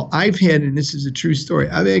talked to at all. I've had, and this is a true story,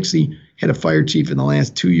 I've actually had a fire chief in the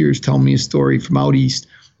last 2 years tell me a story from out east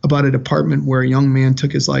about a department where a young man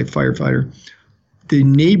took his life, firefighter. The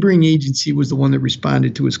neighboring agency was the one that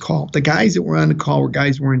responded to his call. The guys that were on the call were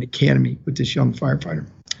guys who were in the academy with this young firefighter.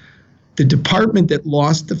 The department that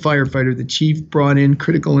lost the firefighter, the chief brought in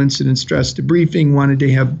critical incident stress debriefing, wanted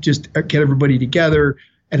to have just get everybody together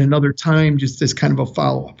at another time, just as kind of a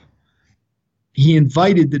follow-up. He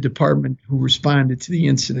invited the department who responded to the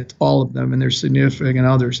incident, all of them and their significant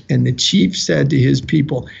others. And the chief said to his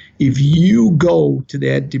people, if you go to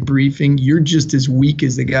that debriefing, you're just as weak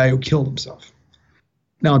as the guy who killed himself.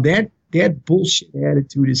 Now, that bullshit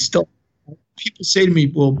attitude is still, people say to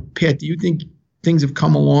me, well, Pat, do you think things have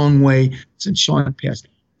come a long way since Sean passed?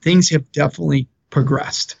 Things have definitely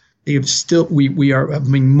progressed. They have still, we are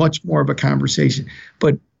having much more of a conversation,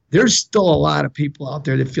 but there's still a lot of people out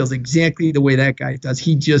there that feels exactly the way that guy does.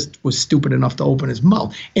 He just was stupid enough to open his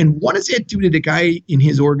mouth. And what does that do to the guy in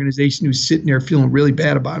his organization who's sitting there feeling really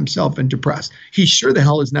bad about himself and depressed? He sure the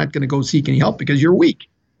hell is not going to go seek any help because you're weak.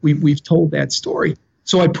 We've told that story.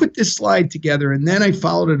 So I put this slide together, and then I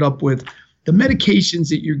followed it up with the medications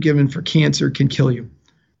that you're given for cancer can kill you.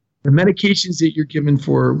 The medications that you're given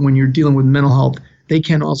for when you're dealing with mental health, they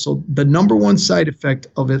can also, the number one side effect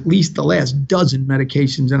of at least the last dozen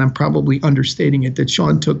medications, and I'm probably understating it, that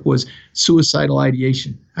Sean took was suicidal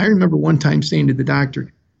ideation. I remember one time saying to the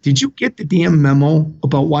doctor, did you get the damn memo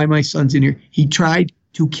about why my son's in here? He tried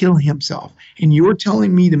to kill himself. And you're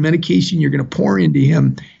telling me the medication you're going to pour into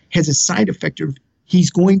him has a side effect of he's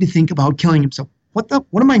going to think about killing himself. What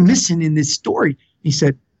am I missing in this story? He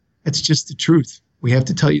said, that's just the truth. We have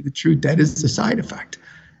to tell you the truth. That is the side effect.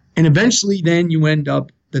 And eventually then you end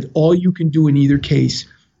up that all you can do in either case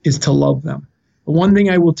is to love them. The one thing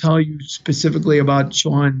I will tell you specifically about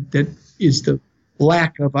Sean that is the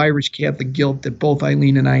lack of Irish Catholic guilt that both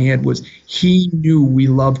Eileen and I had was he knew we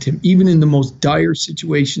loved him. Even in the most dire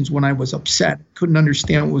situations when I was upset, couldn't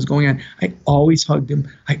understand what was going on, I always hugged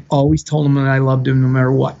him. I always told him that I loved him no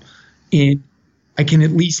matter what. And I can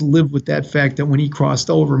at least live with that fact that when he crossed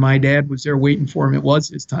over, my dad was there waiting for him. It was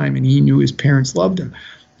his time, and he knew his parents loved him.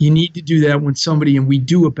 You need to do that when somebody, and we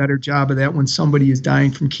do a better job of that when somebody is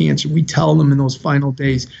dying from cancer. We tell them in those final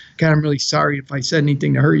days, God, I'm really sorry if I said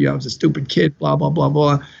anything to hurt you. I was a stupid kid, blah, blah, blah,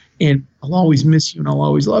 blah. And I'll always miss you and I'll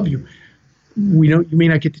always love you. You may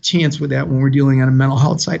not get the chance with that when we're dealing on a mental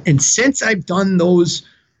health side. And since I've done those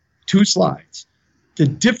two slides, the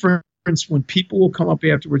difference when people will come up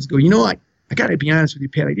afterwards and go, you know, I got to be honest with you,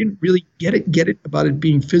 Pat, I didn't really get it about it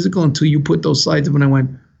being physical until you put those slides up and I went,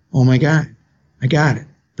 oh my God, I got it.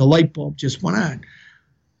 The light bulb just went on.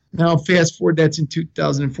 Now, fast forward, that's in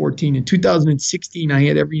 2014. In 2016, I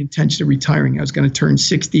had every intention of retiring. I was going to turn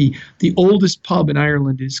 60. The oldest pub in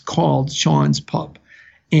Ireland is called Sean's Pub.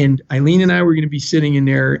 And Eileen and I were going to be sitting in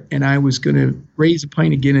there, and I was going to raise a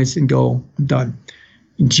pint of Guinness and go, I'm done.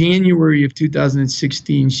 In January of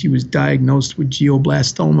 2016, she was diagnosed with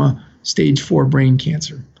glioblastoma, stage 4 brain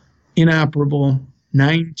cancer. Inoperable,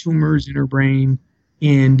 9 tumors in her brain,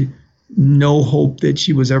 and no hope that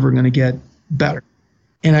she was ever going to get better.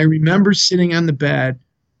 And I remember sitting on the bed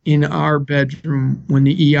in our bedroom when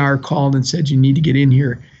the ER called and said, you need to get in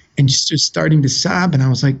here, and just starting to sob. And I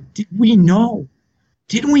was like, did we know?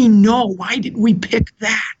 Did we know? Why did we pick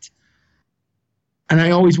that? And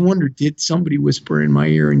I always wondered, did somebody whisper in my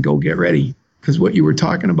ear and go get ready? Because what you were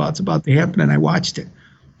talking about is about to happen. And I watched it.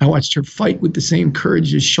 I watched her fight with the same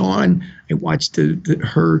courage as Sean. I watched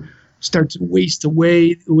her start to waste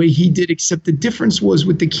away the way he did, except the difference was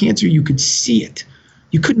with the cancer, you could see it.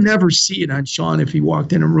 You could never see it on Sean if he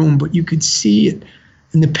walked in a room, but you could see it,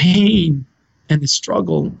 and the pain and the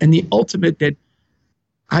struggle and the ultimate that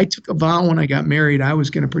I took a vow when I got married. I was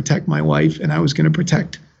going to protect my wife and I was going to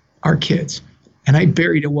protect our kids. And I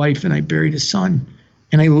buried a wife and I buried a son.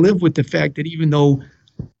 And I live with the fact that even though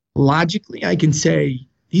logically I can say,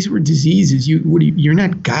 these were diseases. You're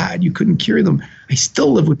not God. You couldn't cure them. I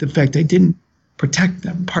still live with the fact I didn't protect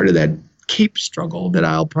them. Part of that escape struggle that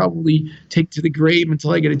I'll probably take to the grave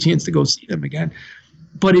until I get a chance to go see them again.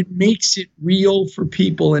 But it makes it real for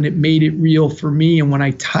people, and it made it real for me. And when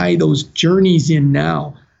I tie those journeys in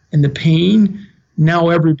now and the pain, now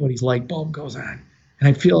everybody's light bulb goes on. And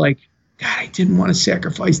I feel like, God, I didn't want to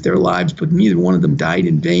sacrifice their lives, but neither one of them died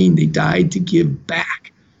in vain. They died to give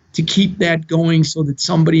back, to keep that going so that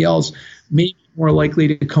somebody else may be more likely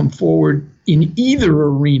to come forward in either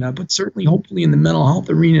arena, but certainly hopefully in the mental health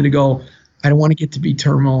arena, to go, I don't want to get to be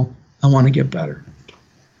terminal. I want to get better.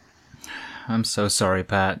 I'm so sorry,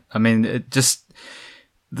 Pat. I mean,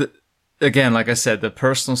 again, like I said, the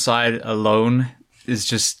personal side alone is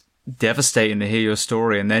just devastating to hear your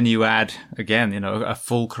story. And then you add, again, a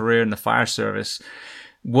full career in the fire service.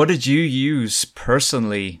 What did you use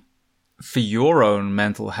personally for your own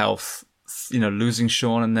mental health, losing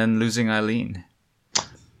Sean and then losing Eileen?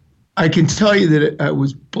 I can tell you that I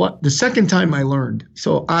was the second time I learned.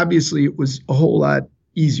 So obviously it was a whole lot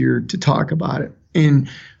easier to talk about it. And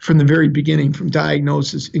from the very beginning, from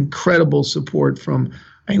diagnosis, incredible support from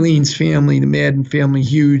Eileen's family, the Madden family,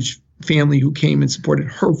 huge family who came and supported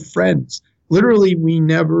her friends. Literally, we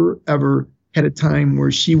never, ever had a time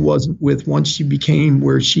where she wasn't with, once she became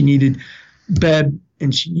where she needed bed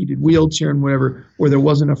and she needed wheelchair and whatever, where there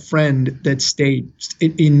wasn't a friend that stayed.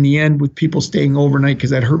 In the end, with people staying overnight because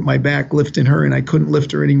that hurt my back lifting her and I couldn't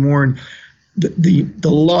lift her anymore. And the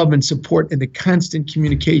love and support and the constant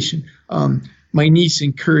communication. My niece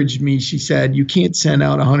encouraged me. She said, you can't send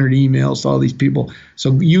out 100 emails to all these people.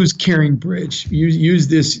 So use Caring Bridge. Use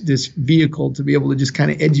this vehicle to be able to just kind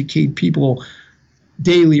of educate people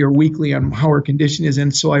daily or weekly on how her condition is.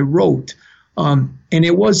 And so I wrote, and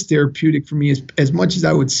it was therapeutic for me as much as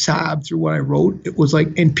I would sob through what I wrote. It was like,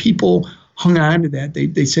 and people hung on to that.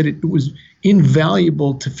 They said it was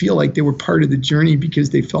invaluable to feel like they were part of the journey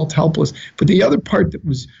because they felt helpless. But the other part that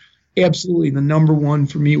was absolutely the number one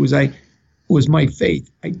for me was my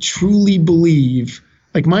faith. I truly believe,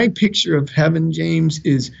 like my picture of heaven, James,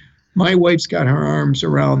 is my wife's got her arms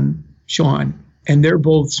around Sean and they're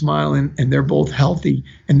both smiling and they're both healthy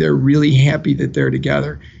and they're really happy that they're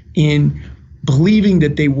together and believing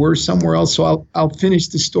that they were somewhere else. So I'll finish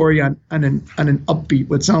the story on an upbeat,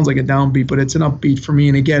 what sounds like a downbeat, but it's an upbeat for me.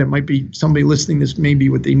 And again, it might be somebody listening, this may be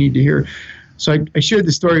what they need to hear. So I shared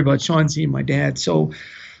the story about Sean seeing my dad. So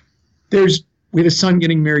we had a son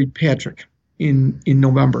getting married, Patrick, in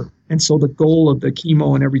November. And so the goal of the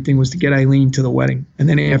chemo and everything was to get Eileen to the wedding. And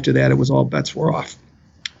then after that, it was all bets were off.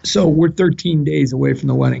 So we're 13 days away from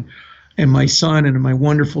the wedding. And my son and my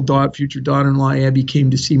wonderful future daughter-in-law, Abby,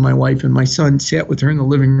 came to see my wife. And my son sat with her in the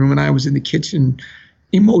living room. And I was in the kitchen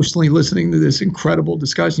emotionally listening to this incredible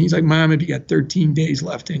discussion. He's like, Mom, have you got 13 days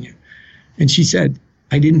left in you? And she said,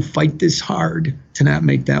 I didn't fight this hard to not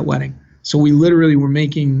make that wedding. So we literally were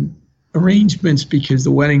making arrangements because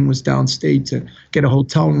the wedding was downstate to get a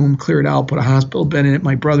hotel room, clear it out, put a hospital bed in it.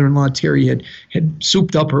 My brother-in-law, Terry, had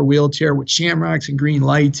souped up her wheelchair with shamrocks and green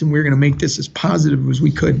lights, and we were going to make this as positive as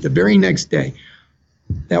we could. The very next day,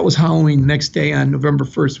 that was Halloween, the next day on November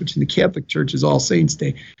 1st, which in the Catholic Church is All Saints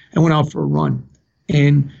Day, I went out for a run.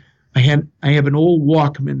 And I have an old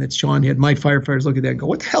Walkman that Sean had. My firefighters look at that and go,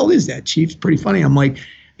 what the hell is that, Chief? It's pretty funny. I'm like,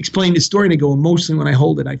 explain the story, and they go, emotionally when I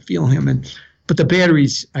hold it, I feel him. But the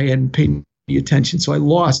batteries, I hadn't paid any attention, so I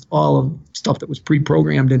lost all of stuff that was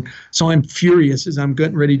pre-programmed. And so I'm furious as I'm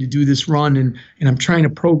getting ready to do this run, and I'm trying to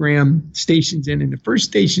program stations in. And the first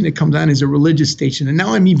station that comes on is a religious station. And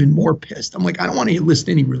now I'm even more pissed. I'm like, I don't want to listen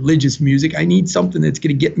to any religious music. I need something that's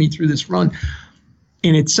going to get me through this run.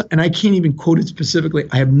 And I can't even quote it specifically.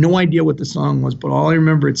 I have no idea what the song was, but all I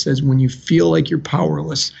remember, it says, when you feel like you're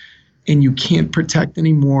powerless and you can't protect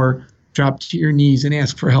anymore, drop to your knees and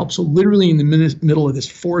ask for help. So literally in the middle of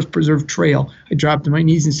this forest preserve trail, I dropped to my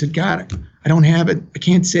knees and said, God, I don't have it. I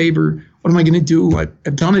can't save her. What am I going to do?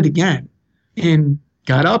 I've done it again. And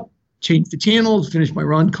got up, changed the channels, finished my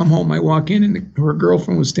run, come home. I walk in, and her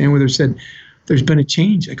girlfriend was standing with her, said, there's been a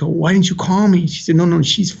change. I go, why didn't you call me? She said, no,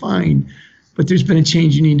 she's fine. But there's been a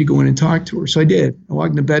change. You need to go in and talk to her. So I did. I walked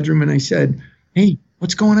in the bedroom and I said, hey,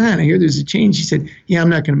 what's going on? I hear there's a change. She said, yeah, I'm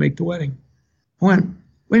not going to make the wedding. I went,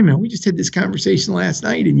 wait a minute, we just had this conversation last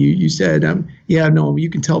night and you said, yeah, no, you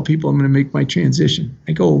can tell people I'm going to make my transition.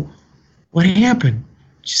 I go, what happened?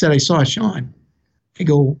 She said, I saw Sean. I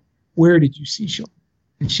go, where did you see Sean?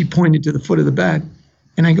 And she pointed to the foot of the bed.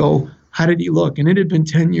 And I go, how did he look? And it had been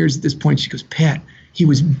 10 years at this point. She goes, Pat, he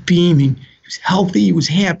was beaming. He was healthy. He was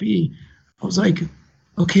happy. I was like,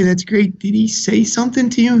 okay, that's great. Did he say something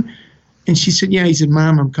to you? And she said, yeah. He said,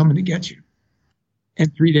 Mom, I'm coming to get you.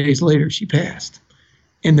 And 3 days later, she passed.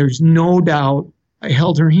 And there's no doubt I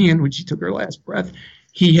held her hand when she took her last breath.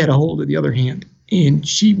 He had a hold of the other hand, and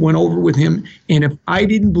she went over with him. And if I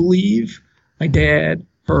didn't believe my dad,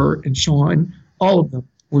 her, and Sean, all of them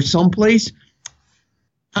were someplace,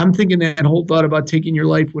 I'm thinking that whole thought about taking your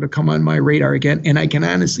life would have come on my radar again. And I can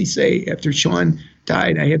honestly say, after Sean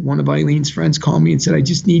died, I had one of Eileen's friends call me and said, I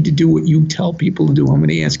just need to do what you tell people to do. I'm going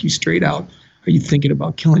to ask you straight out, are you thinking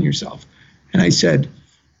about killing yourself? And I said,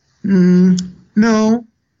 no.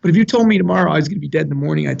 But if you told me tomorrow I was going to be dead in the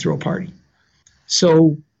morning, I'd throw a party.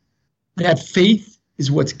 So that faith is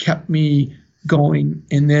what's kept me going.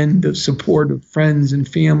 And then the support of friends and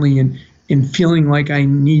family and feeling like I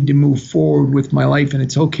need to move forward with my life and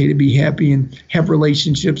it's okay to be happy and have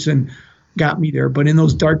relationships and got me there. But in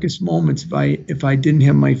those darkest moments, if I didn't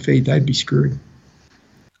have my faith, I'd be screwed.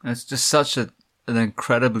 It's just such an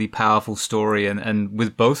incredibly powerful story. And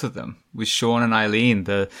with both of them, with Sean and Eileen,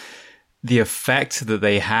 the effect that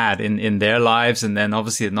they had in their lives, and then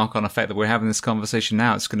obviously the knock-on effect that we're having this conversation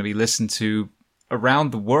now, it's going to be listened to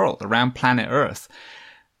around the world, around planet Earth,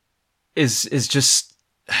 is just,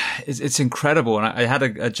 it's incredible. And I had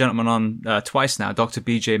a gentleman on twice now, Dr.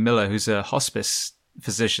 BJ Miller, who's a hospice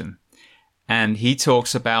physician, and he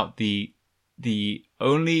talks about the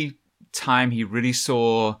only time he really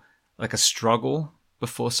saw like a struggle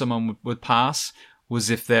before someone would pass was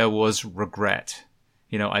if there was regret.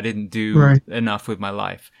 I didn't do enough with my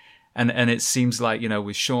life. And it seems like,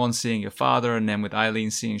 with Sean seeing your father and then with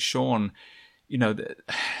Eileen seeing Sean,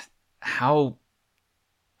 how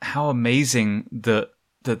amazing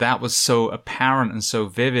that was so apparent and so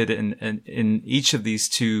vivid in each of these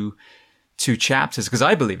two chapters. Because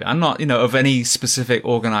I believe it. I'm not, of any specific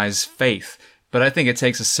organized faith, but I think it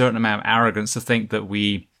takes a certain amount of arrogance to think that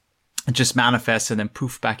we just manifest and then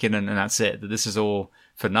poof back in and that's it, that this is all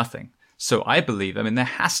for nothing. So I believe, there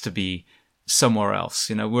has to be somewhere else.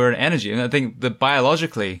 We're an energy. And I think that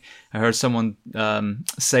biologically, I heard someone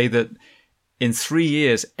say that in 3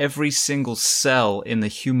 years, every single cell in the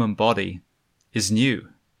human body is new.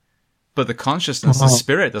 But the consciousness, the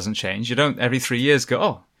spirit doesn't change. You don't every 3 years go,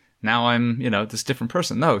 oh, now I'm, this different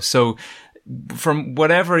person. No. So from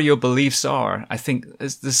whatever your beliefs are, I think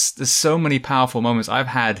there's so many powerful moments. I've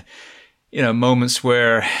had, moments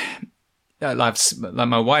where like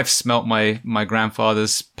my wife smelt my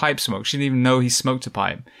grandfather's pipe smoke. She didn't even know he smoked a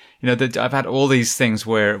pipe. I've had all these things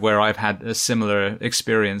where I've had a similar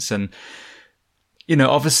experience, and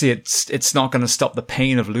obviously it's not going to stop the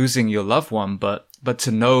pain of losing your loved one, but to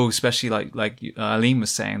know, especially like Eileen was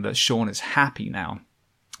saying, that Sean is happy now,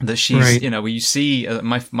 that she's where you see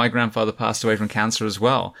my grandfather passed away from cancer as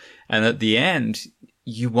well, and at the end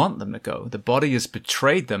you want them to go. The body has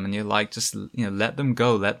betrayed them, and you're like, just let them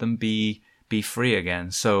go, let them be free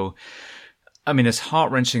again. So, as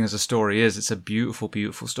heart-wrenching as a story is, it's a beautiful,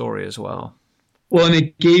 beautiful story as well. Well, and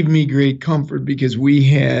it gave me great comfort because we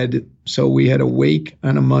had a wake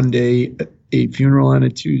on a Monday, a funeral on a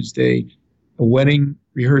Tuesday, a wedding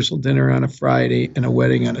rehearsal dinner on a Friday, and a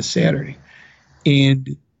wedding on a Saturday.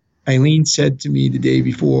 And Eileen said to me the day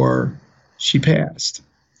before she passed,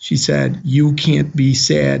 she said, you can't be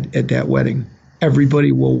sad at that wedding.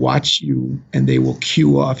 Everybody will watch you and they will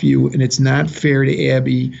cue off you. And it's not fair to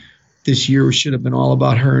Abby. This year should have been all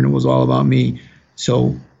about her and it was all about me.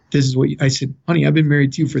 So this is what I said, honey, I've been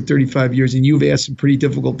married to you for 35 years and you've asked some pretty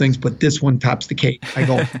difficult things, but this one tops the cake. I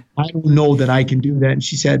go, I don't know that I can do that. And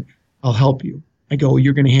she said, I'll help you. I go,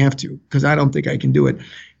 you're going to have to, because I don't think I can do it.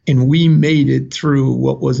 And we made it through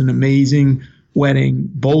what was an amazing wedding.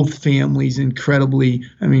 Both families incredibly,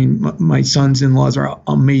 my sons-in-laws are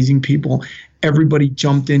amazing people. Everybody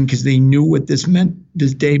jumped in because they knew what this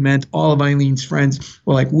day meant. All of Eileen's friends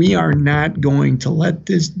were like, we are not going to let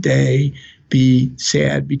this day be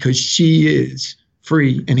sad because she is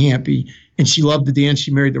free and happy. And she loved to dance.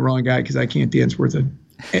 She married the wrong guy because I can't dance worth a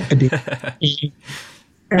dance.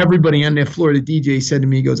 Everybody on that floor, the DJ said to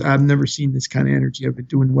me, he goes, I've never seen this kind of energy. I've been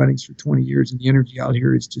doing weddings for 20 years and the energy out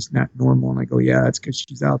here is just not normal. And I go, yeah, that's because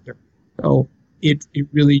she's out there. So it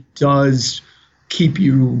really does keep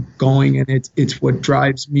you going. And it's what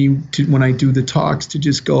drives me to, when I do the talks, to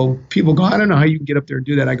just go, people go, I don't know how you can get up there and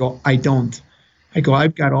do that. I go, I don't. I go,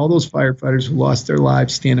 I've got all those firefighters who lost their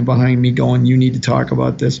lives standing behind me going, you need to talk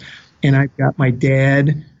about this. And I've got my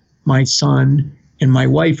dad, my son, and my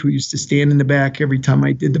wife, who used to stand in the back every time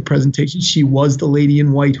I did the presentation. She was the lady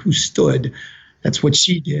in white who stood. That's what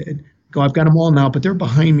she did. Go, I've got them all now, but they're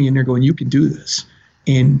behind me and they're going, you can do this.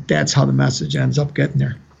 And that's how the message ends up getting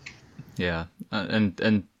there. Yeah.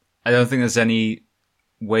 And I don't think there's any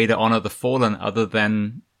way to honor the fallen other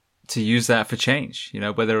than to use that for change.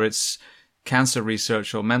 Whether it's cancer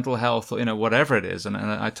research or mental health or, whatever it is. And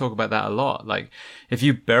I talk about that a lot. Like, if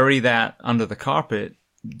you bury that under the carpet,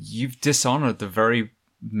 you've dishonored the very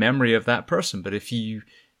memory of that person. But if you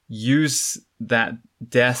use that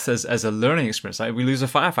death as a learning experience, like we lose a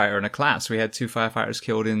firefighter in a class. We had 2 firefighters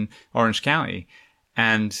killed in Orange County.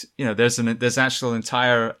 And, there's actual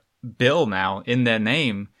entire bill now in their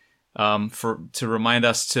name to remind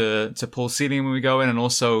us to pull seating when we go in, and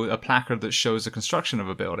also a placard that shows the construction of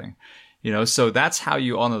a building. So that's how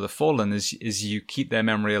you honor the fallen, is you keep their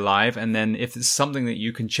memory alive. And then if it's something that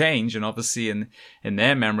you can change, and obviously in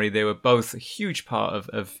their memory, they were both a huge part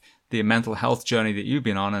of the mental health journey that you've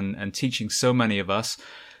been on and teaching so many of us.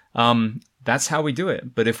 That's how we do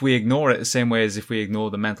it. But if we ignore it the same way as if we ignore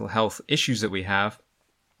the mental health issues that we have,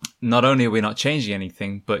 not only are we not changing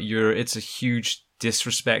anything, but it's a huge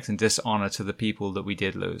disrespect and dishonor to the people that we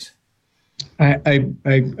did lose. I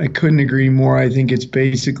couldn't agree more. I think it's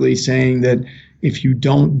basically saying that if you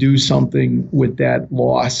don't do something with that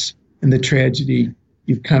loss and the tragedy,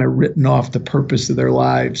 you've kind of written off the purpose of their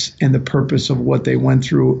lives and the purpose of what they went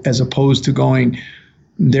through, as opposed to going,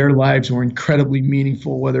 their lives were incredibly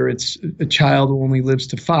meaningful, whether it's a child who only lives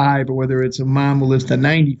to 5 or whether it's a mom who lives to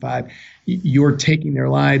 95. You're taking their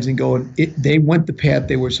lives and going, they went the path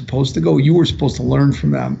they were supposed to go. You were supposed to learn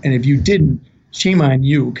from them. And if you didn't, shame on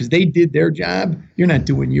you, because they did their job. You're not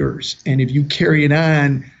doing yours. And if you carry it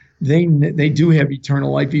on, they do have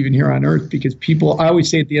eternal life even here on earth, because people, I always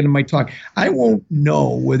say at the end of my talk, I won't know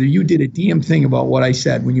whether you did a damn thing about what I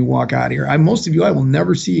said when you walk out of here. Most of you I will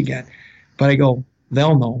never see again. But I go,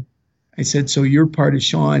 they'll know. I said, so you're part of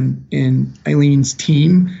Sean and Eileen's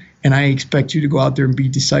team, and I expect you to go out there and be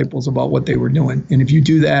disciples about what they were doing. And if you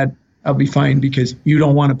do that, I'll be fine, because you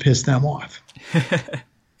don't want to piss them off.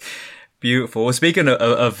 Beautiful. Well, speaking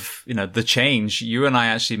of the change, you and I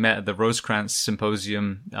actually met at the Rosecrans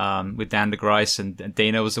Symposium with Dan DeGrice, and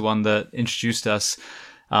Dana was the one that introduced us.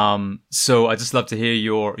 So I just love to hear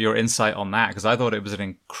your insight on that, because I thought it was an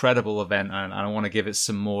incredible event, and I want to give it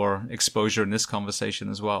some more exposure in this conversation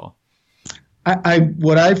as well.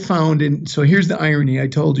 What I found, and so here's the irony. I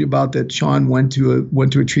told you about that Sean went to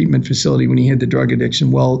a treatment facility when he had the drug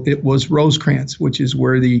addiction. Well, it was Rosecrans, which is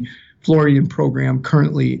where the Florian program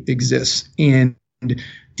currently exists. And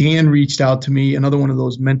Dan reached out to me. Another one of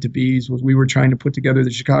those meant-to-bes was, we were trying to put together, the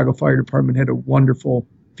Chicago Fire Department had a wonderful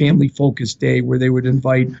family-focused day where they would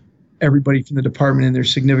invite everybody from the department and their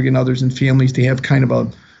significant others and families to have kind of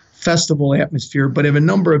a festival atmosphere, but have a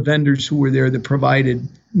number of vendors who were there that provided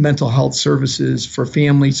mental health services for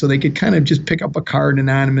families, so they could kind of just pick up a card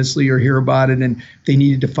anonymously or hear about it, and if they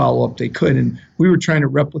needed to follow up, they could. And we were trying to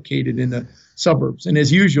replicate it in the suburbs. And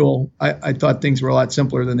as usual, I thought things were a lot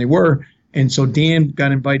simpler than they were. And so Dan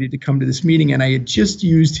got invited to come to this meeting, and I had just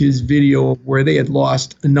used his video where they had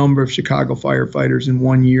lost a number of Chicago firefighters in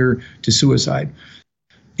 1 year to suicide.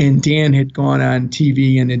 And Dan had gone on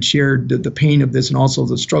TV and had shared the pain of this, and also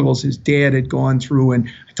the struggles his dad had gone through. And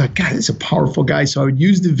I thought, God, this is a powerful guy. So I would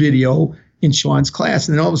use the video in Sean's class.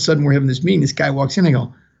 And then all of a sudden we're having this meeting. This guy walks in. I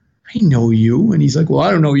go, I know you. And he's like, well, I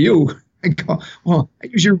don't know you. I go, well, I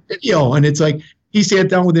use your video. And it's like, he sat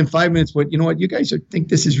down within 5 minutes. But you know what? You guys think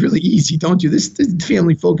this is really easy, don't you? This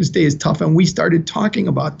family focused day is tough. And we started talking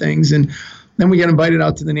about things. And then we got invited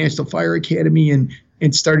out to the National Fire Academy and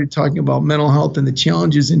started talking about mental health and the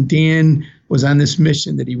challenges. And Dan was on this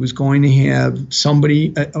mission that he was going to have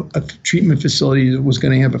somebody, a treatment facility that was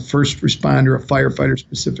going to have a first responder, a firefighter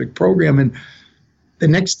specific program. And the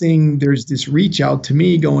next thing, there's this reach out to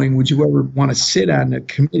me going, would you ever want to sit on a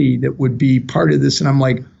committee that would be part of this? And I'm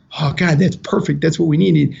like, oh God, that's perfect. That's what we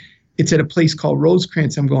needed. It's at a place called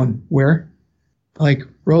Rosecrans. I'm going, where? Like,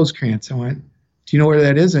 Rosecrans. I went, do you know where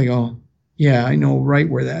that is? I go, yeah, I know right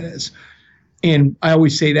where that is. And I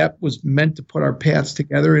always say that was meant to put our paths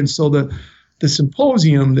together. And so the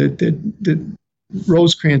symposium that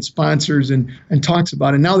Rosecrans sponsors and talks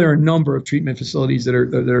about, and now there are a number of treatment facilities that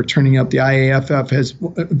are turning up. The IAFF has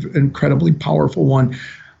an incredibly powerful one,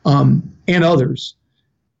 and others.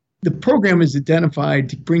 The program is identified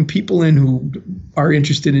to bring people in who are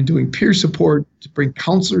interested in doing peer support, to bring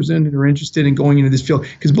counselors in that are interested in going into this field.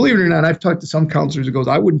 Because believe it or not, I've talked to some counselors who goes,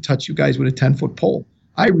 I wouldn't touch you guys with a 10-foot pole.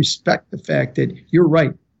 I respect the fact that you're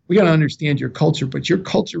right. We got to understand your culture, but your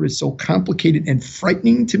culture is so complicated and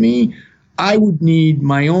frightening to me. I would need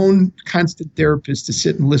my own constant therapist to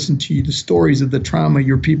sit and listen to you, the stories of the trauma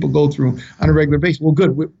your people go through on a regular basis. Well,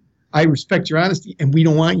 good. I respect your honesty, and we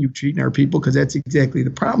don't want you treating our people, because that's exactly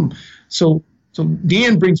the problem. So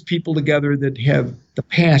Dan brings people together that have the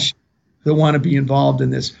passion, that want to be involved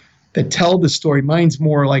in this, that tell the story. Mine's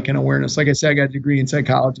more like an awareness. Like I said, I got a degree in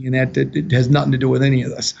psychology, and that it has nothing to do with any of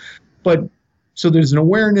this. But so there's an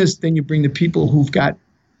awareness, then you bring the people who've got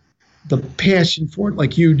the passion for it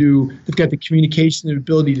like you do, they've got the communication and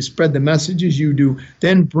ability to spread the message as you do,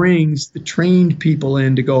 then brings the trained people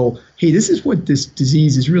in to go, hey, this is what this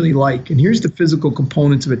disease is really like, and here's the physical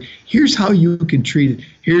components of it. Here's how you can treat it.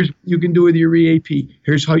 Here's what you can do with your EAP.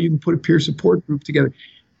 Here's how you can put a peer support group together.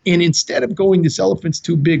 And instead of going, this elephant's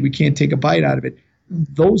too big, we can't take a bite out of it,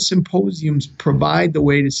 those symposiums provide the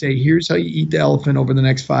way to say, here's how you eat the elephant over the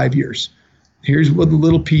next 5 years. Here's what the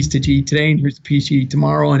little piece that you eat today, and here's the piece you eat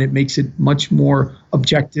tomorrow, and it makes it much more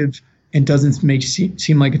objective and doesn't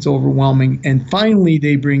seem like it's overwhelming. And finally,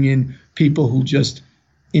 they bring in people who just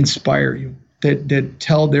inspire you, that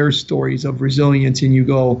tell their stories of resilience, and you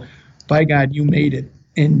go, by God, you made it.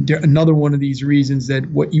 And another one of these reasons that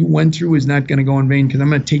what you went through is not going to go in vain, because I'm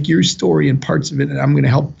going to take your story and parts of it, and I'm going to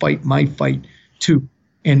help fight my fight too.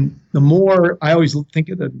 And the more I always think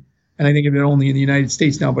of it, and I think of it only in the United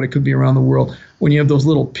States now, but it could be around the world, when you have those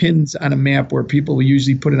little pins on a map where people will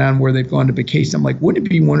usually put it on where they've gone to vacation. I'm like, wouldn't it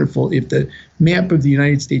be wonderful if the map of the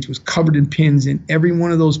United States was covered in pins, and every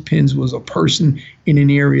one of those pins was a person in an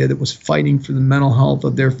area that was fighting for the mental health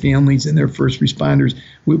of their families and their first responders?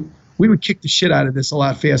 We would kick the shit out of this a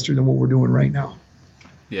lot faster than what we're doing right now.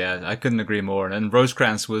 Yeah, I couldn't agree more. And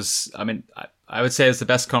Rosecrans was, I mean, I would say it's the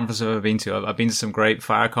best conference I've ever been to. I've been to some great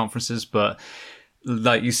fire conferences, but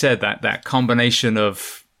like you said, that combination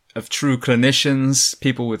of true clinicians,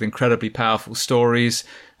 people with incredibly powerful stories.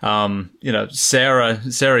 Sarah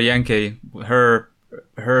Yenke,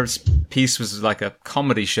 her piece was like a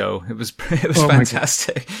comedy show. It was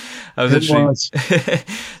fantastic. But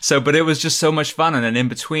it was just so much fun. And then in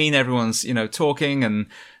between, everyone's, talking. And,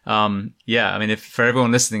 I mean, for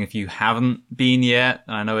everyone listening, if you haven't been yet,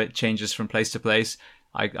 I know it changes from place to place,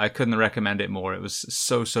 I couldn't recommend it more. It was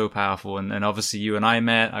so powerful. And obviously you and I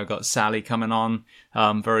met. I've got Sally coming on,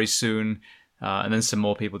 very soon. And then some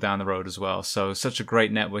more people down the road as well. So such a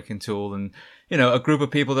great networking tool, and, a group of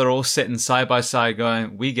people that are all sitting side by side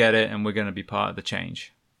going, we get it, and we're going to be part of the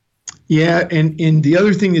change. Yeah. And the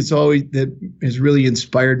other thing that has really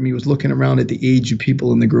inspired me was looking around at the age of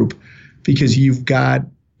people in the group, because you've got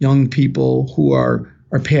young people who are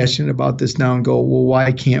passionate about this now and go, well,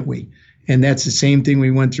 why can't we? And that's the same thing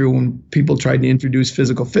we went through when people tried to introduce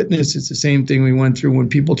physical fitness. It's the same thing we went through when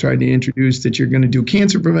people tried to introduce that you're going to do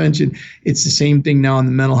cancer prevention. It's the same thing now in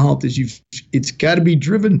the mental health. It's got to be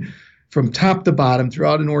driven from top to bottom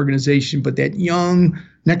throughout an organization. But that young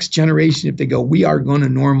next generation, if they go, we are going to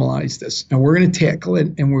normalize this, and we're going to tackle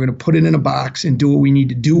it, and we're going to put it in a box and do what we need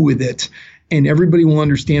to do with it, and everybody will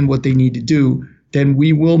understand what they need to do, then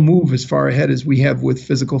we will move as far ahead as we have with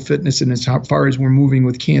physical fitness, and as far as we're moving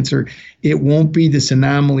with cancer. It won't be this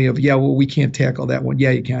anomaly of, we can't tackle that one. Yeah,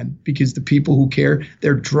 you can, because the people who care,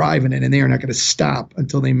 they're driving it, and they are not going to stop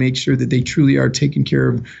until they make sure that they truly are taking care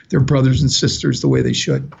of their brothers and sisters the way they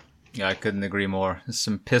should. Yeah, I couldn't agree more. There's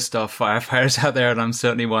some pissed off firefighters out there, and I'm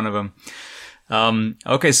certainly one of them.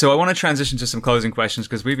 Okay, so I want to transition to some closing questions,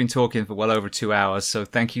 because we've been talking for well over 2 hours. So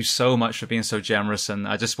thank you so much for being so generous. And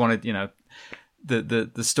I just wanted,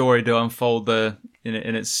 the story to unfold in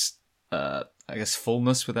its I guess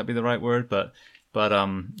fullness. Would that be the right word? But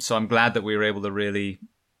so I'm glad that we were able to really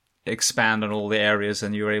expand on all the areas,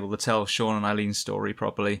 and you were able to tell Sean and Eileen's story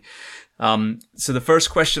properly. So the first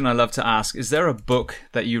question I love to ask, is there a book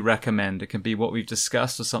that you recommend? It can be what we've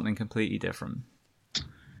discussed or something completely different.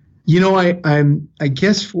 I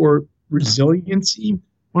guess for resiliency,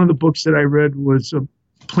 one of the books that I read was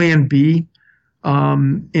Plan B.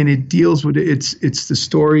 And it deals with it's the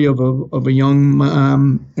story of a young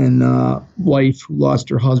mom and wife who lost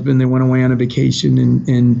her husband. They went away on a vacation,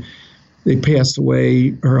 and they passed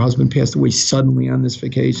away. Her husband passed away suddenly on this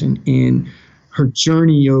vacation, and her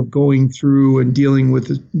journey of going through and dealing with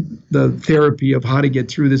the therapy of how to get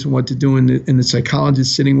through this and what to do, and the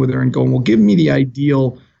psychologist sitting with her and going, well, give me the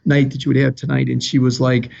ideal night that you would have tonight. And she was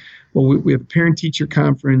like, well, we have a parent-teacher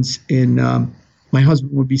conference, and my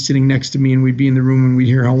husband would be sitting next to me, and we'd be in the room, and we'd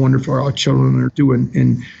hear how wonderful our children are doing.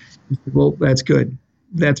 And he said, well, that's good.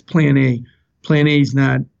 That's plan A. Plan A is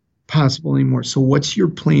not possible anymore. So what's your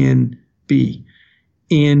plan B?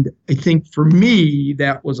 And I think for me,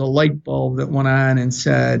 that was a light bulb that went on and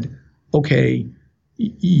said, okay,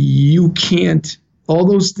 you can't, all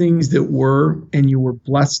those things that were, and you were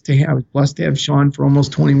blessed to have, I was blessed to have Sean for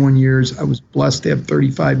almost 21 years. I was blessed to have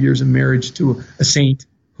 35 years of marriage to a saint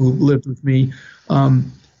who lived with me.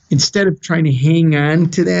 Instead of trying to hang on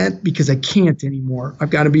to that, because I can't anymore, I've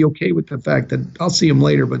got to be okay with the fact that I'll see him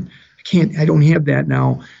later, but I don't have that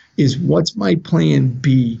now, is what's my plan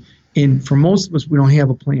B? And for most of us, we don't have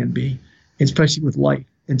a plan B, especially with life.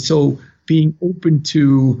 And so being open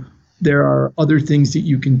to there are other things that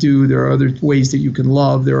you can do. There are other ways that you can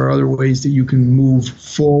love. There are other ways that you can move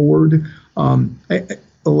forward.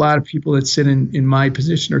 A lot of people that sit in my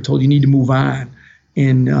position are told you need to move on.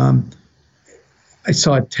 And I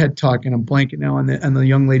saw a TED Talk, and I'm blanking now on the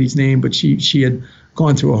young lady's name, but she had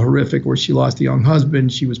gone through a horrific where she lost a young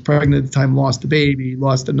husband. She was pregnant at the time, lost the baby,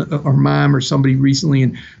 lost her mom or somebody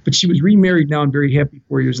recently. But she was remarried now and very happy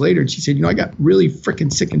 4 years later. And she said, I got really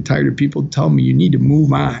freaking sick and tired of people telling me you need to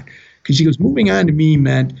move on. Because she goes, moving on to me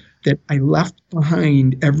meant that I left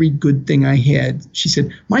behind every good thing I had. She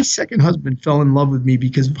said, my second husband fell in love with me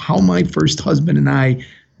because of how my first husband and I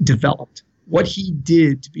developed, what he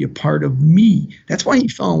did to be a part of me. That's why he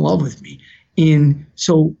fell in love with me. And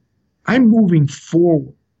so I'm moving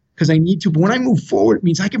forward because I need to. But when I move forward, it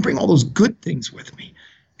means I can bring all those good things with me.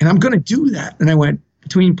 And I'm going to do that. And I went,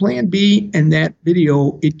 between plan B and that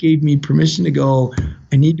video, it gave me permission to go,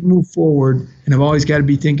 I need to move forward. And I've always got to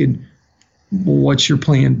be thinking, well, what's your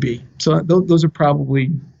plan B? So those are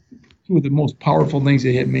probably two of the most powerful things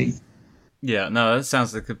that hit me. Yeah, no, that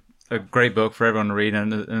sounds like a great book for everyone to read.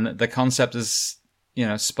 And the concept is,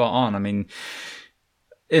 spot on. I mean,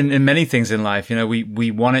 in many things in life,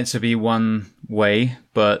 we want it to be one way,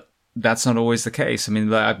 but that's not always the case. I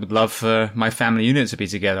mean, I would love for my family unit to be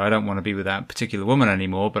together. I don't want to be with that particular woman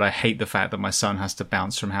anymore, but I hate the fact that my son has to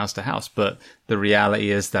bounce from house to house. But the reality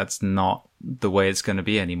is that's not the way it's going to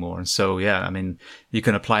be anymore. And so, yeah, I mean, you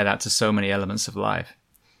can apply that to so many elements of life.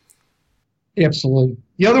 Absolutely.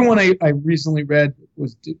 The other one I recently read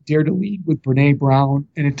was Dare to Lead with Brene Brown,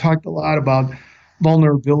 and it talked a lot about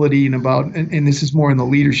vulnerability and this is more on the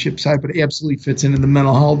leadership side, but it absolutely fits into the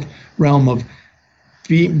mental health realm of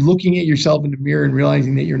looking at yourself in the mirror and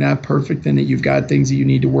realizing that you're not perfect and that you've got things that you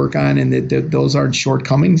need to work on and that those aren't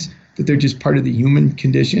shortcomings, that they're just part of the human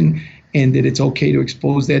condition and that it's okay to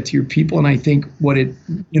expose that to your people. And I think what it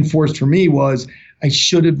enforced for me was I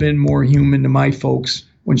should have been more human to my folks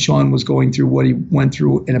when Sean was going through what he went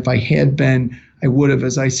through. And if I had been, I would have,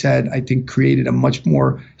 as I said, I think created a much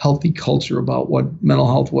more healthy culture about what mental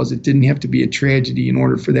health was. It didn't have to be a tragedy in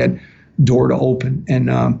order for that door to open. And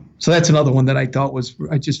so that's another one that I thought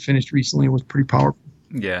I just finished recently. It was pretty powerful.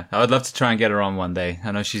 Yeah, I would love to try and get her on one day.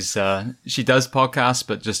 I know she does podcasts,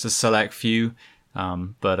 but just a select few.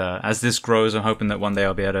 But as this grows, I'm hoping that one day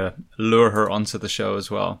I'll be able to lure her onto the show as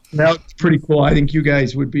well. That's pretty cool. I think you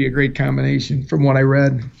guys would be a great combination from what I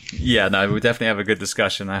read. Yeah, no, we definitely have a good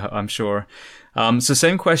discussion, I'm sure. So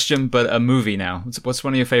same question, but a movie now. What's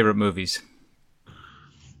one of your favorite movies?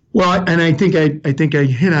 Well, and I think I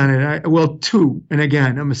hit on it. Two. And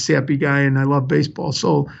again, I'm a sappy guy and I love baseball.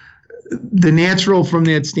 So the natural from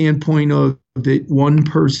that standpoint of that one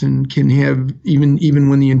person can have, even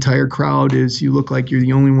when the entire crowd you look like you're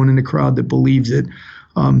the only one in the crowd that believes it.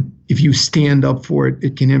 If you stand up for it,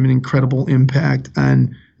 it can have an incredible impact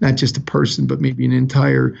on not just a person, but maybe an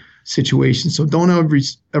entire situation. So don't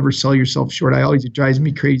ever sell yourself short. It drives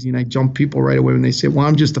me crazy and I jump people right away when they say, well,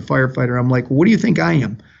 I'm just a firefighter. I'm like, well, what do you think I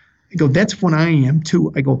am? I go, that's what I am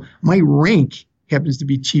too. I go, my rank happens to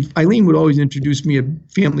be chief. Eileen would always introduce me at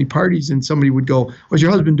family parties and somebody would go, what's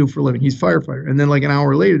your husband do for a living? He's a firefighter. And then like an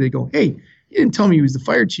hour later, they go, hey, you didn't tell me he was the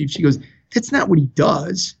fire chief. She goes, that's not what he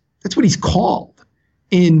does. That's what he's called.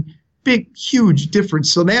 And big, huge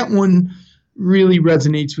difference. So that one really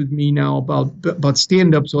resonates with me now about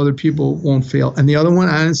stand up so other people won't fail. And the other one,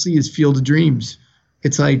 honestly, is Field of Dreams.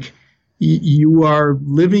 It's like you are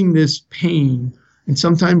living this pain. And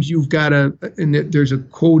sometimes you've got to, and there's a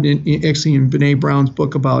quote actually in Brene Brown's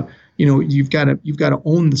book about, you've got to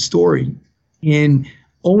own the story, and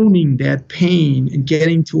owning that pain and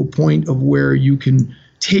getting to a point of where you can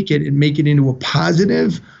take it and make it into a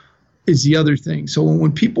positive is the other thing. So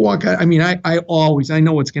when people walk out, I mean, I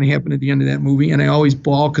know what's going to happen at the end of that movie, and I always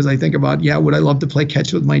bawl because I think about, would I love to play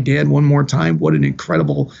catch with my dad one more time? What an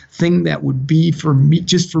incredible thing that would be for me,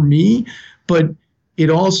 just for me. But it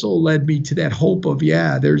also led me to that hope of,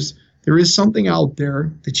 there is something out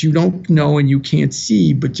there that you don't know and you can't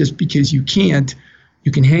see, but just because you can't,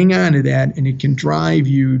 you can hang on to that and it can drive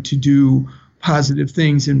you to do positive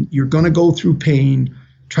things. And you're going to go through pain,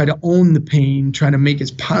 try to own the pain, try to make as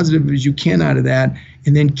positive as you can out of that,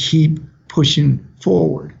 and then keep pushing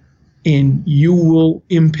forward. And you will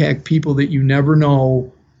impact people that you never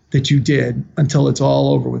know that you did until it's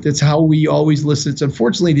all over with. It's how we always listen. It's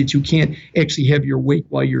unfortunately that you can't actually have your wake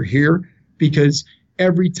while you're here, because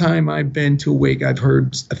every time I've been to a wake, I've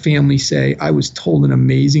heard a family say, I was told an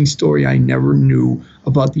amazing story I never knew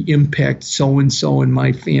about the impact so-and-so in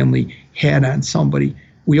my family had on somebody.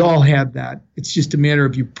 We all have that. It's just a matter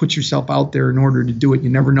of you put yourself out there in order to do it. You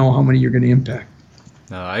never know how many you're going to impact.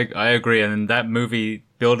 No, I agree. And in that movie,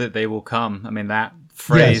 Build It, They Will Come. I mean, that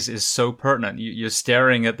phrase is so pertinent. You're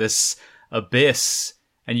staring at this abyss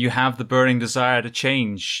and you have the burning desire to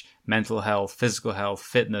change mental health, physical health,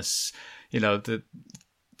 fitness,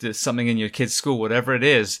 there's something in your kid's school, whatever it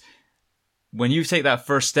is. When you take that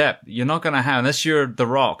first step, you're not going to have, unless you're The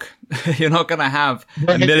Rock, you're not going to have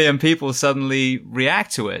a million people suddenly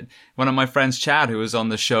react to it. One of my friends, Chad, who was on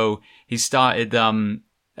the show, he started doing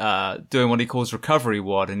what he calls Recovery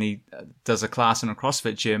Ward, and he does a class in a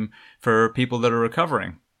CrossFit gym for people that are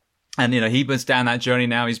recovering. And, he was down that journey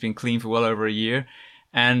now. He's been clean for well over a year.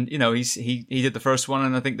 And, he did the first one,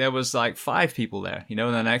 and I think there was like 5 people there, and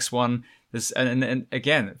the next one, and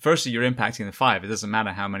again, firstly, you're impacting the 5. It doesn't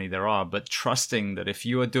matter how many there are, but trusting that if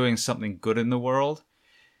you are doing something good in the world,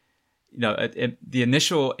 the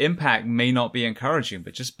initial impact may not be encouraging,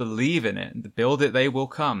 but just believe in it. Build it, they will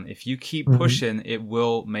come. If you keep pushing, it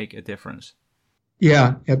will make a difference.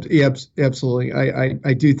 Yeah, absolutely.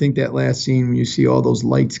 I do think that last scene, when you see all those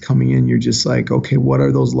lights coming in, you're just like, okay, what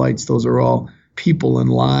are those lights? Those are all people and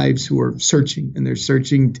lives who are searching, and they're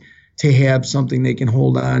searching to have something they can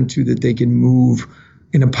hold on to, that they can move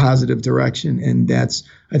in a positive direction. And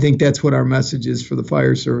I think that's what our message is for the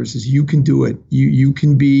fire service is you can do it. You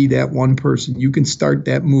can be that one person. You can start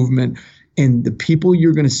that movement, and the people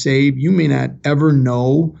you're going to save, you may not ever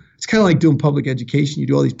know. It's kind of like doing public education. You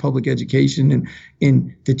do all these public education,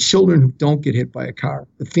 and the children who don't get hit by a car,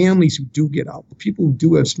 the families who do get out, the people who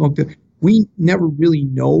do have smoke, we never really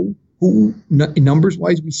know who numbers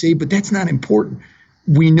wise we save, but that's not important.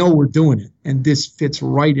 We know we're doing it, and this fits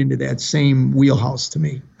right into that same wheelhouse to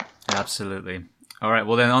me. Absolutely. All right.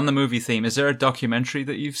 Well, then, on the movie theme, is there a documentary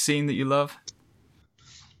that you've seen that you love?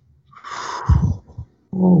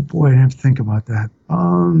 Oh boy, I have to think about that.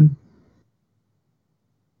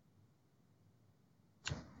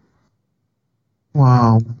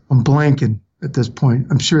 Wow, I'm blanking at this point.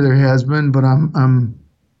 I'm sure there has been, but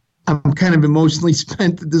I'm kind of emotionally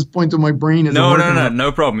spent at this point, so my brain is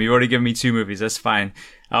no problem. You already given me 2 movies. That's fine.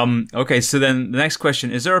 Okay, so then the next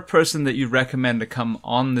question, is there a person that you recommend to come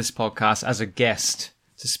on this podcast as a guest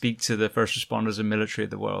to speak to the first responders and military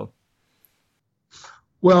of the world?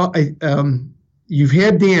 Well, you've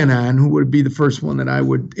had Dan on, who would be the first one that I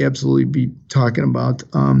would absolutely be talking about.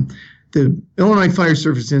 The Illinois Fire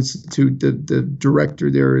Service Institute, the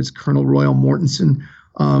director there is Colonel Royal Mortensen.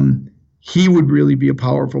 He would really be a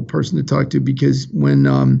powerful person to talk to, because when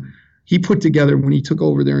he when he took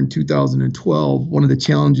over there in 2012, one of the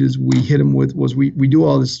challenges we hit him with was we do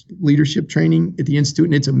all this leadership training at the Institute,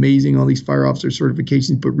 and it's amazing, all these fire officer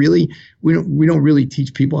certifications, but really we don't really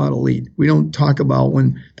teach people how to lead. We don't talk about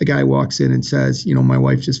when the guy walks in and says, my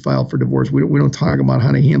wife just filed for divorce. We don't talk about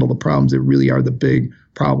how to handle the problems that really are the big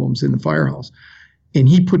problems in the firehouse. And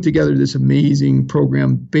he put together this amazing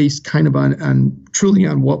program based kind of on truly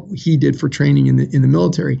on what he did for training in the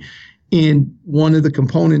military. And one of the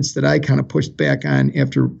components that I kind of pushed back on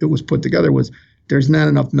after it was put together was, there's not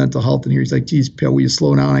enough mental health in here. He's like, geez, Pale, will you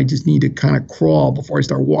slow down? I just need to kind of crawl before I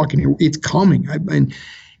start walking here. It's coming. And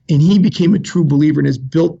he became a true believer and has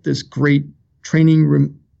built this great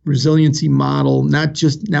training resiliency model, not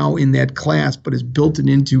just now in that class, but has built it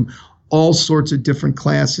into all sorts of different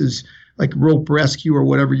classes, like rope rescue or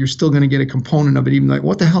whatever. You're still going to get a component of it, even like,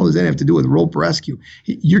 what the hell does that have to do with rope rescue?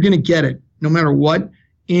 You're going to get it no matter what.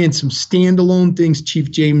 And some standalone things.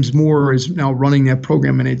 Chief James Moore is now running that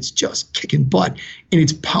program, and it's just kicking butt. And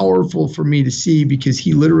it's powerful for me to see, because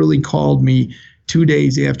he literally called me 2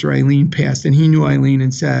 days after Eileen passed, and he knew Eileen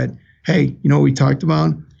and said, hey, you know what we talked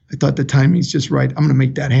about? I thought the timing's just right. I'm going to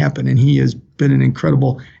make that happen. And he has been an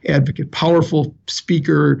incredible advocate, powerful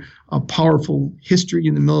speaker, a powerful history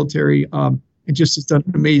in the military, and just has done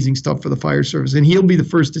amazing stuff for the fire service. And he'll be the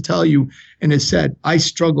first to tell you, and has said, I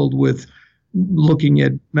struggled with looking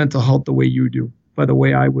at mental health the way you do, by the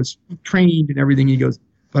way I was trained and everything. He goes,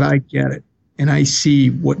 but I get it, and I see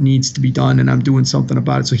what needs to be done, and I'm doing something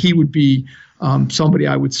about it. So he would be somebody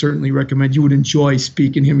I would certainly recommend. You would enjoy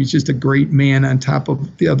speaking to him. He's just a great man on top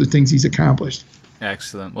of the other things he's accomplished.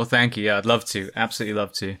 Excellent. Well, thank you. Yeah, I'd love to. Absolutely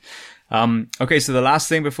love to. Okay, so the last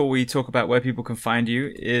thing before we talk about where people can find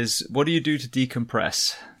you is, what do you do to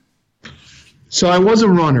decompress? So I was a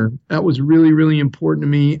runner. That was really, really important to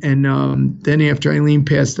me. And then after Eileen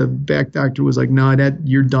passed, the back doctor was like, no,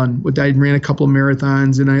 you're done. I ran a couple of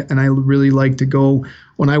marathons, and I really like to go.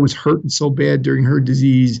 When I was hurting so bad during her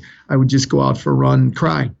disease, I would just go out for a run,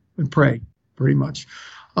 cry, and pray, pretty much.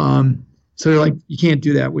 So they're like, you can't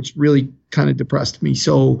do that, which really kind of depressed me.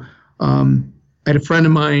 So I had a friend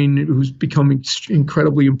of mine who's become an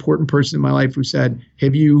incredibly important person in my life who said,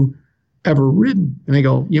 have you ever ridden? And I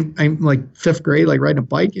go, I'm like fifth grade, like riding a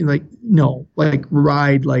bike. And like, no, like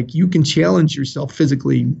ride, like you can challenge yourself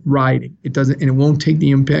physically riding. It doesn't, and it won't take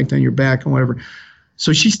the impact on your back and whatever.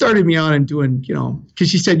 So she started me on and doing, because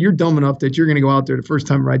she said, you're dumb enough that you're going to go out there the first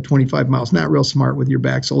time ride 25 miles, not real smart with your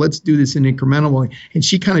back. So let's do this in incremental way. And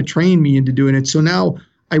she kind of trained me into doing it. So now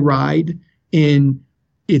I ride, and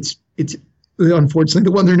it's unfortunately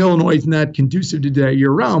the weather in Illinois is not conducive to that year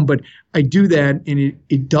round, but I do that, and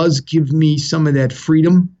it does give me some of that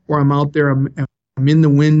freedom where I'm out there, I'm in the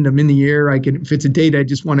wind, I'm in the air. I can, if it's a date, I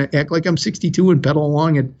just want to act like I'm 62 and pedal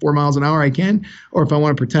along at 4 miles an hour, I can. Or if I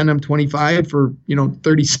want to pretend I'm 25 for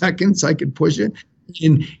 30 seconds, I can push it.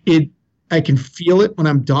 And I can feel it when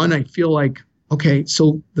I'm done. I feel like, okay,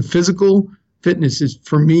 so the physical fitness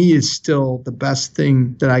for me is still the best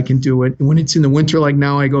thing that I can do. It when it's in the winter, like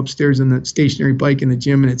now, I go upstairs on the stationary bike in the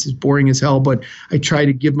gym, and it's as boring as hell. But I try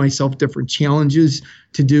to give myself different challenges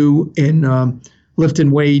to do, and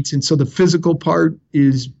lifting weights. And so the physical part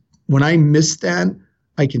is, when I miss that,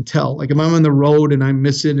 I can tell. Like if I'm on the road and I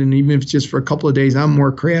miss it, and even if it's just for a couple of days, I'm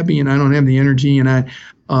more crabby and I don't have the energy, and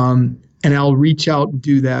I'll reach out and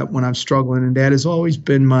do that when I'm struggling. And that has always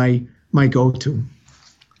been my go-to.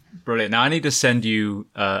 Brilliant. Now I need to send you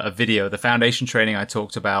a video. The foundation training I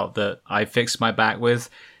talked about that I fixed my back with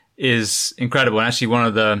is incredible. And actually one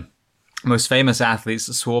of the most famous athletes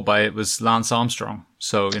that swore by it was Lance Armstrong.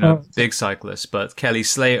 So, big cyclist. But Kelly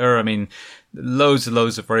Slater, I mean, loads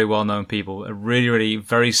of very well-known people. A really, really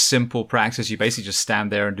very simple practice. You basically just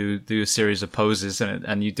stand there and do a series of poses,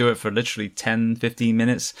 and you do it for literally 10, 15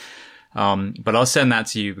 minutes. But I'll send that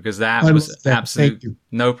to you, because that was absolute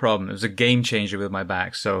no problem. It was a game changer with my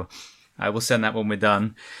back. So I will send that when we're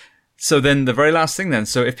done. So then the very last thing then.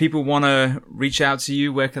 So if people want to reach out to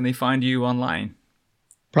you, where can they find you online?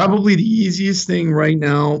 Probably the easiest thing right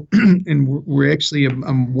now, and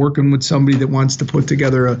I'm working with somebody that wants to put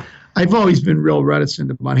together I've always been real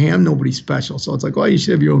reticent about, hey, I'm nobody special. So it's like, oh, you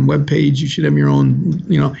should have your own webpage. You should have your own,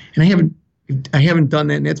 and I haven't done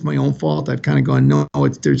that, and that's my own fault. I've kind of gone, no,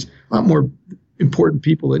 there's a lot more important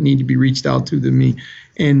people that need to be reached out to than me.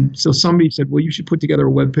 And so somebody said, well, you should put together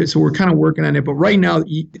a webpage. So we're kind of working on it. But right now,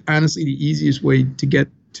 honestly, the easiest way to get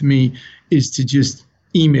to me is to just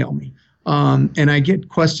email me. And I get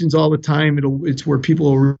questions all the time. It's where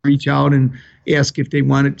people will reach out and ask if they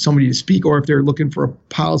wanted somebody to speak, or if they're looking for a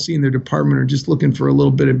policy in their department, or just looking for a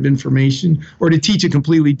little bit of information, or to teach a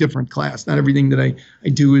completely different class. Not everything that I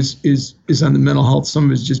do is on the mental health. Some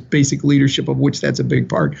of it is just basic leadership, of which that's a big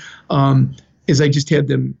part. Is I just had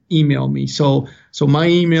them email me. So my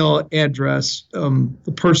email address,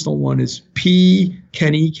 the personal one, is pkenny,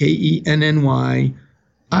 Kenny,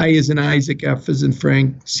 I as in Isaac, F as in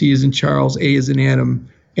Frank, C as in Charles, A as in Adam,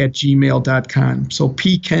 @gmail.com. So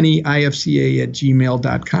pkennyifca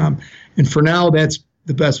 @gmail.com. And for now, that's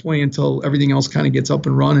the best way until everything else kind of gets up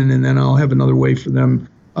and running, and then I'll have another way for them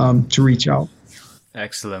to reach out.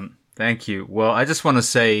 Excellent. Thank you. Well, I just want to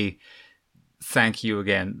say thank you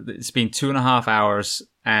again. It's been 2.5 hours,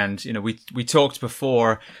 and we talked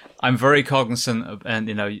before. I'm very cognizant of, and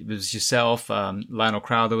it was yourself, Lionel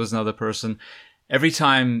Crowder was another person. Every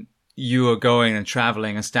time you are going and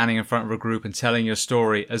traveling and standing in front of a group and telling your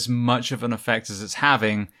story, as much of an effect as it's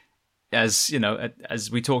having, as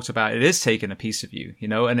we talked about, it is taking a piece of you,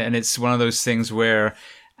 and it's one of those things where,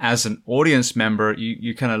 as an audience member,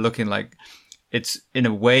 you kind of looking like, it's, in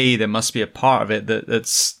a way, there must be a part of it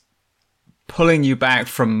that's pulling you back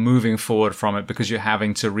from moving forward from it, because you're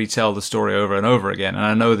having to retell the story over and over again. And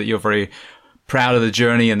I know that you're very proud of the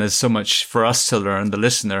journey, and there's so much for us to learn, the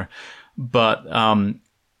listener. But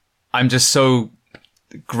I'm just so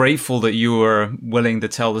grateful that you were willing to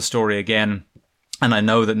tell the story again. And I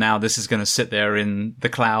know that now this is going to sit there in the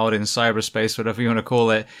cloud, in cyberspace, whatever you want to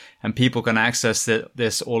call it, and people can access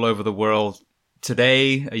this all over the world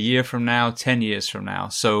today, a year from now, 10 years from now.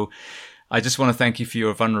 So I just want to thank you for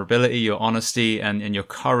your vulnerability, your honesty, and your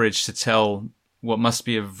courage to tell what must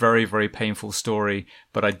be a very, very painful story.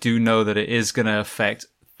 But I do know that it is going to affect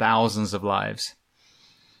thousands of lives.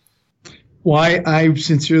 Well, I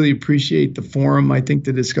sincerely appreciate the forum. I think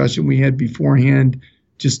the discussion we had beforehand,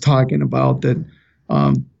 just talking about that,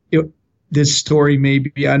 this story,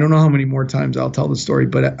 maybe, I don't know how many more times I'll tell the story,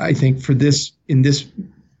 but I think for this, in this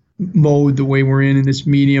mode, the way we're in this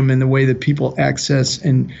medium, and the way that people access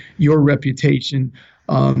and your reputation,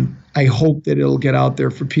 I hope that it'll get out there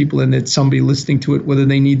for people, and that somebody listening to it, whether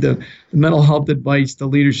they need the mental health advice, the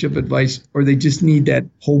leadership advice, or they just need that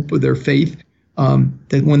hope of their faith,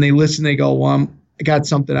 that when they listen, they go, well, I got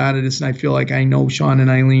something out of this, and I feel like I know Sean and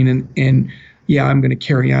Eileen, and yeah, I'm going to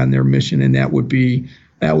carry on their mission. And that would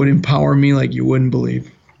empower me like you wouldn't believe.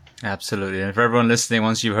 Absolutely. And for everyone listening,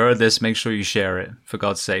 once you've heard this, make sure you share it, for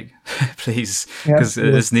God's sake, please, Yeah, because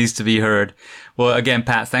this needs to be heard. Well, again,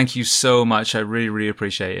 Pat, thank you so much. I really, really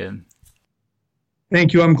appreciate it.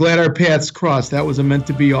 Thank you. I'm glad our paths crossed. That was a meant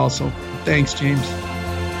to be also. Thanks, James.